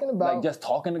 I'm talking about like just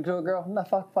talking to a girl. No,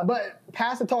 fuck. But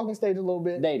past the talking stage a little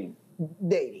bit. Dating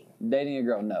a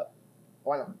girl. No.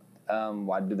 Why not?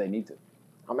 Why do they need to?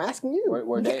 I'm asking you.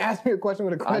 We're You can't ask me a question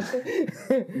with a question.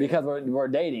 Because we're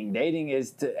dating. Dating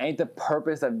ain't the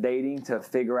purpose of dating to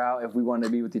figure out if we want to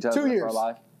be with each other 2 for our years.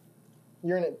 life.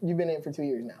 You've been in it for 2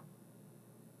 years now.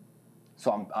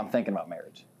 So I'm thinking about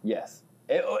marriage. Yes.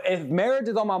 If marriage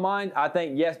is on my mind, I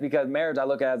think yes, because marriage I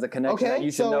look at as a connection that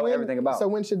you should know everything about. So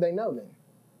when should they know then?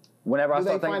 Whenever I Do they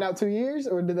start find thinking, out 2 years,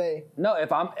 or do they? no,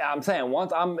 if I'm saying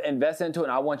once I'm invested into it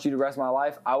and I want you the rest of my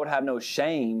life, I would have no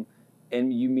shame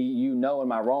in you knowing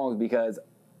my wrongs because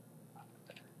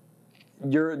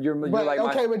you're But like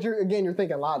okay, my, but you're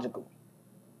thinking logical.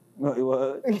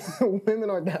 What? Women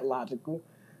aren't that logical.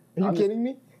 Are you kidding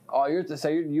me? oh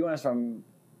you went from.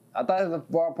 I thought it was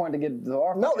a far point to get to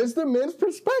our. No, it's the men's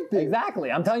perspective.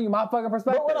 Exactly. I'm telling you my fucking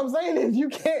perspective. But what I'm saying is, you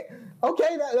can't.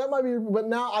 Okay, that might be. But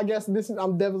now I guess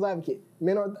I'm devil's advocate.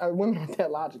 Women aren't that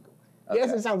logical. Yes,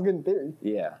 Okay. it sounds good in theory.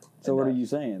 Yeah. So what are you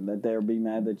saying? That they'll be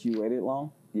mad that you waited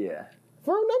long? Yeah.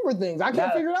 For a number of things, I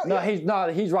can't figure it out.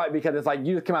 yet. He's right because it's like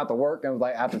you just come out to work and it was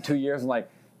like after 2 years and like,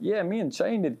 yeah, me and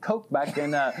Shane did coke back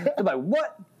in. They're like,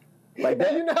 what? Like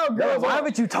that? You know how girls why are.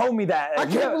 haven't you told me that? I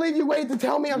can't believe you waited to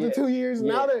tell me after Yeah. 2 years.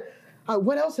 Yeah. Now that,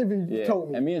 what else have you Yeah.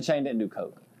 told me? And me and Shane didn't do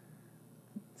coke.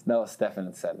 No, it's Stefan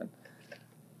and 7.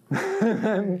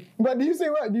 But do you see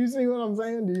what I'm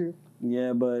saying? Do you?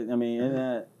 Yeah, but I mean,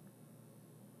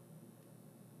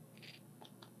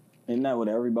 isn't that what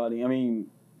everybody? I mean,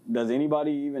 does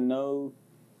anybody even know?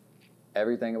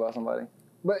 Everything about somebody.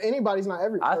 But anybody's not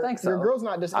every. I think so. Your girl's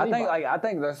not just anybody. I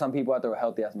think there's some people out there with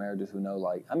healthy ass marriages who know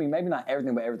like maybe not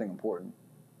everything, but everything important.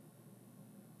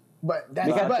 But that's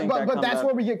Because I think that but comes that's up-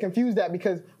 where we get confused at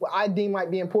because what I deem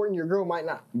might be important, your girl might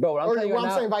not. Bro, what I'm Or telling you well, right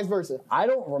I'm now- saying vice versa. I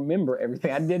don't remember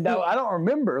everything I did. That I don't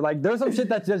remember. Like there's some shit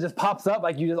that just pops up.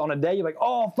 Like you just on a day, you're like,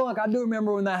 oh fuck, I do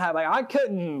remember when that happened. Like I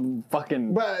couldn't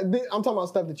fucking. But I'm talking about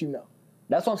stuff that you know.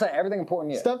 That's what I'm saying. Everything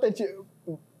important. Yeah. Stuff that you.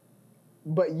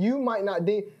 But you might not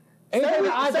deem. Anything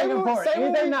that I think important.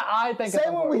 Anything that I think is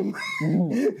important.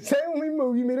 Say when we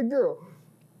move, you meet a girl,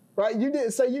 right? You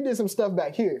did some stuff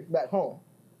back home,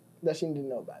 that she didn't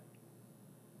know about.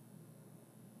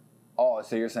 Oh,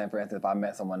 so you're saying, for instance, if I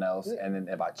met someone else and then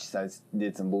if I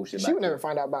did some bullshit, She would never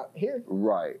find out about here.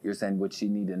 Right. You're saying would she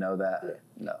need to know that?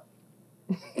 Yeah.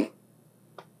 No.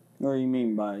 What do you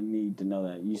mean by need to know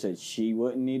that? You said she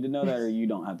wouldn't need to know that, or you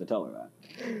don't have to tell her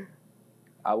that?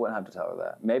 I wouldn't have to tell her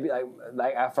that. Maybe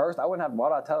like at first I wouldn't have. Why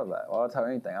would I tell her that? Why would I tell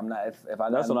her anything? I'm not. If I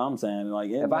That's what I'm saying.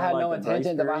 Like, if I had no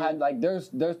intentions, if I had like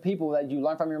there's people that you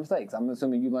learn from your mistakes. I'm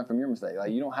assuming you learn from your mistake.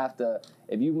 Like you don't have to.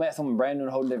 If you met someone brand new, in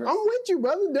a whole different. I'm with you,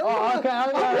 brother. Oh, okay.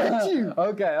 I'm with you.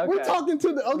 Okay. We're talking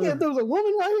to the. Okay, if there was a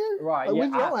woman right here, Right. like, Yeah.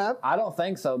 which you don't have, I don't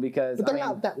think so because. but they're I mean,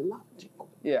 not that logical.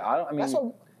 Yeah. I don't. I mean. That's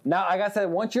what. Now, like I said,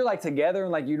 once you're like together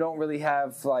and like you don't really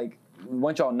have like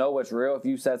once y'all know what's real. If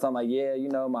you said something like, yeah, you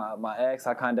know, my ex,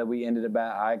 we ended it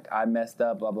bad. I messed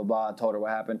up, blah blah blah. I told her what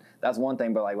happened. That's one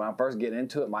thing. But like when I first get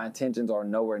into it, my intentions are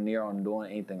nowhere near on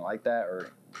doing anything like that.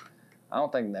 Or I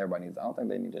don't think everybody needs. I don't think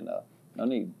they need to know. No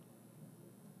need.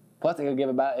 Plus, it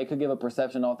could give a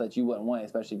perception off that you wouldn't want,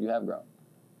 especially if you have grown.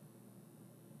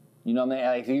 You know what I mean?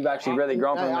 Like if you've actually really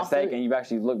grown from a mistake and you've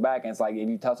actually looked back and it's like if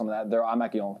you tell someone that, I'm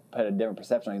actually going to put a different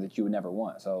perception on you that you would never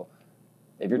want. So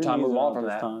if you're trying to move on from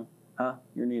that, huh?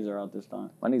 Your knees are out this time.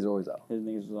 My knees are always out. His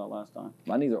knees was out last time.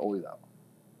 My knees are always out.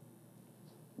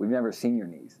 We've never seen your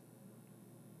knees.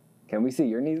 Can we see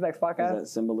your knees next Is podcast? that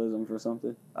symbolism for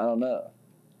something? I don't know.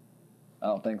 I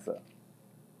don't think so.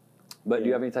 But do you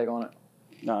Yeah. have any take on it?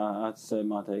 Nah, I said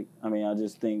my take. I mean, I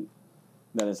just think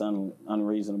that it's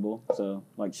unreasonable. So,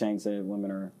 like Shane said,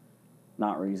 women are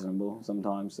not reasonable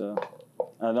sometimes. So,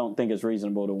 I don't think it's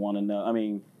reasonable to want to know. I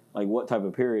mean, like, what type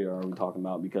of period are we talking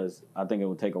about? Because I think it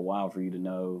would take a while for you to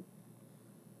know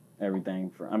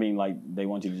everything. I mean, like, they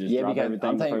want you to just drop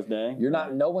everything the first day. You're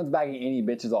not. No one's bagging any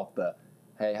bitches off the.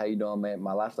 Hey, how you doing, man?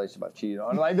 My last relationship, I cheated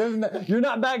on. Like, you're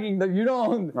not bagging. You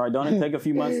don't. All right, don't it take a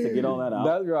few months to get all that out?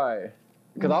 That's right.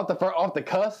 Because off the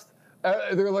cusp,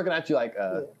 they're looking at you like,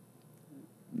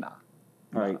 nah.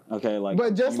 All right, okay, like.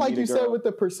 But just like meet a you said girl- with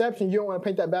the perception, you don't want to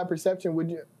paint that bad perception, would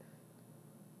you?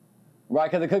 Right,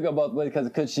 because it could go both ways.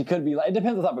 Because she could be like, it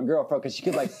depends on the type of girl, because she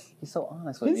could like, he's so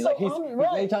honest with He's me. so Like he's honest,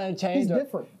 right. really trying to change. He's her.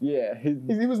 different. Yeah, He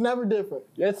was never different.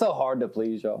 it's so hard to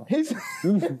please y'all. He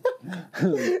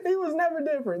was never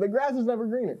different. The grass was never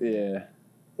greener. Yeah,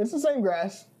 It's the same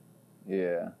grass.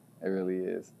 yeah, it really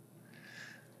is.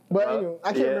 But anyway, I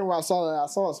can't yeah. remember where I saw that. I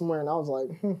saw it somewhere and I was like,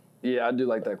 Yeah, I do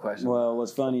like that question. Well,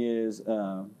 what's funny is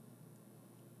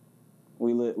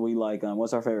we like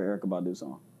what's our favorite Erykah Badu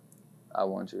song? I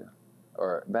want you,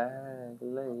 or bag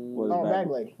lady. What is Oh, Bag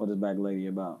Lady. What is Bag Lady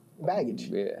about? baggage.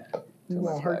 Yeah, You Too gonna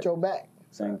much hurt baggage. your back.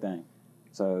 Same thing.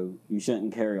 So you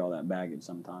shouldn't carry all that baggage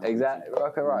sometimes. Exactly.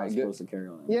 Okay, You're right. not Good. supposed to carry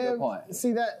all that. Yeah, Good point.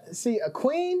 See a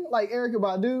queen like Erykah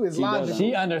Badu is She logical. doesn't.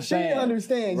 She understands. She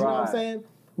understands, you know what I'm Right. saying?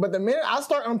 But the minute I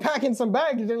start unpacking some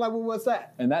baggage, they're like, well, what's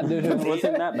that? And that dude who What's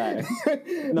in that bag?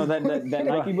 No, that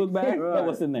Nike book bag? Right.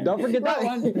 What's in there? Don't forget that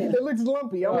Right. one. It looks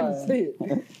lumpy. I want to see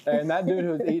it. And that dude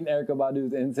who was eating Erykah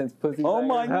Badu's incense pussy. Oh bag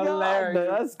my is god, hilarious.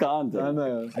 that's content. I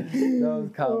know. That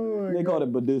was comedy. They called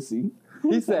it Badusi.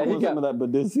 He said he Want some of got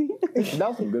that Badusi. that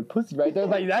was some good pussy right there.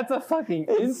 Like that's a fucking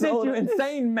incense, sold you out-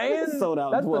 insane man. It sold out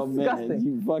That's in 12 disgusting. minutes.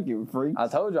 You fucking freak. I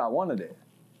told you I wanted it.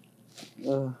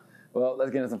 Well,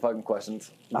 let's get into some fucking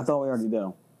questions. I thought we already did.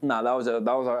 Nah, that was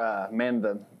our mind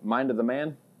of the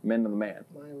man. Man of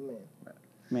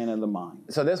the mind.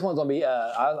 So this one's gonna be.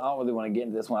 I don't really want to get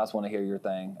into this one. I just want to hear your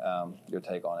thing, your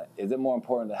take on it. Is it more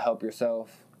important to help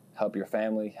yourself, help your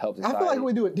family, help I society? feel like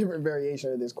we do a different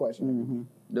variation of this question.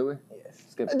 Do we? Yes.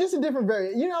 Skip it. Just a different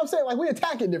variation. You know what I'm saying? Like we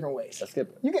attack it different ways. Let's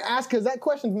skip it. You can ask because that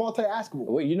question's multi-askable.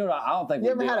 Well, you know what? I don't think You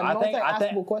we ever do. had a I think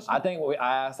multi-askable question? I think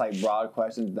I ask like broad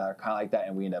questions that are kind of like that,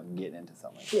 and we end up getting into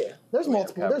something. Yeah, there's We have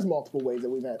multiple. covered. There's multiple ways that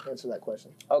we've answered that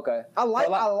question. Okay. I like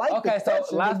So, the okay, so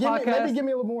question. last but podcast. maybe give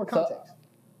me a little more context.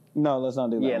 No, let's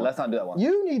not do that. Yeah, one. let's not do that one.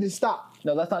 You need to stop.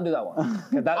 No, let's not do that one.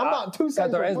 'Cause that, I'm about 2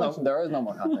 seconds there from is punching. there is no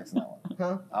more context in that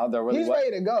one. Huh? There really He's was.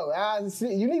 ready to go.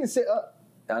 You need to sit up.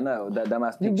 I know that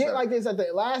dumbass You picture. get like this at the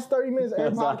last 30 minutes of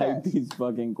every Because I hate podcast. these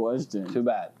fucking questions. Too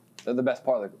bad. They're the best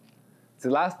part of the. See,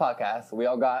 last podcast we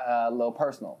all got a little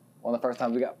personal. One of the first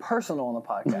times we got personal on the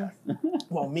podcast.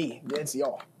 Well, me. It's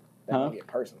y'all. That Huh? don't get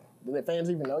personal. Do the fans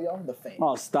even know y'all? The fans.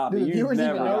 Oh, stop Do it. the You viewers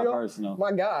never even know got y'all? personal.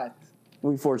 My God.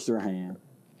 We forced your hand.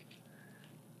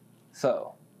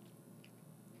 So,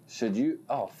 should you?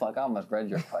 Oh fuck! I almost read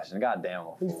your question. God damn. I'm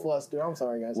a He's fool. flustered. I'm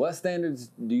sorry, guys. What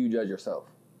standards do you judge yourself?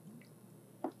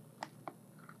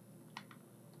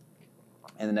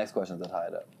 And the next question is to tie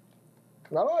it up.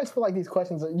 I always feel like these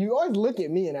questions. You always look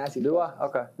at me and ask you. Do I?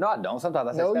 questions. Okay. No, I don't. Sometimes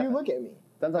I say No, stuff. you look at me.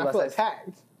 Sometimes I feel I say.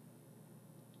 attacked.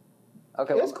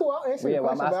 Okay. It's cool. I'll answer Yeah, your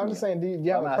well, I'm question, but I'm asking just you. saying, do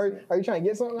you have I'm a asking you. Are you trying to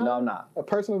get something out No, of I'm it? not. A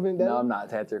personal vendetta? No, I'm not.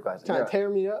 To answer your question. Trying to tear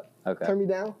me up? Okay. Tear me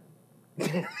down?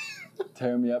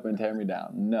 Tear me up and tear me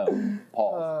down. No.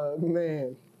 Pause.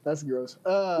 Man, that's gross.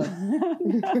 I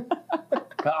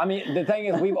mean, the thing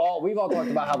is, we've all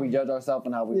talked about how we judge ourselves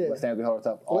and how we Yeah. what standards we hold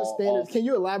ourselves. What standards? Can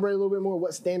you elaborate a little bit more?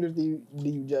 What standards do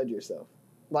you judge yourself?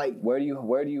 Like, Where do you?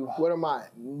 what are my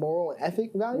moral and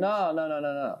ethic values?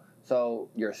 No. So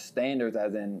your standards,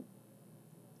 as in,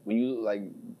 when you like,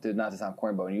 not to sound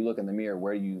corny, but when you look in the mirror,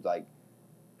 where do you like?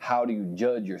 How do you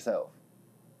judge yourself?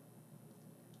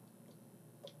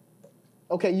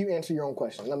 Okay, you answer your own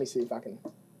question. Let me see if I can.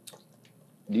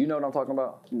 Do you know what I'm talking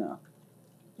about? No.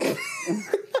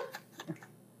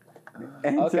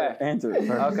 Okay. Answer it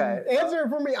first. Okay. Answer it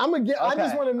for me. I'm gonna get. I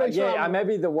just want to make sure. Yeah, I'm,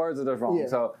 maybe the words are just wrong. Yeah.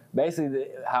 So basically,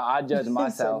 how I judge He said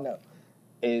myself no.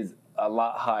 is a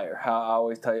lot higher. How I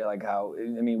always tell you, like how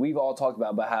I mean, we've all talked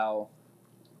about, but how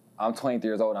I'm 23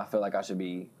 years old and I feel like I should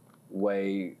be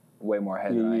way more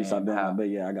ahead You than I need am. to stop doing How- that, but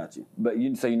yeah, I got you. But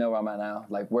so you know where I'm at now.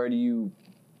 Like, where do you?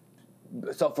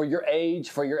 So for your age,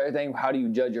 for your everything, how do you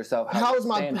judge yourself? How is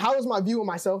stand- my view of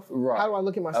myself? Right. How do I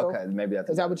look at myself? Okay, maybe that's.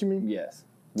 Is that what you mean? Yes.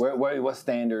 What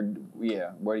standard?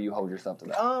 Yeah. Where do you hold yourself to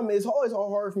that? It's always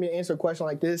hard for me to answer a question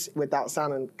like this without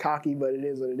sounding cocky, but it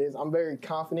is what it is. I'm very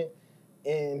confident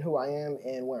in who I am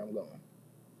and where I'm going.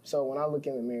 So when I look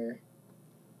in the mirror,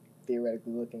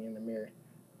 theoretically looking in the mirror,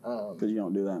 Because you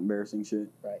don't do that embarrassing shit.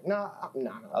 right? No.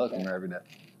 I look in the mirror every day.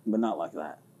 But not like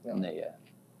that. No.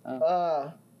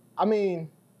 Yeah. I mean,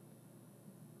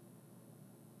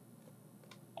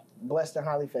 blessed and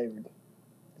highly favored.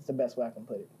 It's the best way I can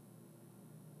put it.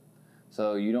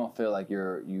 So you don't feel like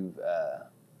you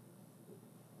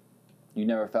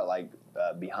never felt like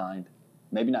behind?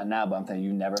 Maybe not now, but I'm saying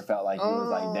you never felt like you was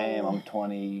like, damn, I'm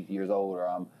 20 years old,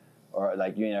 or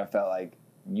like you never felt like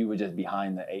you were just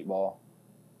behind the 8 ball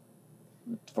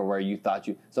for where you thought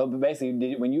you. So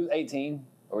basically, when you was 18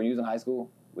 or when you was in high school,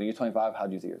 when you were 25,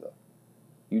 how'd you see yourself?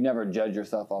 You never judge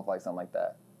yourself off like something like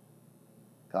that.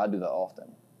 Cause I do that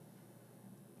often.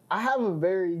 I have a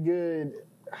very good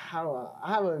I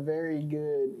have a very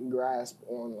good grasp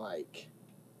on like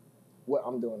what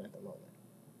I'm doing at the moment.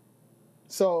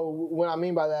 So what I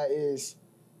mean by that is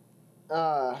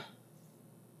God,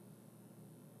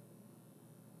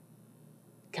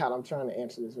 I'm trying to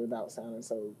answer this without sounding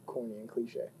so corny and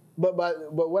cliche. But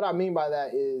what I mean by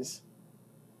that is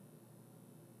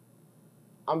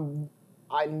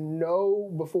I know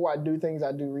before I do things,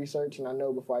 I do research, and I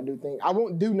know before I do things, I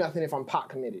won't do nothing if I'm pot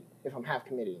committed, if I'm half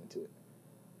committed into it,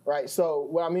 right? So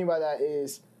what I mean by that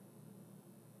is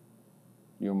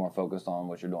You're more focused on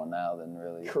what you're doing now than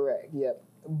really. correct. Yep.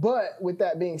 But with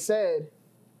that being said,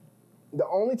 the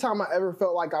only time I ever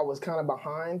felt like I was kind of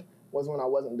behind was when I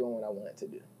wasn't doing what I wanted to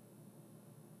do.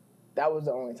 That was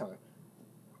the only time.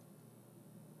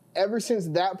 Ever since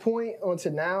that point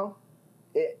until now,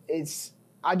 it's.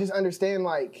 I just understand,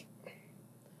 like,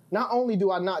 not only do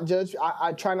I not judge,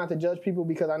 I try not to judge people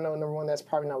because I know, number one, that's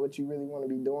probably not what you really want to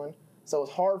be doing. So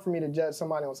it's hard for me to judge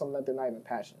somebody on something that they're not even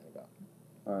passionate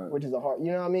about, which is you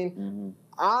know what I mean?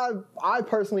 Mm-hmm. I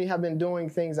personally have been doing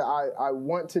things that I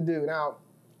want to do. Now,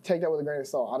 take that with a grain of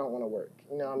salt. I don't want to work.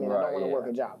 You know what I mean? I don't want to work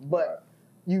a job. But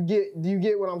do you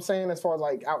get what I'm saying as far as,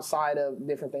 like, outside of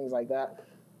different things like that?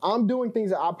 I'm doing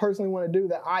things that I personally want to do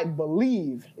that I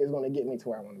believe is going to get me to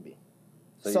where I want to be.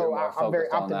 So I'm very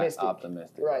optimistic.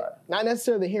 Right. Not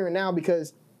necessarily here and now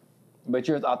because... But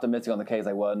you're optimistic on the case,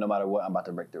 like, well, no matter what, I'm about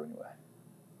to break through anyway.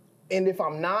 And if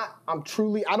I'm not, I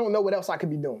don't know what else I could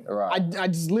be doing. Right. I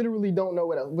just literally don't know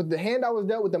what else. With the hand I was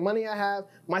dealt, with the money I have,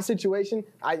 my situation,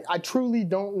 I truly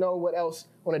don't know what else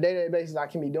on a day-to-day basis I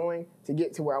can be doing to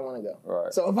get to where I want to go.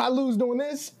 Right. So if I lose doing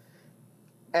this,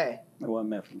 hey. It wasn't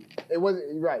meant for me. It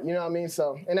wasn't, right, you know what I mean?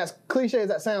 So, and as cliche as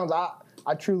that sounds,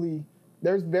 I truly...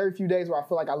 There's very few days where I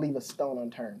feel like I leave a stone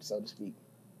unturned, so to speak.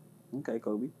 Okay,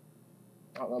 Kobe.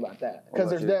 I don't know about that. Because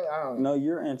there's I don't know. No,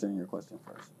 you're answering your question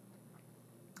first.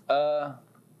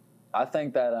 I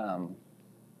think that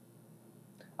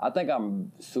I think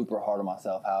I'm super hard on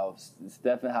myself. How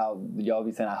Steph and how y'all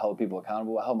be saying I hold people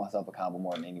accountable. I hold myself accountable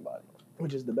more than anybody.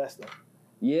 Which is the best thing.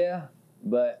 Yeah,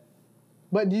 but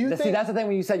do you think... See, that's the thing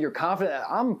when you said you're confident.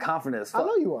 I'm confident as fuck. I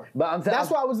know you are. But that's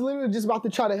why I was literally just about to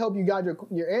try to help you guide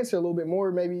your answer a little bit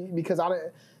more, maybe, because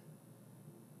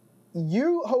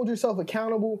you hold yourself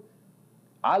accountable.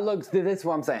 This is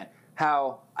what I'm saying.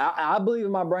 How I believe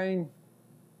in my brain.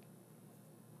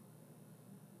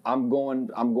 I'm going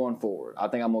forward. I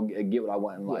think I'm gonna get what I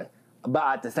want in life. But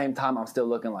at the same time, I'm still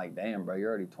looking like, damn, bro, you're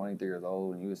already 23 years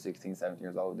old and you was 16, 17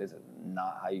 years old. This is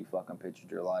not how you fucking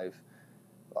pictured your life.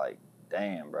 Like,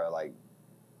 damn, bro, like,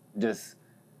 just,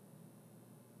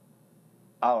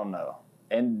 I don't know.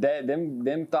 And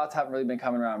them thoughts haven't really been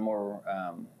coming around more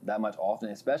that much often,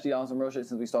 especially on some real shit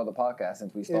since we started the podcast,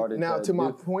 since we started. Now, to my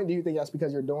point, do you think that's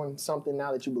because you're doing something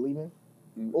now that you believe in?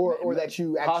 Or that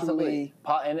you actually...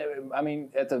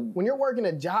 when you're working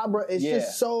a job, bro, it's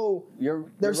just so...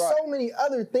 There's right. So many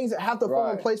other things that have to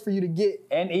fall in place for you to get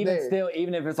And even there. Still,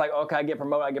 even if it's like, okay, I get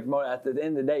promoted, at the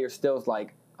end of the day, you're still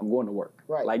like, I'm going to work.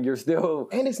 Right. Like, you're still...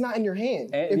 And it's not in your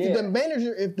hand. If the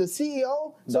manager, if the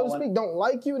CEO, so to speak, don't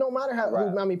like you, it don't matter how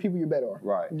many people you bet on.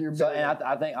 Right.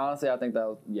 I think, honestly, I think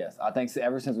that, yes. I think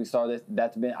ever since we started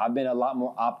this, I've been a lot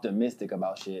more optimistic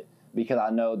about shit because I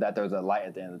know that there's a light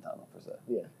at the end of the tunnel, for sure.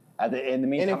 Yeah. In the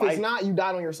meantime... And if it's not, you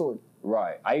died on your sword.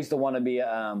 Right. I used to want to be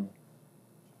a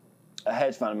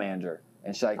hedge fund manager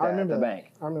and shit like that at the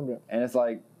bank. I remember that. And it's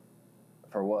like,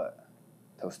 for what?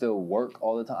 To still work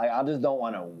all the time? I just don't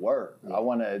want to work. Yeah. I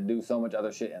want to do so much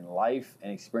other shit in life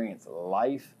and experience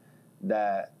life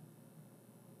that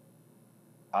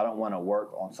I don't want to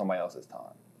work on somebody else's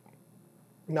time.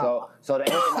 No. So to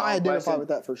answer I identify with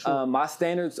that for sure. My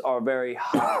standards are very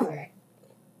high.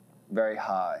 Very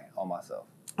high on myself.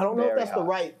 I don't know if that's the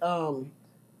right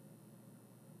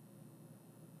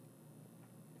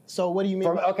So what do you mean?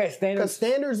 Okay, standards. Because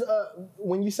standards,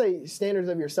 when you say standards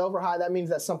of yourself are high, that means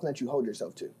that's something that you hold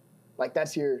yourself to. Like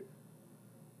that's your.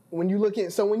 When you look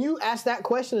at, so when you ask that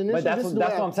question initially, But that's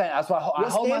what I'm saying. That's why I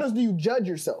what hold standards do you judge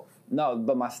yourself? No,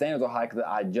 but my standards are high because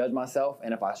I judge myself,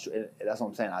 and that's what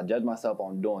I'm saying. I judge myself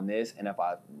on doing this, and if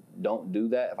I don't do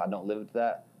that, if I don't live up to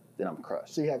that, then I'm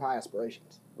crushed. So you have high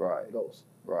aspirations, Right. goals.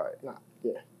 Right. Nah,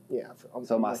 yeah.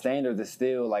 So my standards is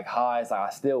still like high. It's like I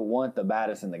still want the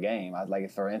baddest in the game. Like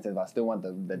for instance, I still want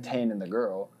the 10 in the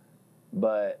girl,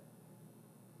 but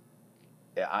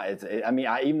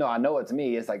even though I know it's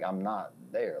me, it's like I'm not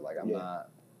there. Like I'm not.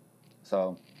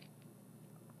 So.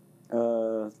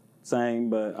 Same,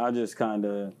 but I just kind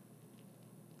of,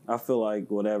 I feel like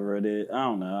whatever it is, I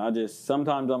don't know.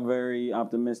 Sometimes I'm very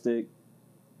optimistic.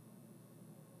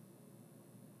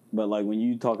 But like when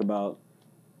you talk about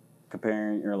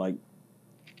comparing, or like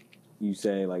you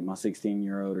say like my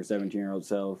 16-year-old or 17-year-old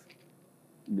self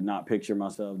did not picture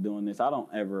myself doing this.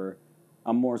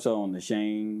 I'm more so on the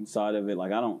shame side of it.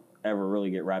 Like I don't ever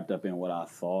really get wrapped up in what I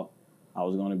thought I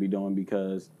was going to be doing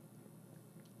because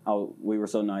we were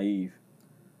so naive.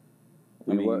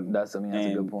 That's a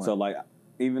good point. So like,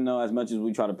 even though as much as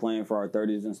we try to plan for our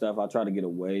 30s and stuff, I try to get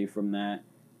away from that.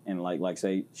 And like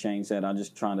say Shane said, I'm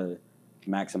just trying to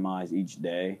maximize each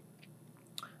day.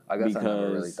 I guess I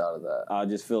never really thought of that. I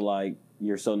just feel like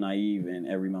you're so naive in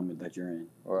every moment that you're in.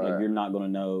 Right. Like you're not going to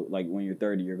know, like when you're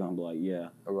 30, you're going to be like, yeah,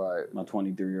 right. My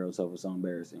 23-year-old self was so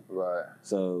embarrassing. Right.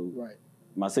 So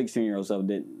my 16-year-old self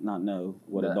did not know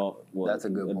what that's a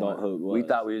good adulthood point. was. We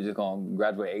thought we were just going to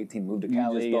graduate 18, move to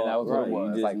Cali, and that was what it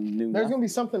was. Like, there's going to be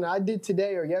something that I did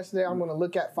today or yesterday I'm going to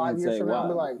look at 5 years from now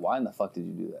and be like, why in the fuck did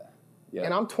you do that? Yeah.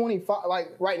 And I'm 25.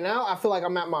 Like right now, I feel like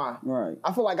I'm at my. Right.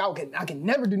 I feel like I can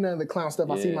never do none of the clown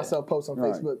stuff I see myself post on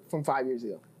Facebook from 5 years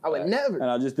ago. I would never. And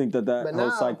I just think that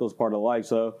whole cycle is part of life.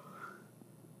 So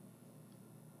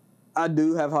I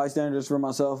do have high standards for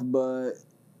myself, but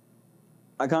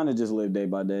I kind of just live day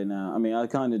by day now. I mean, I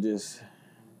kind of just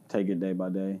take it day by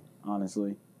day,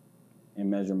 honestly, and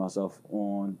measure myself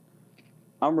on.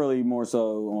 I'm really more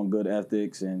so on good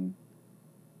ethics and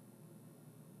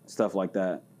stuff like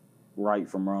that, right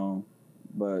from wrong.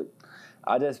 But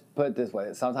I just put it this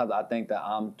way. Sometimes I think that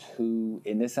I'm too,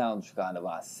 and this sounds kind of,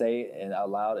 I say it and out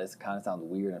loud, it kind of sounds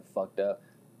weird and fucked up.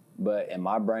 But in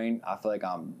my brain, I feel like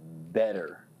I'm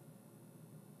better.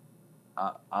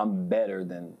 I'm better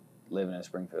than living in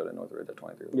Springfield and Northridge at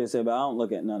 23. Yeah, but I don't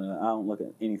look at none of that. I don't look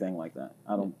at anything like that.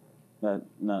 I don't.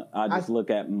 I just look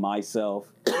at myself.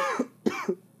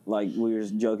 Like we were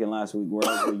joking last week,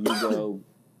 wherever you go,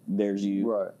 there's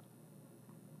you. Right.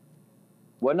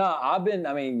 Well, no, I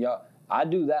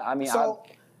do that. I mean,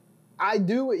 I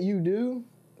do what you do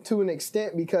to an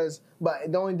extent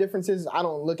but the only difference is I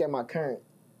don't look at my current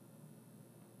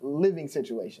living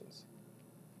situations.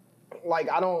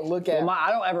 Like I don't look at. Well,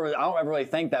 I don't ever really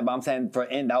think that, but I'm saying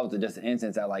that was just an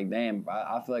instance that, like, damn,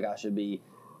 I feel like I should be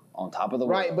on top of the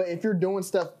world. Right, but if you're doing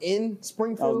stuff in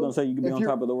Springfield, I was gonna say you could be on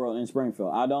top of the world in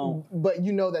Springfield. I don't. But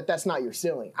you know that's not your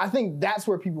ceiling. I think that's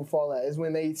where people fall at is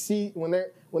when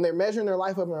they're measuring their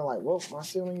life up and they're like, well, my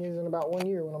ceiling is in about 1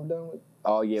 year when I'm done with.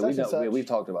 Oh yeah, we've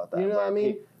talked about that. You know what I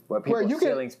mean? Where people's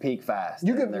ceilings peak fast.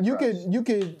 You could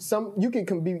be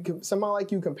somebody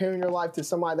like you comparing your life to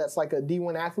somebody that's like a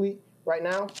D1 athlete right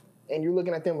now, and you're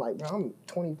looking at them like, bro, I'm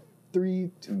 23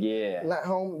 at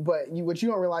home, but what you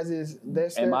don't realize is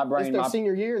it's their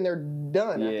senior year and they're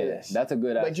done after this. That's a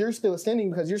good. But you're still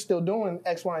ascending because you're still doing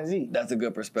X, Y, and Z. That's a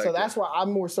good perspective. So that's why I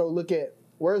more so look at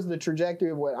where's the trajectory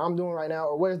of what I'm doing right now,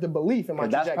 or where's the belief in my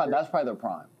trajectory. That's probably their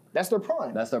prime. That's their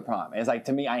prime. That's their prime. It's like,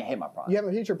 to me, I ain't hit my prime. You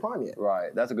haven't hit your prime yet.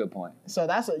 Right. That's a good point. So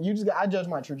I judge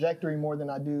my trajectory more than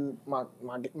I do my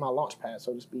launch pad,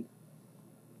 so to speak.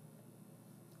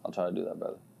 I'll try to do that,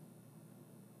 brother.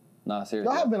 No,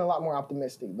 seriously. Y'all have been a lot more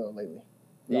optimistic though lately.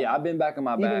 Yeah, I've been back in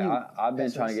my bag. I've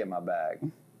been trying to get my bag.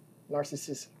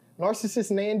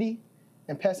 Narcissist Nandy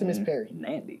and pessimist Perry.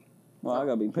 Nandy. Well, I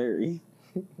gotta be Perry.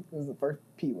 This is the first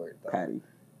P word. Though. Patty.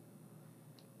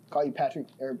 Call you Patrick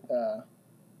or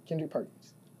Kendrick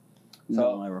Perkins. So,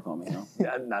 don't ever call me.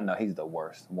 No, he's the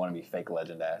worst. Want to be fake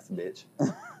legend ass bitch.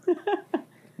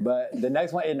 But the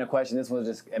next one isn't a question. This one's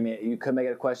just, you could make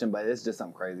it a question, but it's just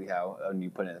something crazy how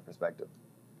you put it in perspective.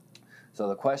 So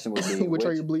the question would be, which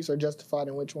are your beliefs are justified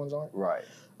and which ones aren't? Right.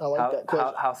 I like that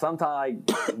question. How sometimes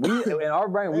we in our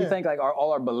brain we think like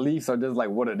all our beliefs are just like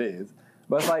what it is,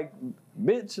 but it's like,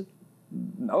 bitch,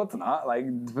 no, it's not. Like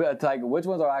which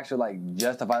ones are actually like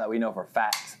justified that we know for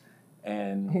facts?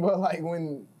 And well, like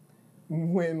when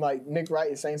like Nick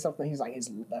Wright is saying something, he's like,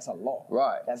 that's a law.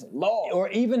 Right. That's a law. Or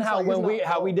even how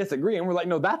we disagree and we're like,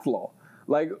 no, that's law.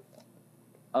 Like,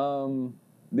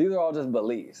 These are all just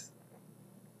beliefs.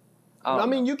 I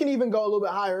mean, you can even go a little bit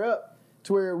higher up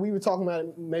to where we were talking about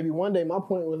it maybe one day. My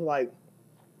point was like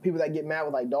people that get mad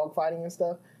with like dog fighting and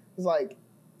stuff. It's like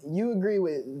you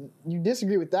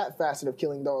disagree with that facet of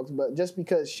killing dogs, but just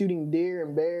because shooting deer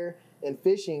and bear and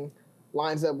fishing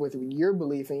lines up with your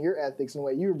belief and your ethics and the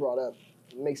way you were brought up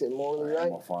makes it morally right.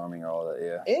 Animal farming or all that,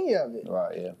 yeah. Any of it.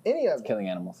 Right, yeah. Any of It's it. killing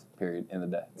animals, period, in the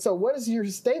day. So what is your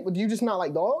statement? Do you just not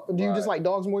like dogs? Do you just like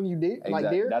dogs more than you like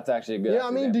deer? That's actually a good. You know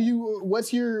what I mean? example.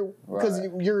 What's your, because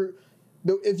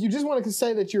if you just want to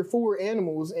say that you're for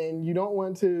animals and you don't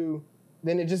want to,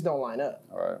 then it just don't line up.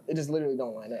 All right. It just literally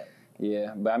don't line up.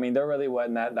 Yeah, but I mean, there really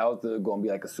wasn't that. That was going to be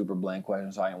like a super blank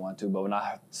question, so I didn't want to. But when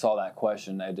I saw that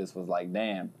question, it just was like,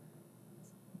 damn.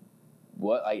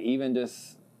 What, like, even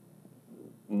just,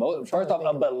 first off,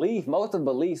 a belief, most of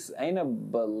beliefs, ain't a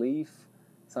belief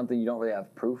something you don't really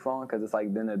have proof on, because it's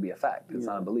like, then it'd be a fact. It's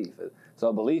not a belief. So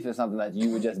a belief is something that you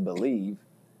would just believe.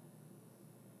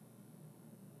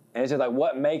 And it's just like,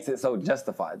 what makes it so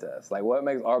justified to us? Like, what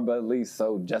makes our beliefs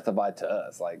so justified to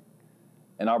us? Like,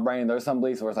 in our brain, there's some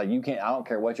beliefs where it's like, I don't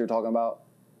care what you're talking about.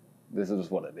 This is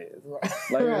just what it is. Right.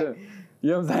 Like, Right. You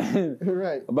know what I'm saying?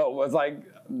 Right. But it's like,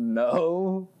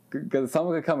 no, because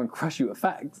someone could come and crush you with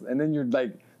facts. And then you're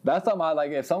like, that's something I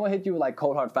like. If someone hit you with like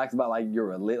cold hard facts about like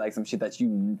your like some shit that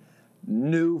you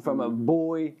knew from a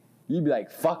boy, you'd be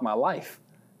like, fuck my life.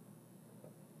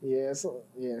 Yeah,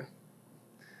 yeah.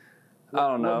 I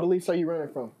don't know. What beliefs are you running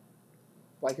from?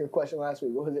 Like your question last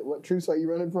week. What was it? What truths are you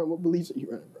running from? What beliefs are you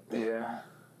running from? Yeah.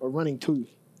 Or running to?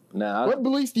 Nah. What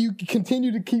beliefs do you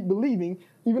continue to keep believing,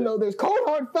 even though there's cold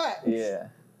hard facts Yeah.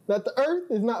 that the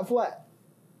earth is not flat?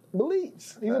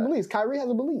 Beliefs. These are Facts. beliefs. Kyrie has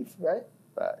a belief, right?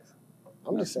 Facts.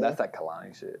 I'm just saying. That's that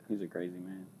Kalani shit. He's a crazy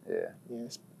man. Yeah.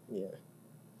 Yes. Yeah.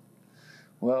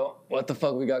 Well, what the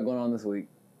fuck we got going on this week?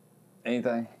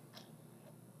 Anything?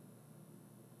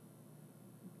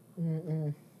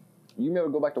 Mm-mm. You able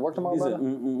to go back to work tomorrow, He said,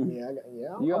 brother? Yeah,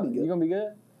 I'll You be good. gonna be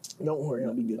good? Don't worry,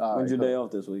 I'll be good. All right, When's your cool. day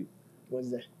off this week?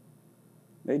 Wednesday.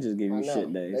 They just give I you know.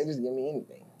 shit days. They just give me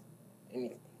anything.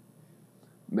 Anything.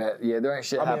 But yeah, there ain't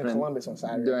shit I'll be in happening. Columbus on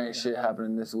Saturday. There ain't shit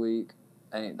happening this week.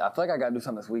 I feel like I gotta do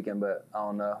something this weekend, but I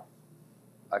don't know.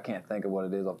 I can't think of what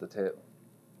it is off the tip.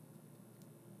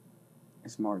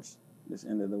 It's March. This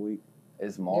end of the week.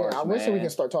 It's March, Yeah, I wish man. we can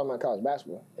start talking about college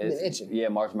basketball. Been itching. Yeah,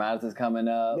 March Madness is coming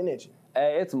up. Been itching.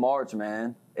 Hey, it's March,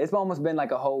 man. It's almost been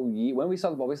like a whole year. When we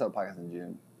started the podcast in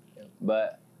June. Yeah.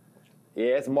 But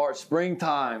yeah, it's March,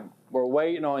 springtime. We're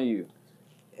waiting on you.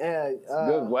 Yeah, It's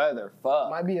good weather. Fuck.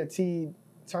 might be a T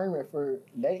tournament for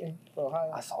Dayton, for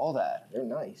Ohio. I saw that. They're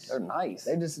nice. They're nice.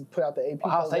 They just put out the AP.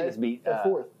 Ohio poll State today just beat, for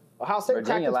fourth. Ohio State cracked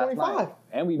Virginia the last 25. night.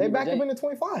 And we They beat backed up Virginia. into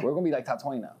 25. We're gonna be like top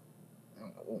 20 now. I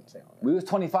don't know. We wouldn't say all that. We was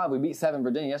 25. We beat 7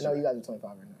 Virginia No, yesterday. you guys are 25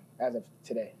 right now, as of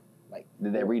today. Like,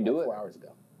 Did they redo like it? 4 hours ago.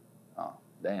 Oh,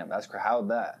 damn. That's how'd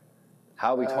that?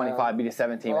 How are we 25 beat a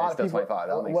 17 A and lot it's of still people. 25?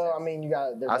 That don't make well, sense. I mean, you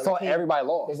got. I saw everybody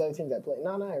lost. There's other teams that play.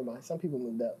 No, not everybody. Some people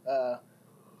moved up.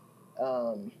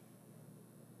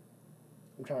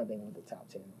 I'm trying to think what the top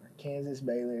 10 are. Kansas,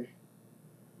 Baylor,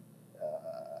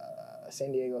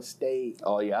 San Diego State.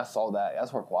 Oh, yeah, I saw that.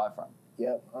 That's where Kawhi from.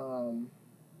 Yep.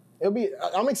 It'll be.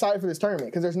 I'm excited for this tournament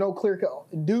because there's no clear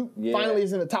cut. Duke Yeah. finally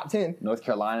is in the top 10. North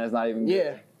Carolina's not even good.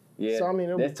 Yeah. Yeah. So, I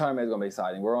mean, this tournament is going to be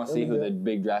exciting. We're going to see it'll who be the good.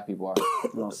 big draft people are.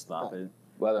 Don't stop it.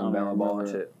 Whether I in don't Bama ball and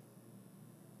remember. shit.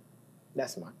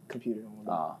 That's my computer.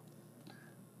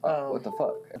 What the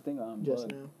fuck? I think I Just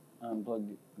unplugged. now. I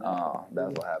unplugged it. Oh,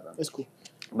 that's what happened. It's cool.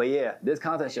 But yeah, this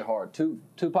content shit hard. Two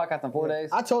podcasts in 4 days.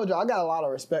 I told you I got a lot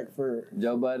of respect for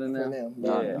Joe Budden for and them.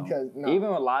 Yeah. Because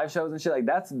Even with live shows and shit, like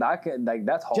that's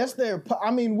hard. just their. I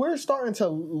mean, we're starting to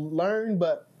learn,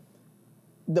 but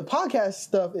the podcast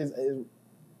stuff is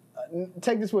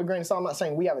take this with a grain of salt. I'm not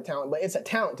saying we have a talent, but it's a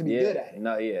talent to be good at it.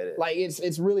 No, yeah, it is. Like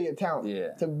it's really a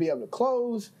talent to be able to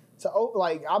close.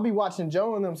 Like I'll be watching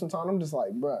Joe and them sometimes. I'm just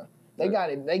like, bruh, they got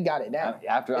it. They got it down.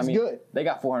 It's good. They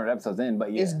got 400 episodes in,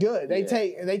 but yeah, It's good. They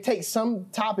yeah. take some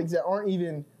topics that aren't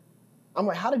even. I'm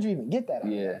like, how did you even get that?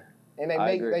 Out Yeah, there? And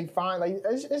I agree. they find like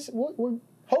we're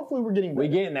hopefully we're getting better. we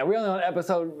getting there. We're only on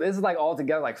episode. This is like all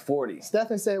together like 40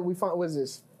 Stephen said we find what is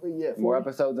this? Yeah, 40? more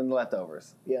episodes than the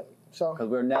leftovers Yeah. So because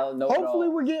we're now no. hopefully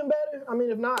we're getting better. I mean,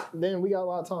 if not, then we got a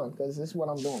lot of time because this is what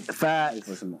I'm doing. Wait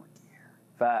for some more.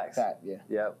 Facts. Fact, yeah.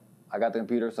 Yep. I got the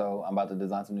computer, so I'm about to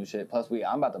design some new shit. Plus,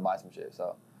 I'm about to buy some shit.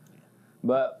 So,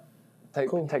 but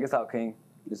take us out, King.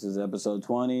 This is episode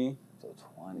 20. So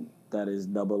 20. That is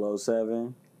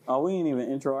 007. Oh, we ain't even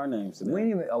intro our names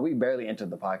today. We barely entered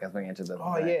the podcast. We entered the.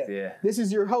 Oh names, yeah. Yeah. This is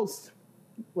your host.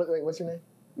 Wait, what's your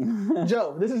name?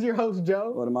 Joe. This is your host,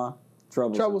 Joe. What am I?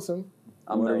 Troublesome. Troublesome.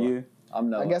 What are you? I'm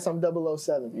Noah. I guess I'm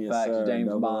 007. Yes, Facts, sir. James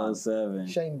Bond. 007.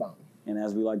 Shane Bond. And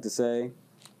as we like to say,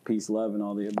 peace, love, and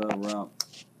all the above. We're out.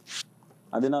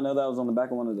 I did not know that was on the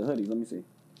back of one of the hoodies. Let me see.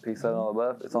 Peace out on the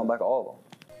above. It's on the back of all of them.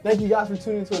 Thank you guys for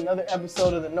tuning to another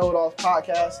episode of the Noahidols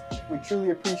podcast. We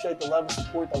truly appreciate the love and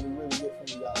support that we really get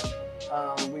from you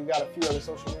guys. We've got a few other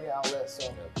social media outlets,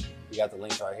 so We got the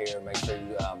links right here. Make sure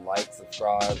you like,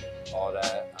 subscribe, all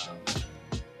that.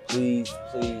 Please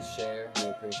share. We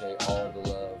appreciate all the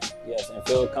love. Yes, and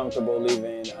feel comfortable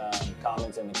leaving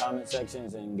comments in the comment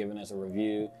sections and giving us a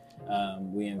review.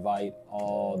 We invite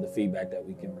all the feedback that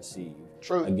we can receive.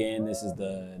 True. Again, this is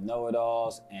the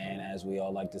Know-It-Alls, and as we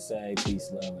all like to say,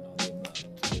 peace, love, and all the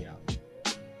above. We out.